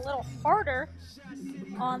make it a little harder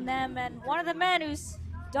on them. And one of the men who's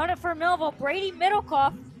done it for Millville, Brady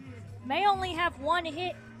Middlecoff, may only have one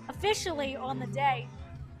hit officially on the day.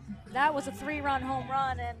 That was a 3-run home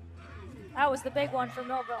run, and that was the big one for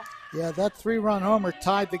Millville. Yeah, that 3-run homer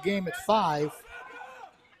tied the game at 5.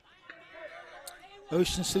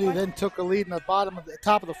 Ocean City then took a lead in the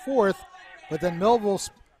top of the 4th, but then Millville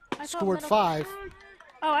scored 5.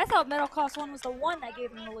 Oh, I thought Middlecoff's one was the one that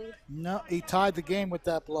gave him the lead. No, he tied the game with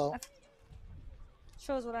that blow.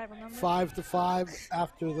 Shows what I remember. 5-5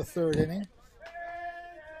 after the 3rd inning.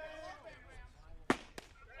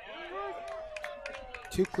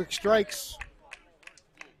 Two quick strikes.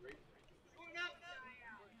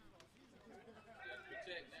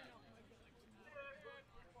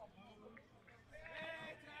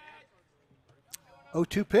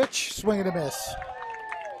 Oh-2 pitch, swing and a miss.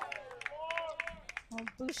 Well,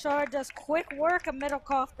 Bouchard does quick work of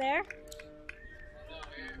Middlecoff there.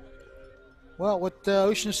 Well, what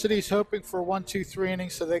Ocean City's hoping for 1, 2, 3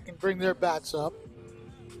 innings so they can bring their bats up.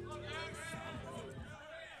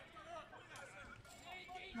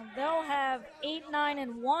 They'll have 8, 9,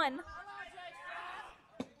 and 1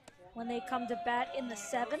 when they come to bat in the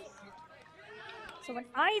 7th. So an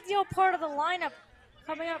ideal part of the lineup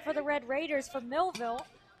coming up for the Red Raiders from Millville.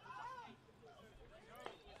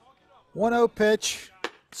 1-0 pitch,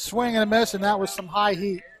 swing and a miss, and that was some high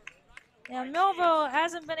heat. Now Millville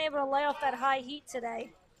hasn't been able to lay off that high heat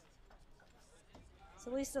today. It's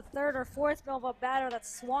at least the 3rd or 4th Millville batter that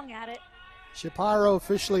swung at it. Shapiro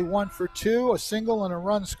officially 1 for 2, a single and a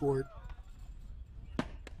run scored.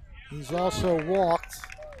 He's also walked,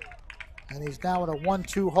 and he's now in a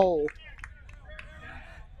 1-2 hole.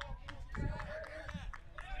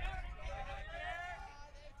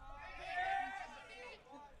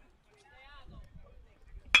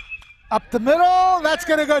 Up the middle, that's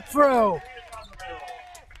going to go through.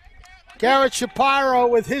 Garrett Shapiro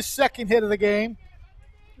with his 2nd hit of the game.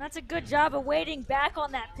 That's a good job of waiting back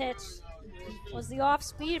on that pitch. Was the off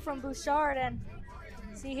speed from Bouchard, and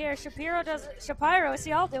see here, Shapiro,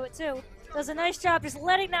 see, I'll do it too, does a nice job just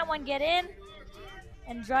letting that one get in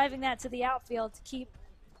and driving that to the outfield to keep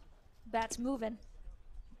bats moving.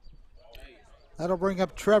 That'll bring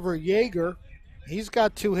up Trevor Yeager. He's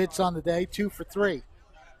got 2 hits on the day, 2 for 3.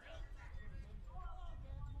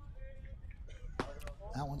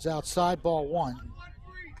 That one's outside, ball 1.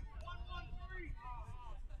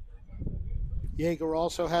 Yeager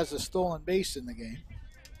also has a stolen base in the game.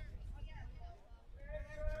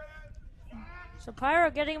 Shapiro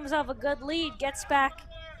getting himself a good lead, gets back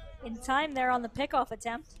in time there on the pickoff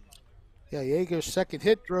attempt. Yeah, Yeager's 2nd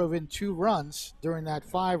hit drove in 2 runs during that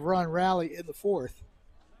 5-run rally in the 4th.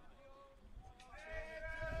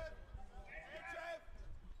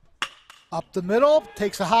 Up the middle,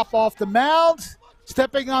 takes a hop off the mound,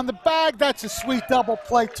 stepping on the bag. That's a sweet double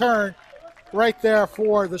play turn right there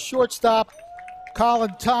for the shortstop.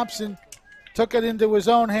 Colin Thompson took it into his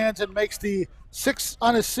own hands and makes the 6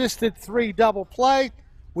 unassisted 3 double play.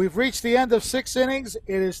 We've reached the end of 6 innings.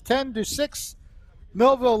 It is 10-6.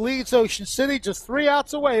 Millville leads Ocean City, just 3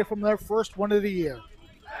 outs away from their first win of the year.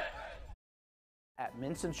 At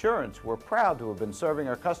Mintz Insurance, we're proud to have been serving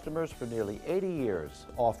our customers for nearly 80 years,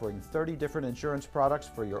 offering 30 different insurance products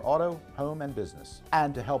for your auto, home, and business.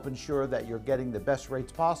 And to help ensure that you're getting the best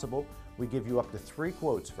rates possible, we give you up to 3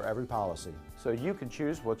 quotes for every policy, so you can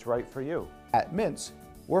choose what's right for you. At Mintz,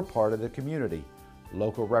 we're part of the community,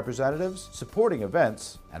 local representatives, supporting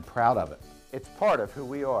events, and proud of it. It's part of who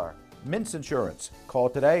we are. Mintz Insurance. Call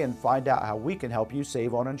today and find out how we can help you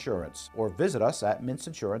save on insurance, or visit us at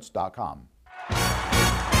mintzinsurance.com.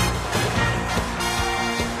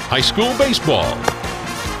 High school baseball.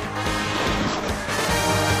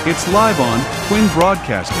 It's live on Twin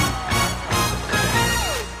Broadcasting.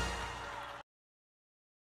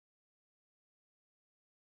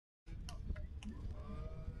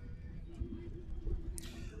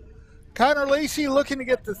 Connor Lacey looking to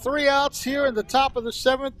get the 3 outs here in the top of the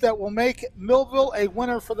 7th that will make Millville a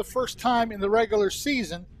winner for the first time in the regular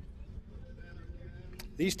season.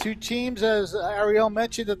 These 2 teams, as Ariel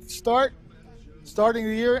mentioned at the start, starting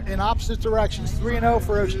the year in opposite directions. 3-0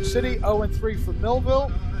 for Ocean City, 0-3 for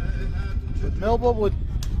Millville. But Millville would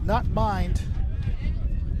not mind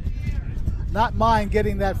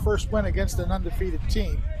getting that first win against an undefeated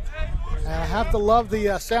team. And I have to love the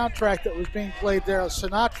soundtrack that was being played there.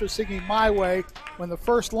 Sinatra singing My Way when the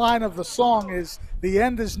first line of the song is, "The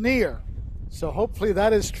end is near." So hopefully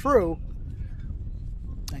that is true.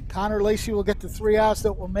 And Connor Lacey will get the 3 outs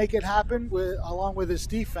that will make it happen along with his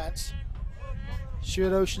defense.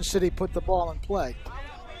 should Ocean City put the ball in play.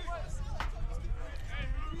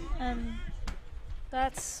 And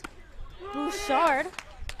that's Bouchard.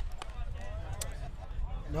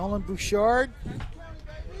 Nolan Bouchard.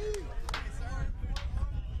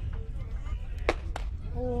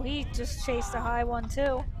 Oh, he just chased a high one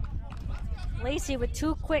too. Lacey with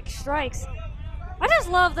 2 quick strikes. I just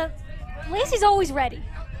love that Lacey's always ready.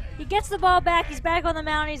 He gets the ball back, he's back on the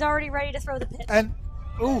mound, he's already ready to throw the pitch. And,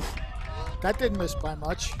 oof, that didn't miss by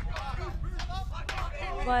much.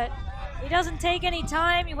 But he doesn't take any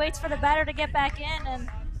time, he waits for the batter to get back in, and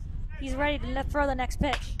he's ready to throw the next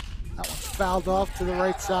pitch. That one's fouled off to the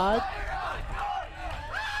right side.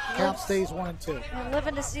 Count stays 1-2. I'm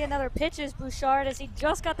living to see another pitch as Bouchard, as he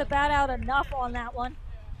just got the bat out enough on that one.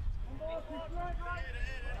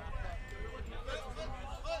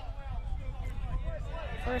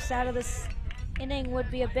 First out of this inning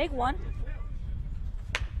would be a big one.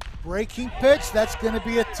 Breaking pitch, that's going to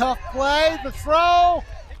be a tough play. The throw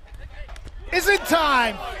is in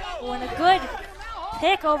time. Oh, and a good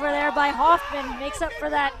pick over there by Hoffman makes up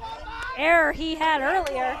for that error he had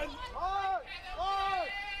earlier.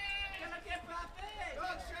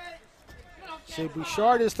 See,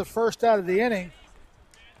 Bouchard is the first out of the inning.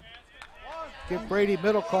 Give Brady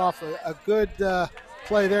Middlecoff a good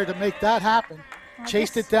play there to make that happen.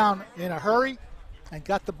 Chased it down in a hurry and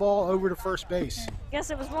got the ball over to first base. I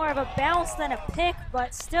guess it was more of a bounce than a pick,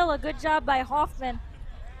 but still a good job by Hoffman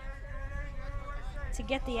to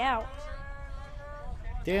get the out.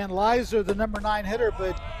 Dan Leiser, the number 9 hitter,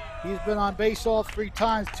 but he's been on base all 3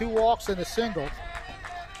 times, 2 walks and a single.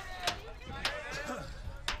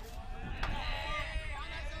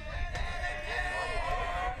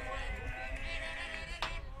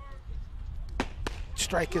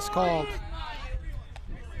 Strike is called.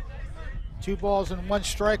 2 balls and 1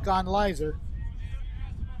 strike on Leiser.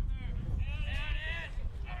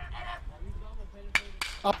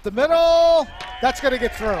 Up the middle, that's going to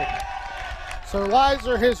get through. So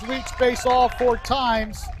Leiser has reached base all 4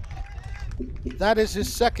 times. That is his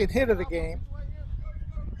 2nd hit of the game.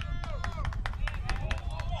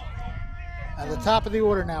 At the top of the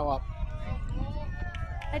order now up.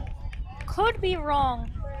 I could be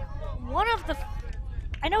wrong.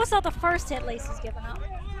 I know it's not the first hit Lacey's given up,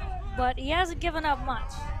 but he hasn't given up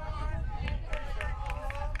much.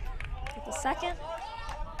 Get the 2nd?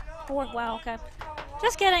 4th, wow, okay.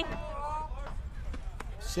 Just kidding.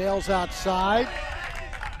 Sails outside.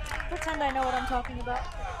 Pretend I know what I'm talking about.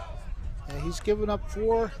 And he's given up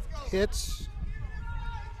 4 hits.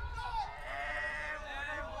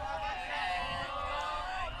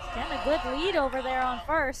 Getting a good lead over there on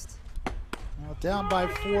first. Well, down by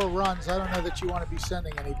 4 runs. I don't know that you want to be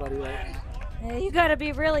sending anybody right now. Yeah, you got to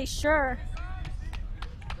be really sure.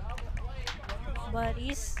 But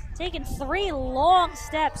he's taken 3 long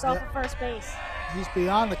steps off of first base. He's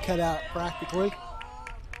beyond the cutout practically.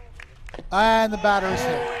 And the batter is hit.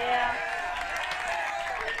 Yeah.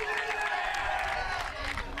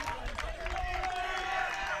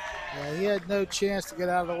 Yeah, he had no chance to get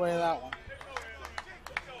out of the way of that one.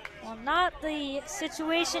 Well, not the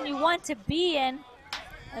situation you want to be in,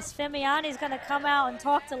 as Fimiani's going to come out and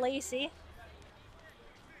talk to Lacey.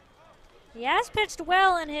 He has pitched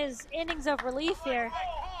well in his innings of relief here.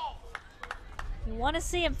 You want to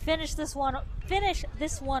see him finish this one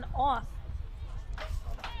off.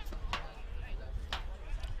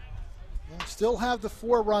 You still have the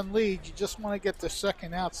 4-run lead. You just want to get the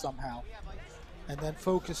 2nd out somehow, and then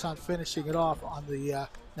focus on finishing it off on the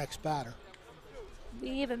next batter. Be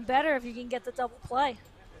even better if you can get the double play.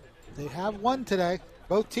 They have one today.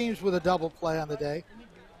 Both teams with a double play on the day.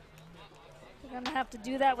 You're going to have to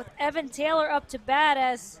do that with Evan Taylor up to bat,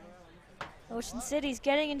 as Ocean City's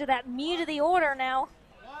getting into that meat of the order now.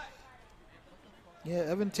 Yeah,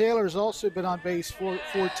 Evan Taylor has also been on base 4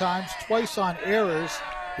 times, twice on errors,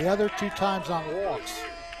 the other 2 times on walks.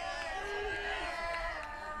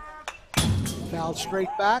 Fouled straight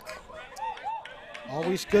back.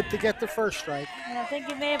 Always good to get the first strike. And I think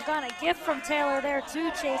you may have gotten a gift from Taylor there too,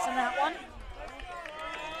 chasing that one.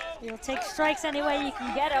 You'll take strikes any way you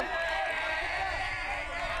can get them.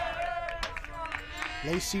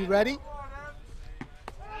 Lacey ready.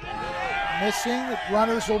 Missing. The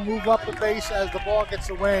runners will move up the base as the ball gets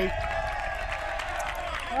away.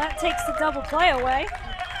 Well, that takes the double play away.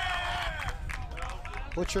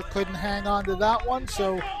 Butcher couldn't hang on to that one,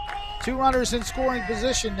 so 2 runners in scoring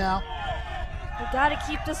position now. We got to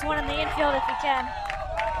keep this one in the infield if we can.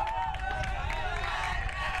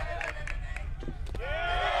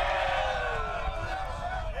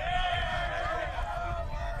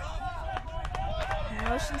 And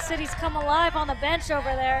Ocean City's come alive on the bench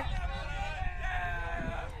over there.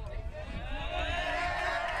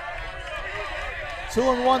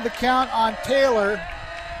 2-1 the count on Taylor.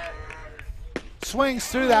 Swings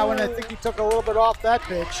through that one. I think he took a little bit off that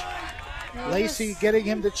pitch. Lacey getting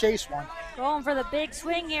him to chase one. Going for the big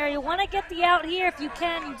swing here. You want to get the out here if you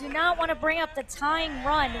can. You do not want to bring up the tying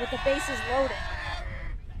run with the bases loaded.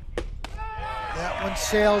 That one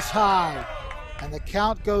sails high, and the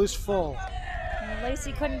count goes full. And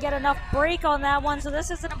Lacey couldn't get enough break on that one, so this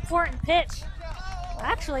is an important pitch.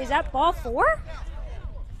 Actually, is that ball 4?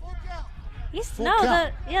 He's Full no,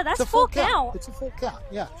 count. that's It's a full count. It's a full count.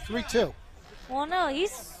 Yeah, 3-2. Well, no,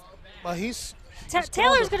 he's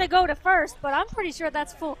Taylor's going to go to first, but I'm pretty sure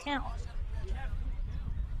that's full count.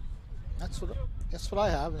 That's what I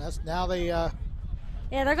have, and that's now they. Yeah,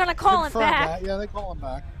 they're going to call him back. That. Yeah, they call him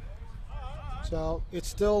back. So it's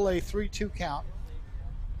still a 3-2 count.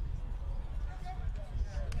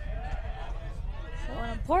 So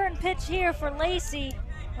an important pitch here for Lacey.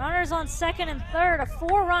 Runners on second and third, a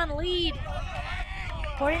 4-run lead.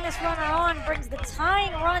 Putting this runner on brings the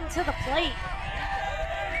tying run to the plate.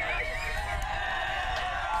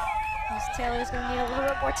 This Taylor's going to need a little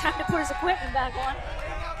bit more time to put his equipment back on.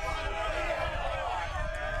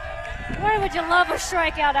 Boy, would you love a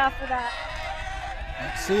strikeout after that.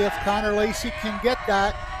 Let's see if Connor Lacey can get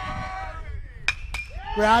that.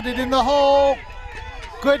 Grounded in the hole.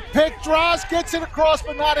 Good pick. Draws, gets it across,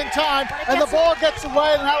 but not in time. And the ball gets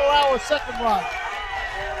away, and that'll allow a second run.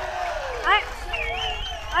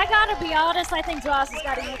 I got to be honest. I think Dross has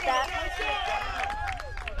got to eat that.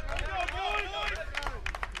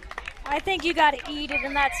 I think you got to eat it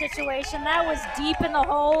in that situation. That was deep in the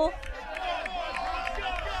hole.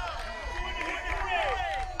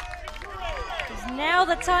 Now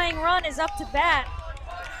the tying run is up to bat.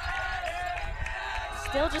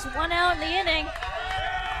 Still just 1 out in the inning.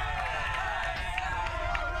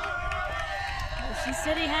 Ocean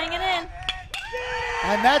City hanging in.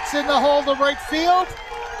 And that's in the hole to right field.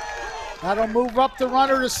 That'll move up the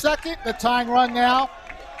runner to second. The tying run now.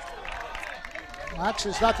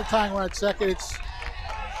 Actually, it's not the tying run at second. It's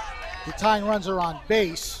the tying runs are on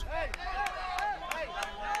base.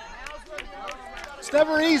 It's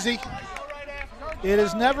never easy. It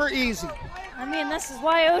is never easy. I mean, this is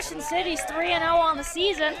why Ocean City's 3-0 on the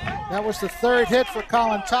season. That was the third hit for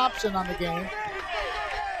Colin Thompson on the game.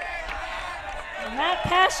 And Matt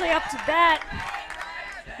Pashley up to bat.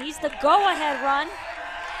 He's the go-ahead run.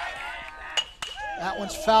 That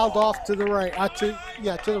one's fouled off to the right. To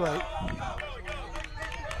the right.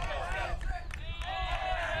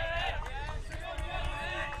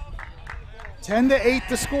 Ten to 8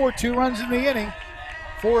 to score. 2 runs in the inning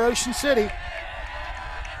for Ocean City.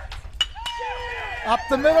 Up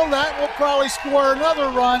the middle, that will probably score another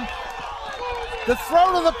run. The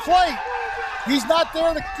throw to the plate. He's not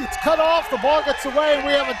there. It's cut off. The ball gets away, and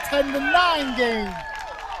we have a 10-9 game.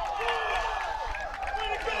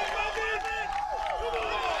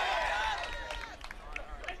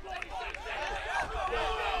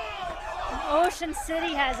 Ocean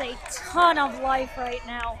City has a ton of life right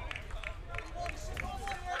now.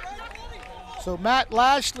 So Matt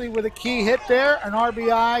Lashley with a key hit there, an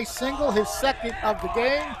RBI single, his second of the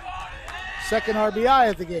game. Second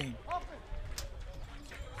RBI of the game.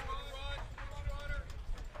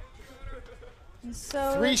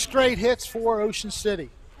 So 3 straight hits for Ocean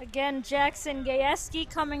City. Again, Jackson Gajewski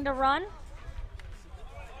coming to run.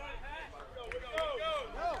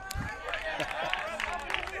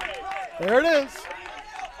 There it is.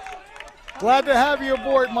 Glad to have you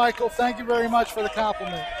aboard, Michael. Thank you very much for the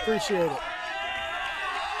compliment. Appreciate it.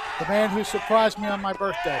 The man who surprised me on my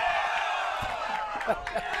birthday. I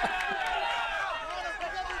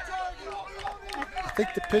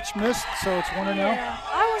think the pitch missed, so it's 1-0. Yeah,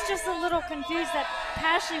 I was just a little confused that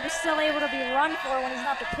Pashley was still able to be run for when he's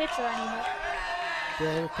not the pitcher anymore. Did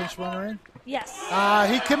I have a pinch runner in? Yes.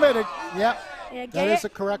 He committed. Yep. Yeah, that is a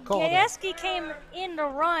correct call. Gajewski came in to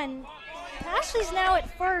run. Pashley's now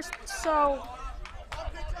at first, so.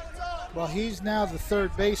 Well, he's now the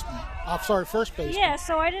third baseman. I'm sorry, first baseman. Yeah,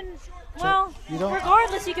 so I didn't. So well, you don't,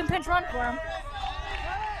 regardless, you can pinch run for him.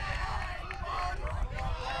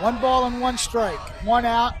 1 ball and 1 strike. 1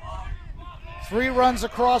 out. 3 runs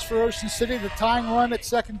across for Ocean City. The tying run at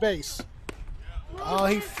second base. Oh,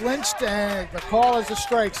 he flinched, and the call is a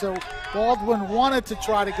strike. So Baldwin wanted to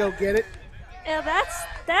try to go get it. Yeah,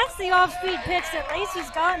 that's the off-speed pitch that Lacey's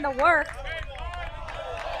gotten to work.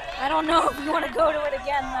 I don't know if you want to go to it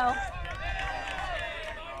again, though.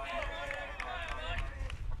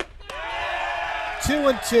 Two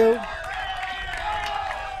and 2.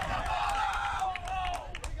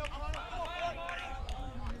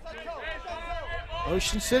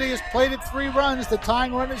 Ocean City has plated 3 runs. The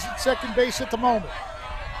tying run is at second base at the moment.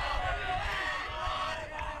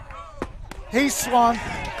 He swung.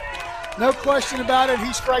 No question about it.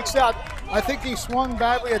 He strikes out. I think he swung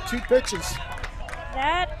badly at 2 pitches.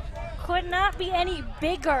 That could not be any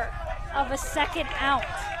bigger of a second out.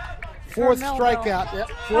 4th strikeout. Yep.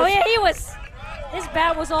 Oh yeah, his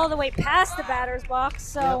bat was all the way past the batter's box,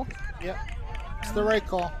 so. Yep. It's the right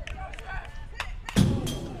call.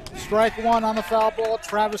 Strike 1 on the foul ball.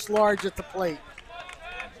 Travis Large at the plate.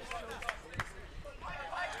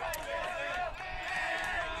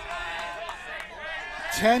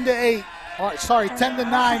 Ten to 8. Oh, sorry, 10 to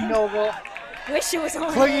 9, Millville. Wish it was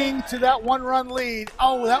only clinging to that 1-run lead.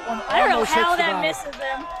 Oh, that one I don't know almost how hits the that bottom. misses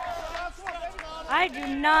him. I do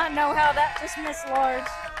not know how that just missed Large.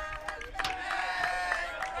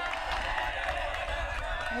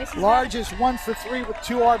 Large is 1 for 3 with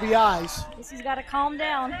 2 RBIs. He's got to calm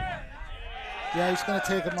down. Yeah, he's going to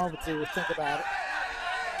take a moment to think about it.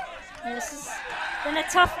 This has been a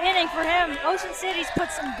tough inning for him. Ocean City's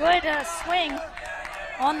put some good swing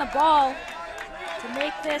on the ball to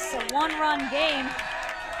make this a 1-run game.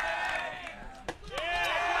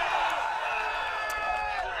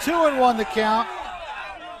 2-1 the count.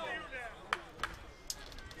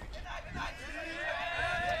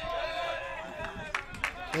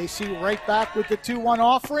 AC right back with the 2-1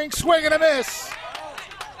 offering. Swing and a miss.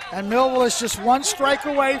 And Millville is just 1 strike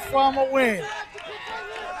away from a win.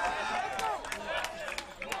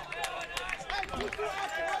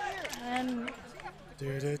 And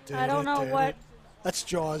I don't know what. That's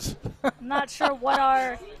Jaws. I'm not sure what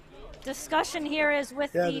our discussion here is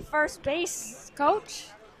with the first base coach.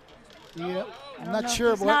 Yeah, I'm not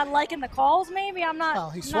sure. He's not liking the calls, maybe? I'm not. Oh,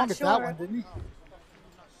 he swung at sure. that one, didn't he?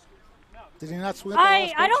 Did he not swing at the last I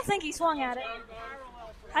pitch? don't think he swung at it.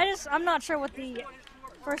 I'm not sure what the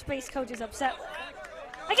first base coach is upset with.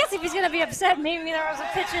 I guess if he's going to be upset, maybe there was a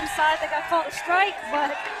pitch inside that got called a strike,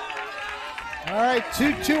 but. All right,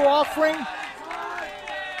 2-2 offering.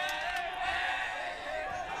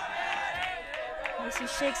 He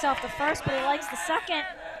shakes off the first, but he likes the second.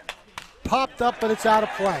 Popped up, but it's out of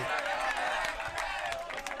play.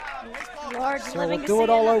 Large So living we'll to do see it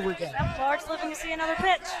all another, over again. Yep, Large living to see another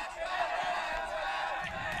pitch.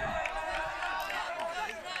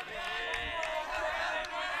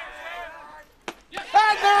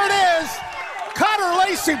 And there it is. Connor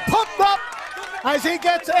Lacey pumped up as he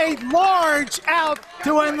gets a large out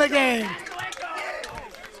to end the game.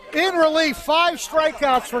 In relief, 5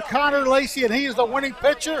 strikeouts for Connor Lacey, and he is the winning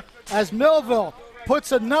pitcher as Millville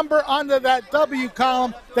puts a number under that W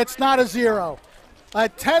column that's not a 0. A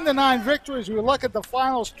 10-9 victory as we look at the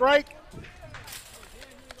final strike.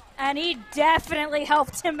 And he definitely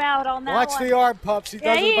helped him out on that Watch one. the arm pumps. He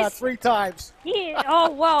does it about 3 times.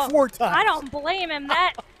 4 times. I don't blame him.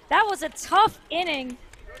 That was a tough inning.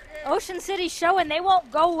 Ocean City showing they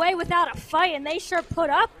won't go away without a fight, and they sure put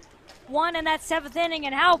up one in that 7th inning.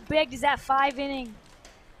 And how big does that 5-run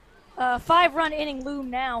inning loom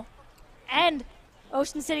now? And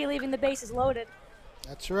Ocean City leaving the bases loaded.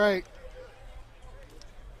 That's right.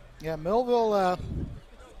 Yeah, Millville,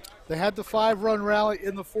 they had the 5-run rally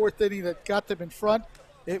in the 4th inning that got them in front.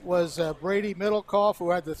 It was Brady Middlecoff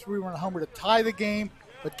who had the 3-run homer to tie the game,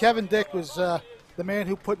 but Kevin Dick was the man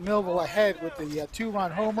who put Millville ahead with the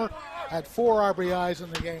 2-run homer, had 4 RBIs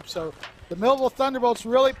in the game. So the Millville Thunderbolts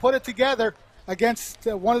really put it together against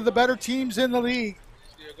one of the better teams in the league.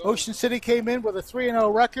 Ocean City came in with a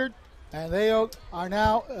 3-0 record, and they are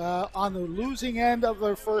now on the losing end of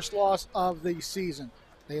their first loss of the season.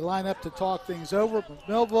 They line up to talk things over, but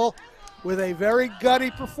Millville, with a very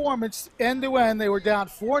gutty performance, end-to-end, they were down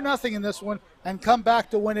 4-0 in this one and come back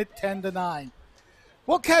to win it 10-9.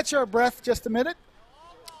 We'll catch our breath just a minute.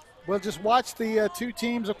 We'll just watch the 2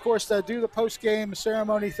 teams, of course, do the post-game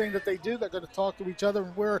ceremony thing that they do. They're going to talk to each other,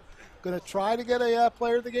 and we're going to try to get a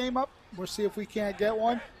player of the game up. We'll see if we can't get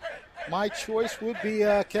one. My choice would be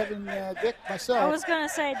Kevin Dick, myself. I was going to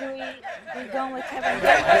say, do we going with Kevin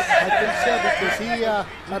Dick? I think so,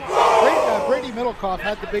 because Brady Middlecoff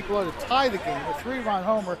had the big blow to tie the game, a 3-run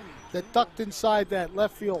homer that ducked inside that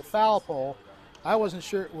left field foul pole. I wasn't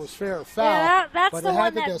sure it was fair or foul. Yeah, that's but the it had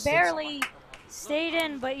one that distance. barely stayed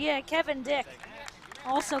in. But yeah, Kevin Dick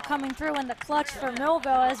also coming through in the clutch for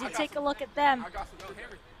Millville as you take a look at them.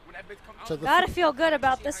 So Got to feel good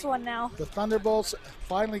about this one now. The Thunderbolts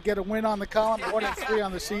finally get a win on the column, 1-3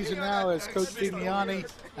 on the season now as Coach Dimiani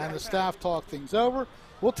and the staff talk things over.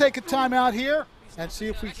 We'll take a timeout here and see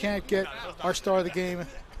if we can't get our star of the game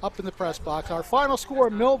up in the press box. Our final score,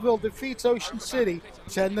 Millville defeats Ocean City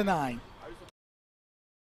 10-9.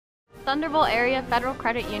 Thunderbolt Area Federal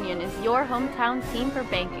Credit Union is your hometown team for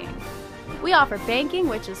banking. We offer banking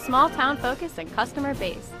which is small town focused and customer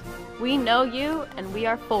based. We know you and we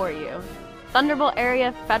are for you. Thunderbolt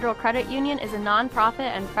Area Federal Credit Union is a non-profit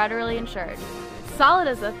and federally insured. Solid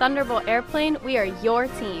as a Thunderbolt airplane, we are your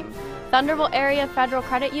team. Thunderbolt Area Federal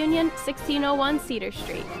Credit Union, 1601 Cedar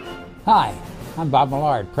Street. Hi, I'm Bob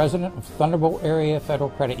Millard, President of Thunderbolt Area Federal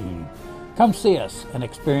Credit Union. Come see us and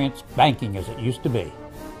experience banking as it used to be.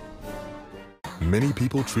 Many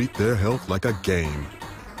people treat their health like a game.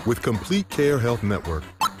 With Complete Care Health Network,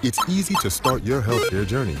 it's easy to start your healthcare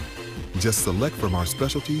journey. Just select from our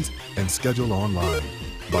specialties and schedule online,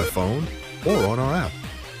 by phone, or on our app.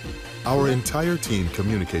 Our entire team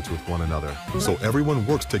communicates with one another, so everyone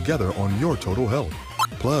works together on your total health.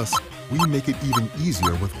 Plus, we make it even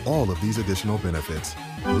easier with all of these additional benefits.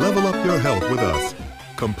 Level up your health with us.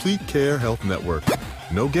 Complete Care Health Network.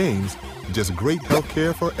 No games, just great health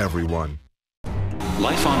care for everyone.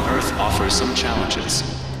 Life on Earth offers some challenges.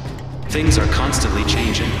 Things are constantly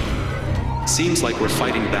changing. Seems like we're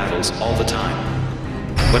fighting battles all the time.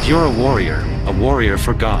 But you're a warrior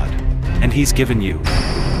for God. And He's given you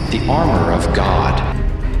the armor of God.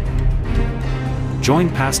 Join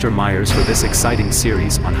Pastor Myers for this exciting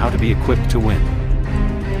series on how to be equipped to win.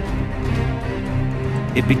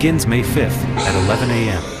 It begins May 5th at 11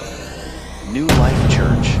 a.m. New Life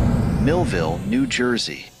Church, Millville, New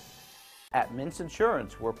Jersey. At Mintz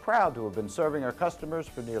Insurance, we're proud to have been serving our customers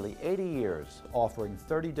for nearly 80 years, offering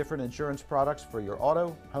 30 different insurance products for your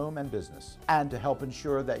auto, home, and business. And to help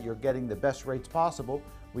ensure that you're getting the best rates possible,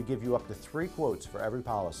 we give you up to 3 quotes for every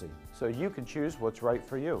policy, so you can choose what's right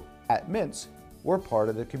for you. At Mintz, we're part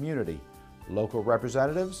of the community, local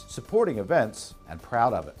representatives, supporting events, and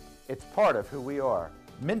proud of it. It's part of who we are.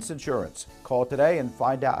 Mintz Insurance. Call today and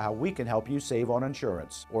find out how we can help you save on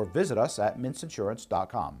insurance, or visit us at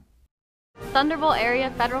mintzinsurance.com. Thunderbolt Area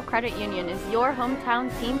Federal Credit Union is your hometown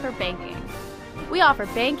team for banking. We offer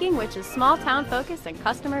banking which is small town focused and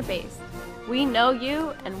customer based. We know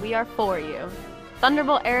you and we are for you.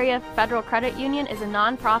 Thunderbolt Area Federal Credit Union is a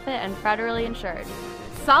non-profit and federally insured.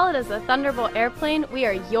 Solid as a Thunderbolt airplane, we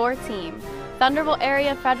are your team. Thunderbolt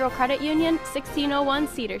Area Federal Credit Union, 1601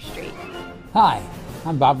 Cedar Street. Hi,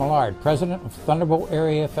 I'm Bob Millard, President of Thunderbolt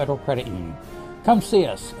Area Federal Credit Union. Come see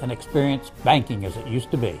us and experience banking as it used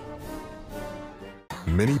to be.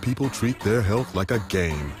 Many people treat their health like a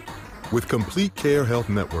game. With Complete Care Health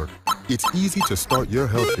Network, it's easy to start your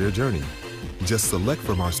healthcare journey. Just select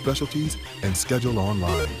from our specialties and schedule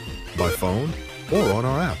online, by phone, or on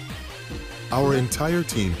our app. Our entire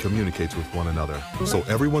team communicates with one another, so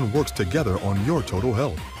everyone works together on your total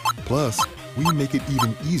health. Plus, we make it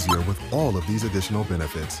even easier with all of these additional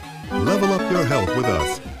benefits. Level up your health with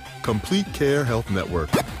us. Complete Care Health Network.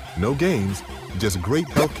 No games, just great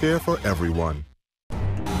health care for everyone.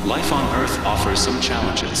 Life on Earth offers some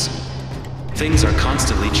challenges. Things are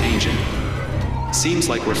constantly changing. Seems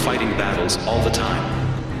like we're fighting battles all the time.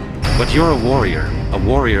 But you're a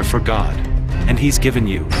warrior for God. And He's given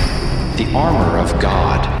you the armor of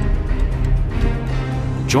God.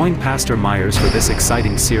 Join Pastor Myers for this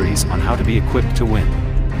exciting series on how to be equipped to win.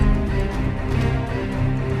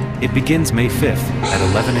 It begins May 5th at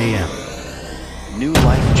 11 a.m. New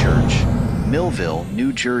Life Church, Millville,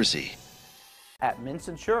 New Jersey. At Mintz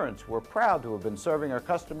Insurance, we're proud to have been serving our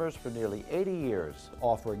customers for nearly 80 years,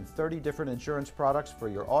 offering 30 different insurance products for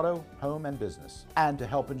your auto, home, and business. And to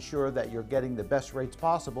help ensure that you're getting the best rates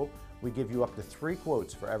possible, we give you up to 3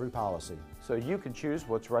 quotes for every policy, so you can choose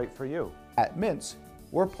what's right for you. At Mintz,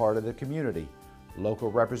 we're part of the community,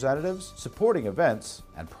 local representatives, supporting events,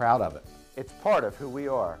 and proud of it. It's part of who we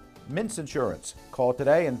are. Mintz Insurance. Call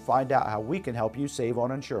today and find out how we can help you save on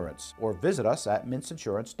insurance, or visit us at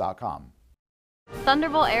mintzinsurance.com.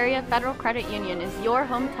 Thunderbolt Area Federal Credit Union is your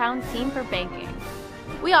hometown team for banking.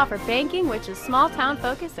 We offer banking which is small town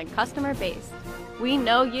focused and customer based. We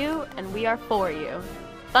know you and we are for you.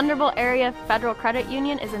 Thunderbolt Area Federal Credit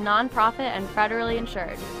Union is a non-profit and federally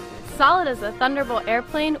insured. Solid as a Thunderbolt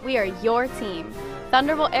airplane, we are your team.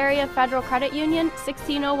 Thunderbolt Area Federal Credit Union,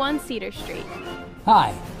 1601 Cedar Street.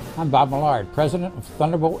 Hi, I'm Bob Millard, President of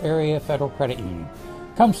Thunderbolt Area Federal Credit Union.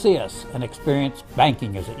 Come see us and experience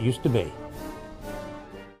banking as it used to be.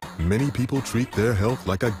 Many people treat their health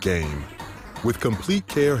like a game. With Complete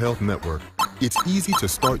Care Health Network, it's easy to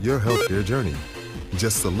start your healthcare journey.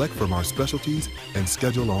 Just select from our specialties and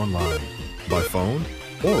schedule online, by phone,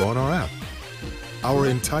 or on our app. Our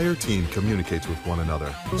entire team communicates with one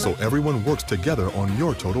another, so everyone works together on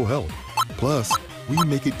your total health. Plus, we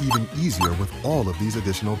make it even easier with all of these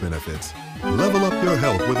additional benefits. Level up your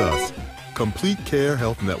health with us. Complete Care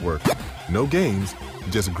Health Network. No games,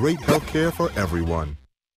 just great health care for everyone.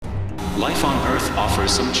 Life on Earth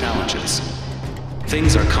offers some challenges.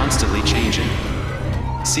 Things are constantly changing.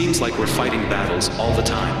 Seems like we're fighting battles all the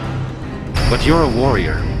time. But you're a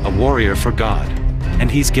warrior for God,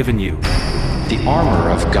 and He's given you the armor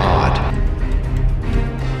of God.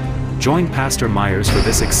 Join Pastor Myers for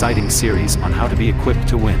this exciting series on how to be equipped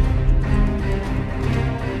to win.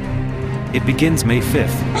 It begins May 5th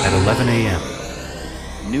at 11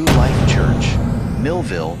 a.m. New Life Church,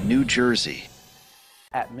 Millville, New Jersey.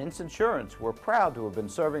 At Mintz Insurance, we're proud to have been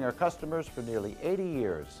serving our customers for nearly 80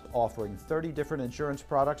 years, offering 30 different insurance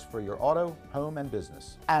products for your auto, home, and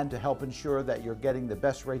business. And to help ensure that you're getting the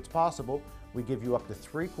best rates possible, we give you up to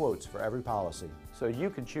 3 quotes for every policy, so you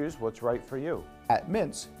can choose what's right for you. At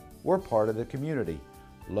Mintz, we're part of the community,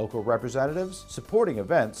 local representatives, supporting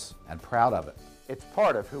events, and proud of it. It's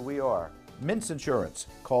part of who we are. Mintz Insurance.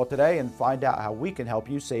 Call today and find out how we can help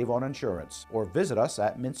you save on insurance, or visit us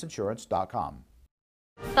at mintzinsurance.com.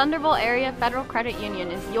 Thunderbolt Area Federal Credit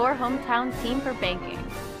Union is your hometown team for banking.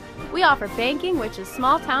 We offer banking which is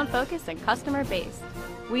small town focused and customer based.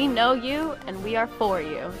 We know you and we are for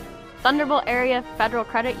you. Thunderbolt Area Federal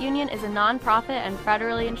Credit Union is a non-profit and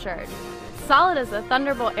federally insured. Solid as a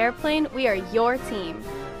Thunderbolt airplane, we are your team.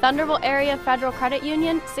 Thunderbolt Area Federal Credit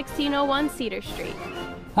Union, 1601 Cedar Street.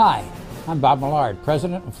 Hi, I'm Bob Millard,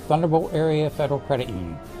 President of Thunderbolt Area Federal Credit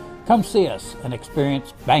Union. Come see us and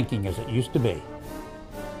experience banking as it used to be.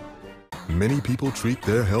 Many people treat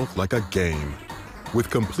their health like a game. With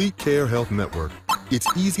Complete Care Health Network, it's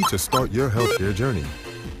easy to start your healthcare journey.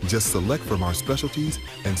 Just select from our specialties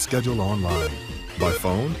and schedule online, by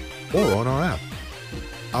phone, or on our app.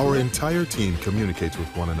 Our entire team communicates with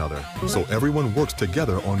one another, so everyone works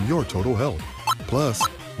together on your total health. Plus,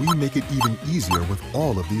 we make it even easier with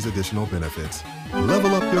all of these additional benefits.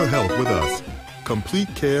 Level up your health with us. Complete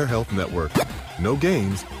Care Health Network. No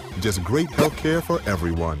games, just great health care for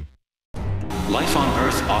everyone. Life on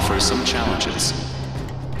Earth offers some challenges.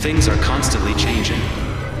 Things are constantly changing.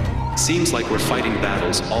 Seems like we're fighting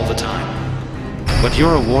battles all the time. But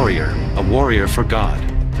you're a warrior for God,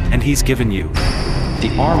 and He's given you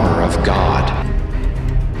the armor of God.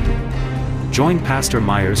 Join Pastor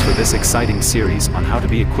Myers for this exciting series on how to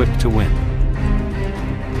be equipped to win.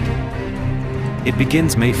 It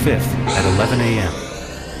begins May 5th at 11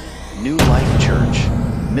 a.m. New Life Church,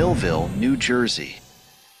 Millville, New Jersey.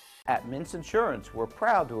 At Mintz Insurance, we're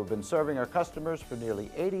proud to have been serving our customers for nearly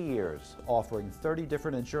 80 years, offering 30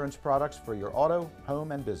 different insurance products for your auto,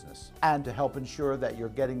 home, and business. And to help ensure that you're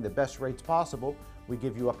getting the best rates possible, we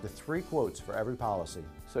give you up to 3 quotes for every policy,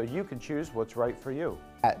 so you can choose what's right for you.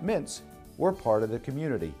 At Mintz, we're part of the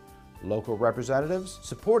community, local representatives,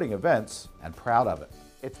 supporting events, and proud of it.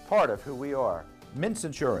 It's part of who we are. Mintz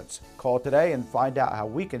Insurance. Call today and find out how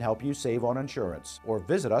we can help you save on insurance, or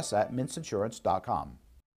visit us at mintzinsurance.com.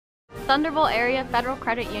 Thunderbolt Area Federal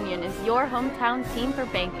Credit Union is your hometown team for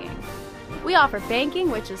banking. We offer banking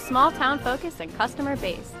which is small town focused and customer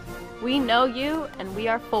based. We know you and we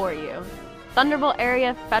are for you. Thunderbolt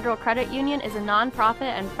Area Federal Credit Union is a non-profit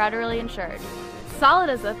and federally insured. Solid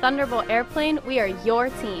as a Thunderbolt airplane, we are your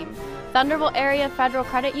team. Thunderbolt Area Federal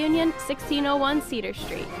Credit Union, 1601 Cedar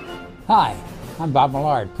Street. Hi, I'm Bob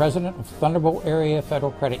Millard, President of Thunderbolt Area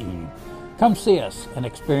Federal Credit Union. Come see us and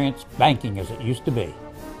experience banking as it used to be.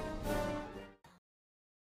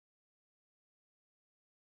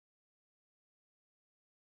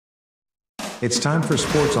 It's time for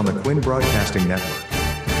sports on the Quinn Broadcasting Network.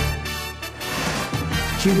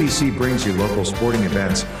 QVC brings you local sporting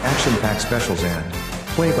events, action-packed specials, and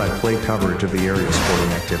play-by-play coverage of the area's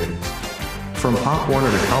sporting activities. From Pop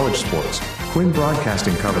Warner to college sports, Quinn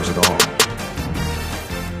Broadcasting covers it all.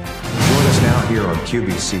 Join us now here on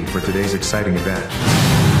QVC for today's exciting event.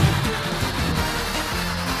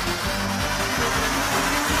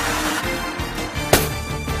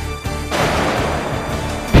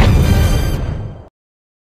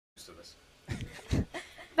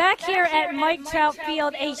 Back here at Mike Trout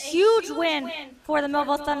Field, a huge win for the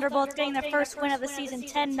Millville Thunderbolts, getting their first win of the season,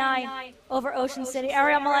 10-9 over Ocean City.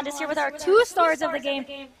 Ariel Melendez here with our 2 stars of the game.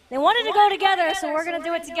 They wanted to go together, so we're going to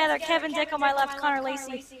do it together. Kevin Dick on my left, Connor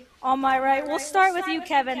Lacey on my right. We'll start with you,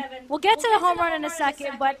 Kevin. We'll get to the home run in a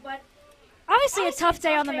second, but obviously a tough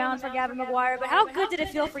day on the mound for Gavin McGuire, but how good did it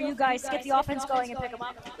feel for you guys to get the offense going and pick them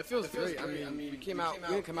up? It feels great. I mean, we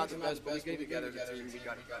didn't come out the best, but we came together as a team. We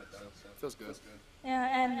got it done. So it feels good.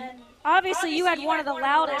 Yeah, and obviously you had one of the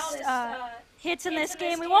loudest hits in this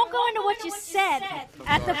game. We won't go into what you said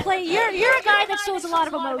at the plate. You're a guy that shows a lot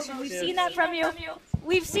of emotion. We've seen that from you.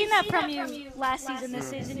 We've seen that from you last season, this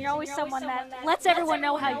season. You're always someone that lets everyone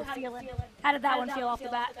know how you're feeling. How did that one feel off the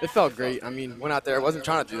bat? It felt great. I mean, went out there. I wasn't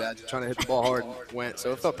trying to do that. Just trying to hit the ball hard and went.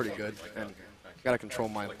 So it felt pretty good. And Gotta control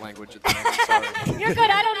my language at the moment. Sorry. You're good.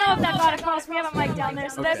 I don't know if that got across. We have a mic down there,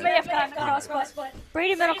 so that may have gotten across. But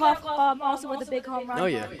Brady Middlecoff also with a big home run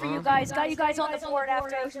for you guys. Got you guys on the board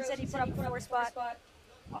after Ocean City put up the 4th spot.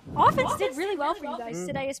 Offense did really well for you guys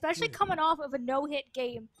today, especially coming off of a no-hit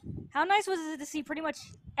game. How nice was it to see pretty much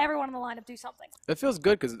everyone in the lineup do something? It feels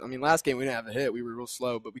good because, I mean, last game we didn't have a hit. We were real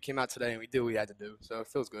slow, but we came out today and we did what we had to do, so it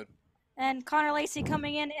feels good. And Connor Lacey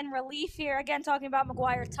coming in relief here. Again, talking about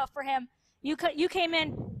McGuire, tough for him. You came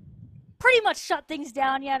in, pretty much shut things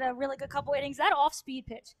down. You had a really good couple innings. That off-speed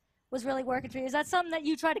pitch was really working for you. Is that something that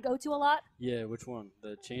you try to go to a lot? Yeah, which one?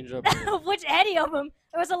 The changeup? Which any of them?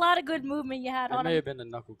 There was a lot of good movement you had on it. It may him. have been the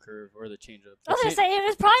knuckle curve or the changeup. I was going to say, it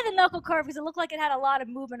was probably the knuckle curve because it looked like it had a lot of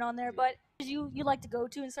movement on there. But you like to go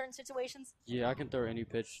to in certain situations? Yeah, I can throw any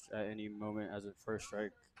pitch at any moment as a first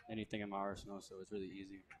strike, anything in my arsenal, so it's really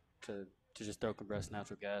easy to just throw compressed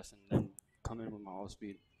natural gas and then come in with my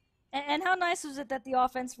all-speed. And how nice was it that the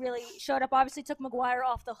offense really showed up? Obviously took McGuire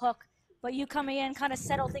off the hook, but you coming in kind of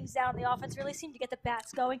settled things down. The offense really seemed to get the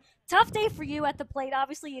bats going. Tough day for you at the plate.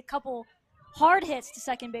 Obviously a couple hard hits to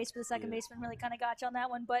second base, but the second baseman really kind of got you on that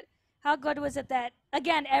one. But how good was it that,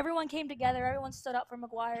 again, everyone came together, everyone stood up for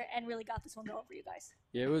McGuire, and really got this one going for you guys?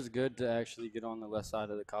 Yeah, it was good to actually get on the left side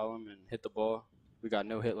of the column and hit the ball. We got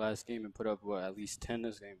no hit last game and put up, at least 10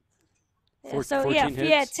 this game. 14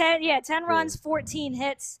 hits? 10 runs, 14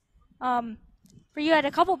 hits. For you had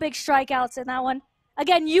a couple big strikeouts in that one.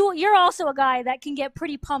 Again, you're also a guy that can get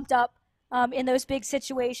pretty pumped up in those big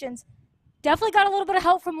situations. Definitely got a little bit of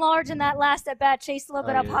help from Large in that last at bat, chased a little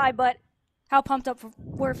bit up high, but how pumped up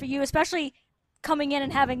were for you, especially coming in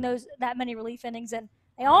and having that many relief innings, and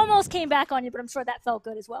they almost came back on you, but I'm sure that felt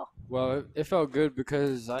good as well. Well, it felt good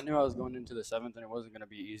because I knew I was going into the 7th, and it wasn't going to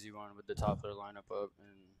be an easy one with the top of the lineup up,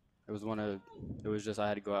 and it was just I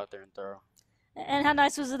had to go out there and throw. And how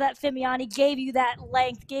nice was it that Fimiani gave you that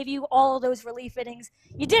length, gave you all of those relief innings?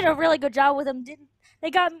 You did a really good job with them. They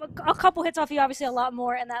got a couple hits off you, obviously a lot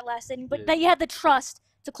more in that last inning, but that you had the trust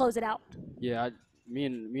to close it out. Yeah, me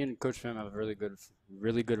and Coach Fim have a really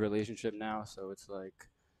good relationship now. So it's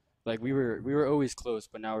like we were always close,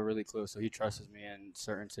 but now we're really close. So he trusts me in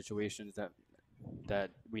certain situations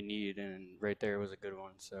that we need, and right there was a good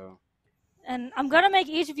one. So. And I'm gonna make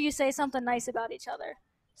each of you say something nice about each other.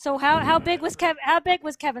 So how big was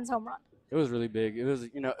Kevin's home run? It was really big. It was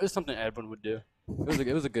it was something Edwin would do.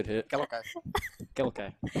 It was a good hit.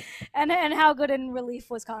 Okay. And how good in relief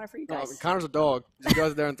was Connor for you guys? Connor's a dog. He just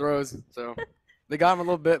goes there and throws. So they got him a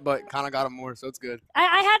little bit, but Connor got him more, so it's good.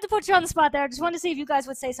 I had to put you on the spot there. I just wanted to see if you guys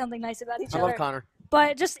would say something nice about each other. I love Connor.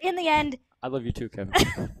 But just in the end, I love you too, Kevin.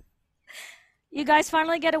 You guys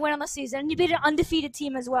finally get a win on the season, and you beat an undefeated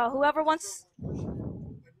team as well. Whoever wants. When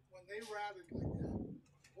they were having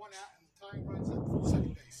one out and the tying runs at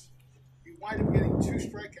second base, you wind up getting 2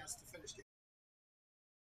 strikeouts to finish the game.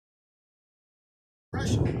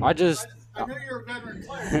 I know you're a veteran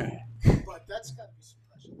player, but that's got to be some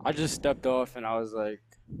pressure. I just stepped off and I was like,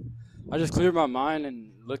 I just cleared my mind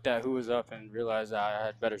and looked at who was up and realized that I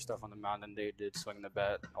had better stuff on the mound than they did swinging the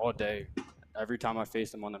bat all day. Every time I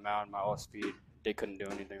faced them on the mound, my off-speed, they couldn't do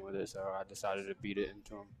anything with it, so I decided to beat it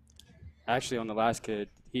into them. Actually, on the last kid,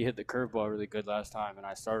 he hit the curveball really good last time, and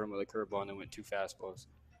I started him with a curveball and then went 2 fastballs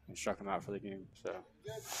and struck him out for the game. So.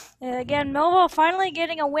 Again, Millville finally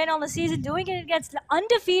getting a win on the season, doing it against the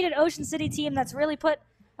undefeated Ocean City team that's really put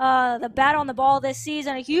the bat on the ball this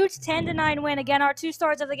season. A huge 10-9 win. Again, our 2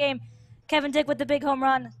 stars of the game, Kevin Dick with the big home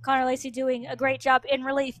run, Connor Lacey doing a great job in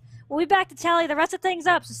relief. We'll be back to tally the rest of things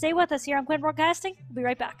up, so stay with us here on Quinn Broadcasting. We'll be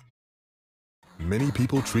right back. Many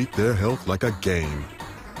people treat their health like a game.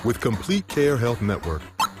 With Complete Care Health Network,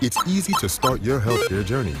 it's easy to start your healthcare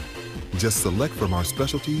journey. Just select from our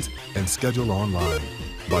specialties and schedule online,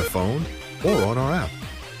 by phone, or on our app.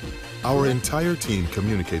 Our entire team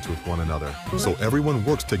communicates with one another, so everyone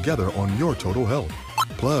works together on your total health.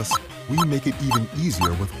 Plus, we make it even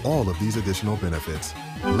easier with all of these additional benefits.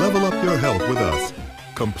 Level up your health with us.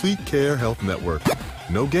 Complete Care Health Network.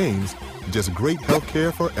 No games, just great health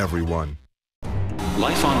care for everyone.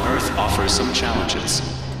 Life on Earth offers some challenges.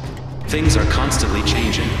 Things are constantly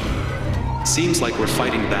changing. Seems like we're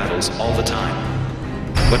fighting battles all the time.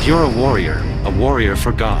 But you're a warrior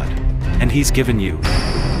for God. And He's given you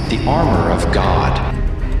the armor of God.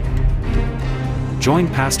 Join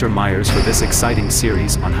Pastor Myers for this exciting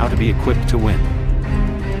series on how to be equipped to win.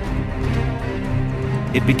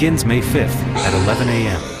 It begins May 5th at 11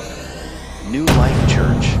 a.m. New Life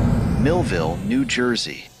Church, Millville, New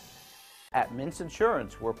Jersey. At Mintz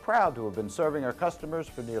Insurance, we're proud to have been serving our customers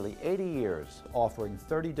for nearly 80 years, offering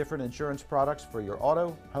 30 different insurance products for your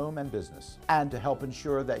auto, home, and business. And to help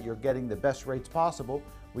ensure that you're getting the best rates possible,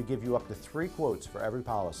 we give you up to 3 quotes for every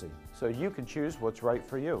policy, so you can choose what's right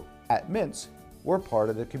for you. At Mintz, we're part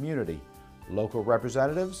of the community, local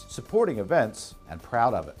representatives, supporting events, and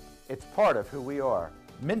proud of it. It's part of who we are.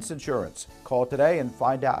 Mintz Insurance. Call today and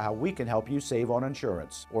find out how we can help you save on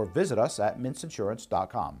insurance, or visit us at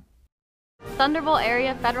mintzinsurance.com. Thunderbolt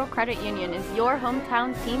Area Federal Credit Union is your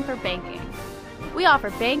hometown team for banking. We offer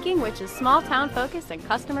banking which is small town focused and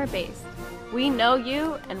customer based. We know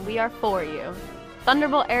you and we are for you.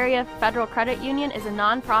 Thunderbolt Area Federal Credit Union is a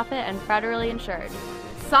non-profit and federally insured.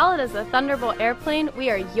 Solid as a Thunderbolt airplane, we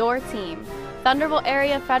are your team. Thunderbolt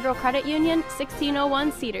Area Federal Credit Union,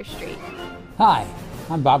 1601 Cedar Street. Hi,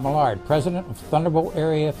 I'm Bob Millard, President of Thunderbolt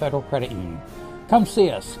Area Federal Credit Union. Come see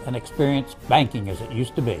us and experience banking as it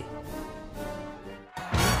used to be.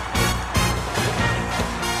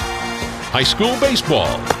 High school baseball.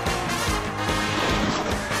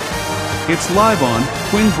 It's live on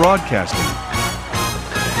Twin Broadcasting.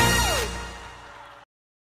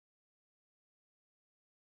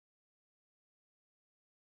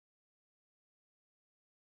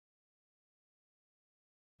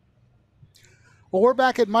 Well, we're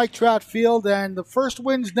back at Mike Trout Field, and the first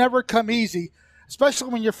wins never come easy,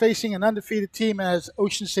 especially when you're facing an undefeated team as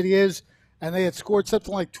Ocean City is, and they had scored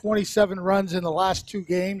something like 27 runs in the last 2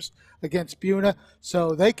 games against Buna.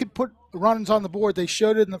 So they could put runs on the board. They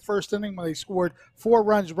showed it in the first inning when they scored 4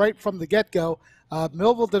 runs right from the get-go.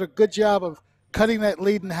 Millville did a good job of cutting that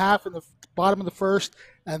lead in half in the bottom of the first,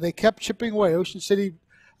 and they kept chipping away. Ocean City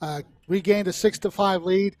regained a 6-5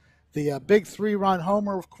 lead. The big 3-run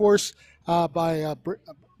homer, of course, by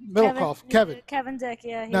Middlecoff. Kevin Dick,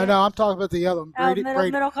 yeah. No, I'm talking about the other one. Brady.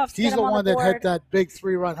 Middlecoff. He's the one that had that big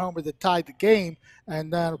 3-run homer that tied the game,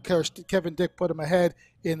 and then, of course, Kevin Dick put him ahead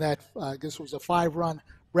in that, I guess it was a 5-run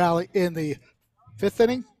rally in the 4th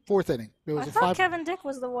inning. It was I thought Kevin Dick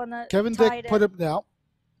was the one that Kevin tied Dick put him down,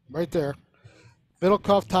 right there.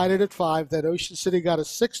 Middlecoff tied it at 5. That Ocean City got a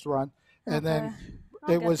 6th run, and then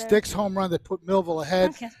it was Dick's home run that put Millville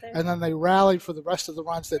ahead, and then they rallied for the rest of the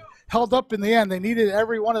runs that held up in the end. They needed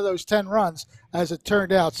every one of those 10 runs, as it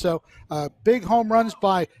turned out. So big home runs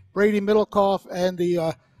by Brady Middlecoff and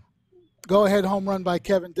the go-ahead home run by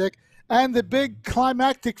Kevin Dick. And the big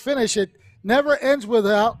climactic finish. It never ends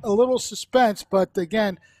without a little suspense, but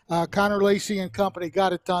again, Connor Lacey and company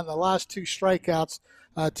got it done. The last 2 strikeouts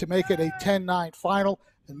to make it a 10-9 final,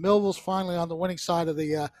 and Millville's finally on the winning side of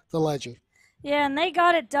the ledger. Yeah, and they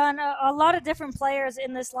got it done. A lot of different players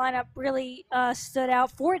in this lineup really stood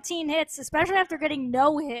out. 14 hits, especially after getting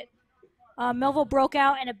no hit. Millville broke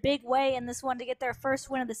out in a big way in this one to get their first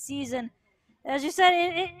win of the season. As you said,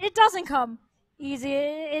 it doesn't come easy.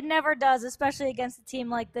 It never does, especially against a team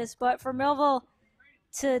like this. But for Millville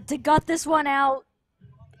to gut this one out,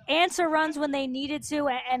 answer runs when they needed to,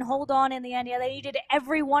 and hold on in the end. Yeah, they needed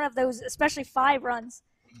every one of those, especially 5 runs.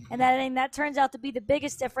 And that turns out to be the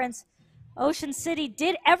biggest difference. Ocean City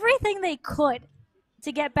did everything they could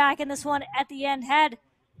to get back in this one at the end, had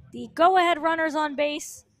the go-ahead runners on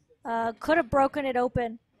base, could have broken it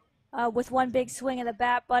open with one big swing of the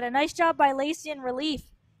bat, but a nice job by Lacey in relief.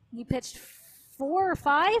 He pitched 4 or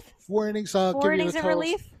 5? 4 innings. 4 innings in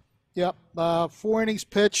relief? Yep, 4 innings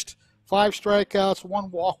pitched, 5 strikeouts, 1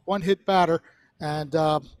 walk, 1 hit batter, and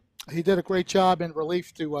he did a great job in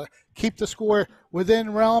relief to keep the score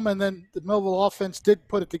within realm, and then the Millville offense did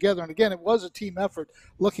put it together. And again, it was a team effort.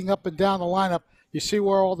 Looking up and down the lineup, you see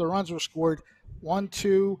where all the runs were scored. 1,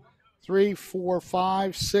 2, 3, 4,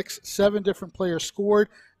 5, 6, 7 different players scored,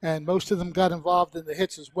 and most of them got involved in the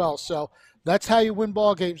hits as well. So that's how you win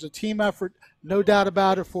ball games, a team effort, no doubt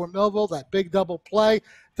about it for Millville. That big double play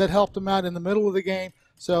that helped them out in the middle of the game.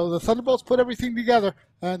 So the Thunderbolts put everything together,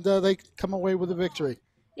 and they come away with a victory.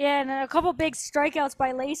 Yeah, and a couple big strikeouts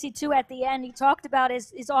by Lacey, too, at the end. He talked about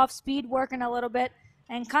his off-speed working a little bit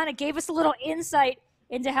and kind of gave us a little insight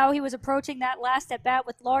into how he was approaching that last at-bat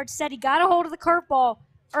with Large. Said he got a hold of the curveball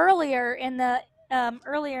earlier in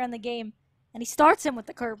the game, and he starts him with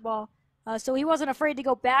the curveball. So he wasn't afraid to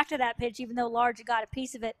go back to that pitch, even though Large got a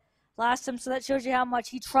piece of it last time. So that shows you how much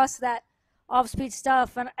he trusts that off-speed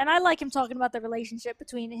stuff. And I like him talking about the relationship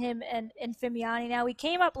between him and Fimiani. Now, he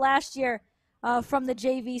came up last year from the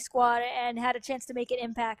JV squad and had a chance to make an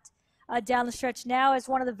impact down the stretch. Now as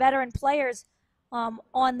one of the veteran players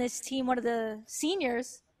on this team, one of the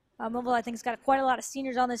seniors. Millville, I think, has got quite a lot of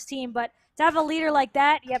seniors on this team. But to have a leader like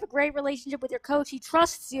that, you have a great relationship with your coach. He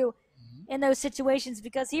trusts you in those situations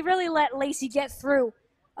because he really let Lacey get through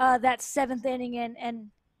that 7th inning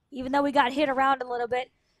and even though we got hit around a little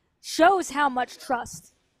bit, shows how much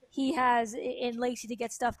trust he has in Lacey to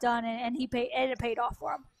get stuff done, and it paid off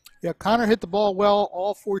for him. Yeah, Connor hit the ball well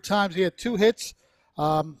all 4 times. He had 2 hits.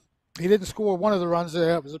 He didn't score one of the runs.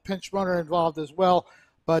 There was a pinch runner involved as well.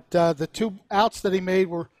 But the 2 outs that he made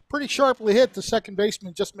were pretty sharply hit. The second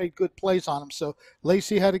baseman just made good plays on him. So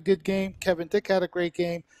Lacey had a good game. Kevin Dick had a great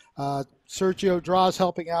game. Sergio Draws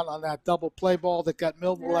helping out on that double play ball that got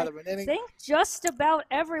Millville out of an inning. I think just about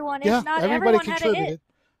everyone, yeah, if not everybody everyone, contributed.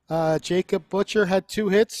 Had a hit. Jacob Butcher had 2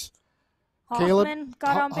 hits. Hoffman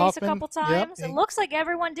got on base a couple times. Yep. It looks like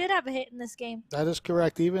everyone did have a hit in this game. That is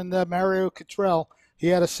correct. Even Mario Cottrell, he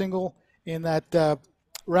had a single in that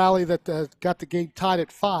rally that got the game tied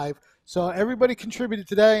at 5. So everybody contributed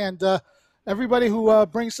today, and everybody who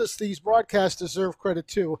brings us these broadcasts deserve credit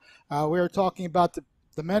too. We are talking about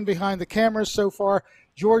the men behind the cameras so far,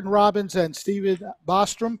 Jordan Robbins and Steven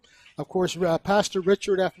Bostrom. Of course, Pastor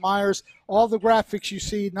Richard F. Myers. All the graphics you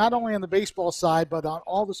see, not only on the baseball side, but on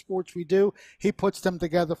all the sports we do, he puts them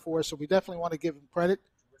together for us, so we definitely want to give him credit.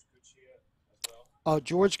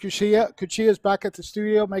 George Cuccia is back at the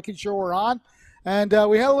studio making sure we're on. And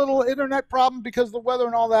we had a little internet problem because of the weather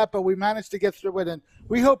and all that, but we managed to get through it. And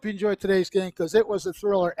we hope you enjoyed today's game because it was a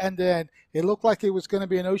thriller end to end. It looked like it was going to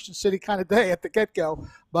be an Ocean City kind of day at the get-go,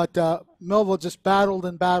 but Millville just battled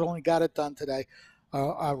and got it done today.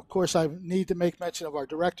 Of course, I need to make mention of our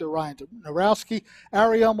director, Ryan Narowski,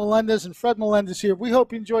 Ariel Melendez, and Fred Melendez here. We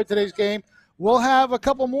hope you enjoyed today's game. We'll have a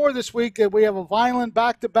couple more this week. We have a Vineland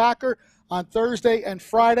back-to-backer on Thursday and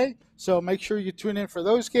Friday, so make sure you tune in for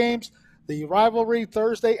those games. The rivalry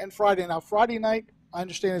Thursday and Friday. Now, Friday night, I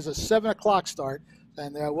understand, is a 7 o'clock start,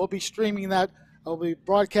 and we'll be streaming that. I'll be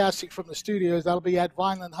broadcasting from the studios. That'll be at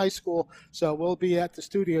Vineland High School, so we'll be at the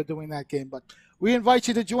studio doing that game. But we invite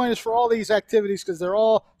you to join us for all these activities because they're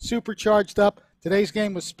all supercharged up. Today's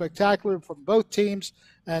game was spectacular from both teams,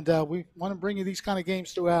 and we want to bring you these kind of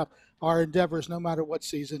games throughout our endeavors, no matter what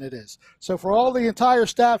season it is. So for all the entire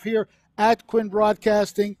staff here at Quinn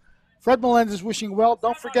Broadcasting, Fred Melendez wishing you well.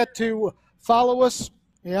 Don't forget to follow us.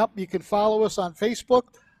 Yep, you can follow us on Facebook.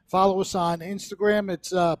 Follow us on Instagram.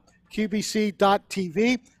 It's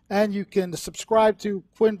qbc.tv. And you can subscribe to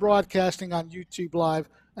Quinn Broadcasting on YouTube Live.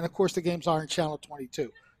 And, of course, the games are on Channel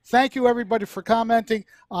 22. Thank you, everybody, for commenting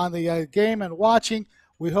on the game and watching.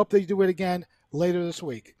 We hope they do it again later this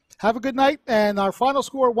week. Have a good night. And our final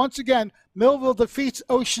score, once again, Millville defeats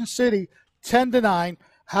Ocean City 10-9.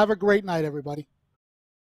 Have a great night, everybody.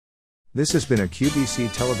 This has been a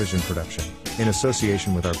QBC television production, in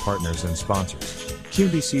association with our partners and sponsors.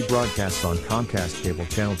 QBC broadcasts on Comcast Cable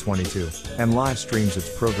Channel 22, and live streams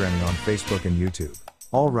its programming on Facebook and YouTube.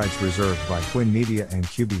 All rights reserved by Quinn Media and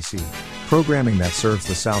QBC, programming that serves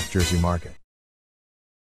the South Jersey market.